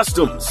JPD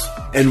Customs.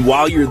 And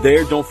while you're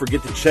there, don't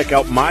forget to check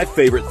out my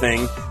favorite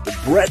thing, the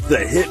Bret the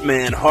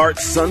Hitman Hart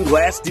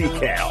sunglass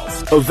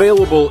decals.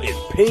 Available in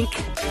pink,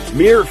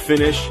 mirror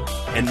finish,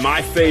 and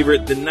my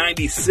favorite, the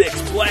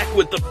 96 black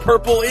with the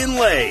purple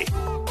inlay.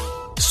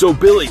 So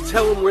Billy,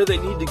 tell them where they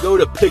need to go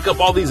to pick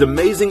up all these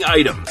amazing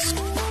items.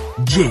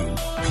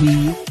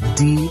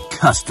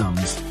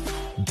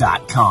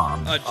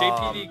 JPDCustoms.com.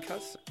 JPD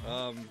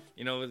Custom.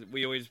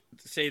 We always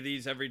say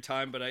these every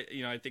time, but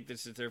I think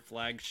this is their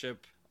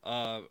flagship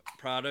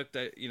product.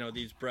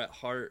 These Bret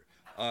Hart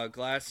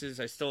glasses.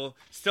 I still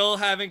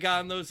haven't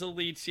gotten those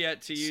elites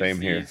yet to use. Same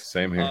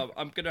here.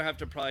 I'm gonna have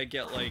to probably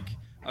get like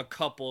a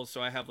couple,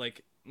 so I have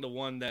like the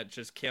one that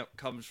just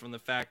comes from the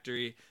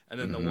factory, and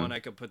then the one I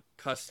could put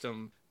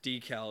custom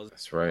decals.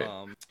 That's right.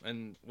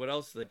 And what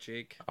else,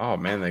 Jake? Oh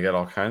man, they got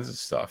all kinds of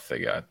stuff. They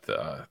got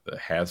the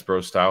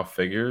Hasbro style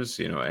figures.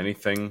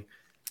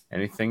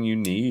 Anything you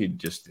need,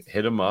 just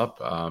hit them up.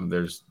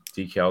 There's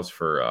decals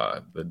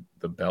for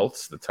the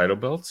belts, the title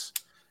belts,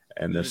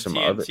 and there's some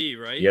TNT, other,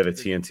 right? Yeah, the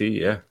TNT,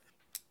 yeah.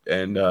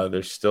 And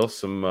there's still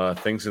some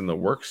things in the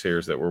works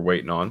here that we're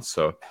waiting on.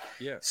 So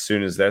as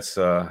soon as that's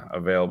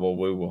available,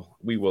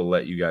 we will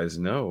let you guys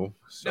know.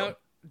 So. Now,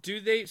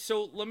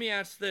 so let me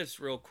ask this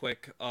real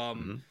quick.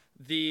 The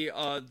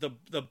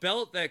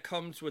belt that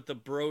comes with the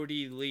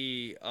Brody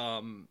Lee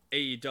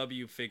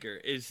AEW figure,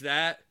 is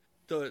that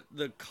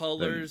the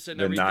colors and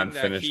everything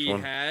that he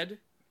had?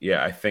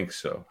 Yeah, I think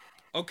so.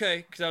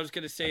 Okay, because I was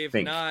gonna say if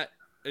not,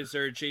 is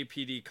there a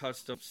JPD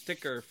custom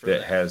sticker for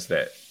that? Has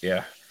that?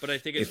 Yeah. But I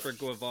think it's for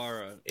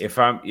Guevara. If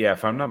I'm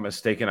not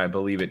mistaken, I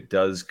believe it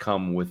does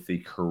come with the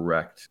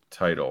correct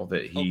title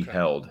that he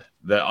held,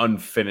 the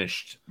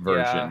unfinished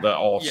version, the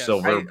all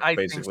silver. I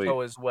basically, think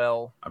so as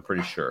well. I'm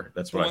pretty sure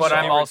that's what. But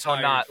I'm also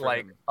not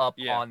like up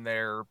on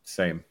their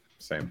same.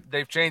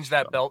 They've changed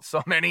that belt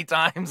so many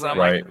times. I'm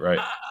right.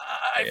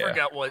 I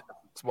forgot what.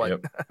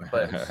 Yep.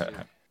 But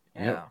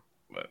yeah.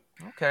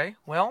 Okay.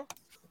 Well,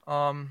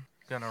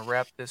 gonna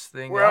wrap this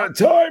thing. We're out of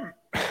time.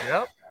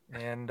 Yep.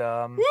 And we're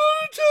out of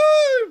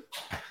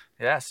time.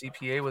 Yeah,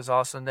 CPA was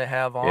awesome to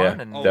have on. Yeah,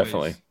 and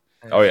definitely.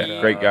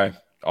 Great guy.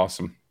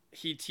 Awesome.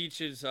 He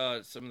teaches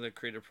some of the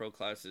Creative Pro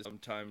classes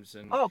sometimes,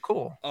 and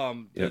cool.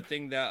 The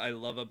thing that I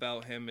love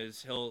about him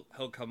is he'll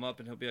come up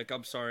and he'll be like,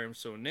 "I'm sorry, I'm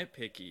so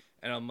nitpicky,"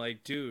 and I'm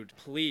like, "Dude,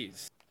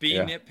 please be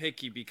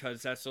nitpicky,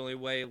 because that's the only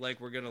way like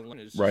we're gonna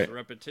learn is just a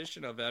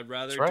repetition of it. I'd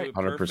rather do it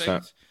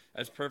 100%.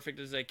 As perfect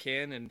as I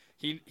can." And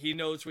he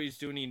knows what he's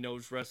doing. He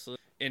knows wrestling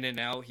in and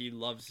out. He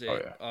loves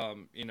it.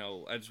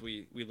 As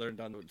we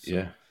learned on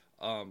the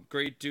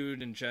great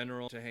dude in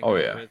general to hang out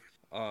with.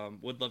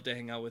 Would love to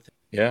hang out with him.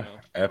 Yeah,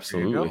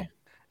 absolutely.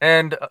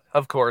 And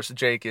of course,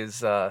 Jake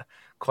is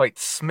quite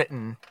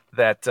smitten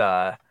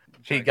that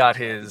he got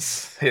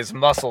his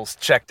muscles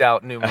checked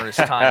out numerous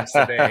times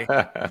today.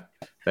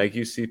 Thank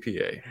you,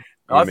 CPA.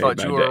 I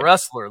thought you were a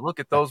wrestler. Look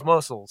at those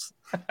muscles.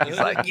 He's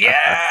like,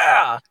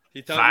 yeah.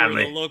 He thought you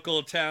were the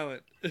local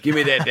talent. Give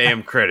me that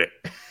damn credit.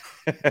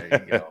 There you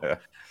go.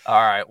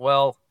 All right.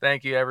 Well,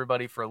 thank you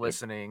everybody for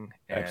listening.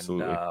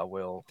 Absolutely. And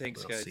we'll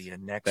guys. see you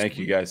next Thank week.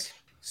 you guys.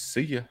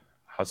 See ya.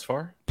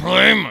 Husfar.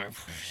 Play my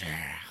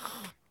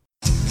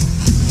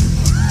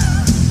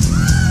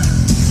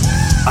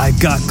I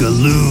got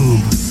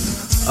Galoob,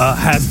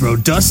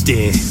 Hasbro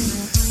Dusty.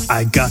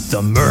 I got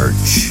the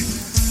merch.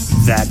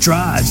 that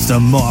drives the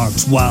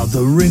marks, while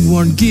the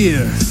ringworn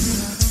gear,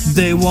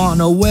 they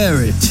wanna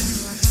wear it.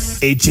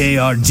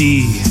 HARD,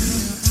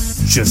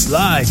 just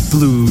like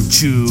Blue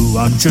Chew,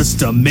 I'm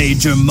just a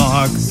major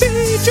mark.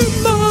 Major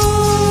mark.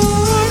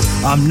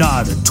 I'm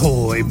not a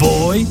toy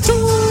boy.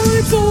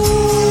 Toy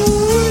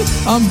boy.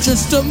 I'm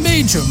just a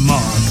major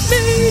mark.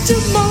 Major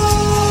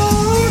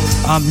mark.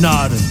 I'm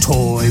not a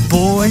toy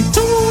boy.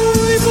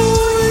 Toy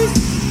boy.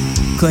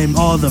 Claim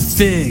all the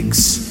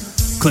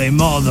figs.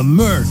 Claim all the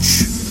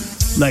merch.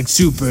 Like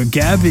Super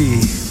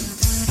Gabby.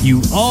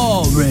 You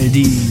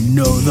already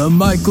know the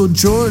Michael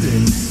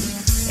Jordan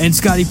and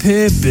Scottie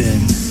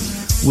Pippen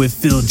with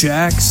Phil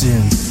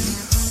Jackson.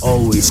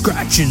 Always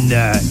scratching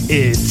that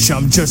itch.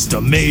 I'm just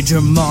a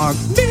major mark.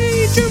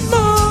 Major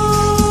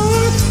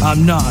mark.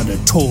 I'm not a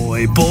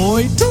toy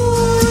boy.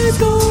 Toy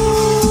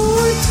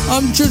boy.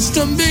 I'm just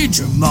a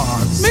major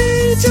mark.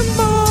 Major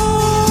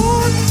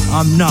mark.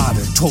 I'm not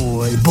a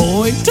toy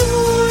boy.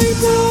 Toy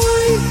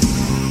boy.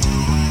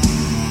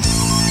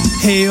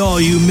 Hey, all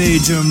you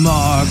major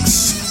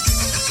marks.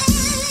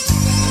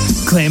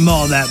 Claim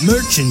all that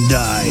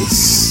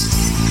merchandise.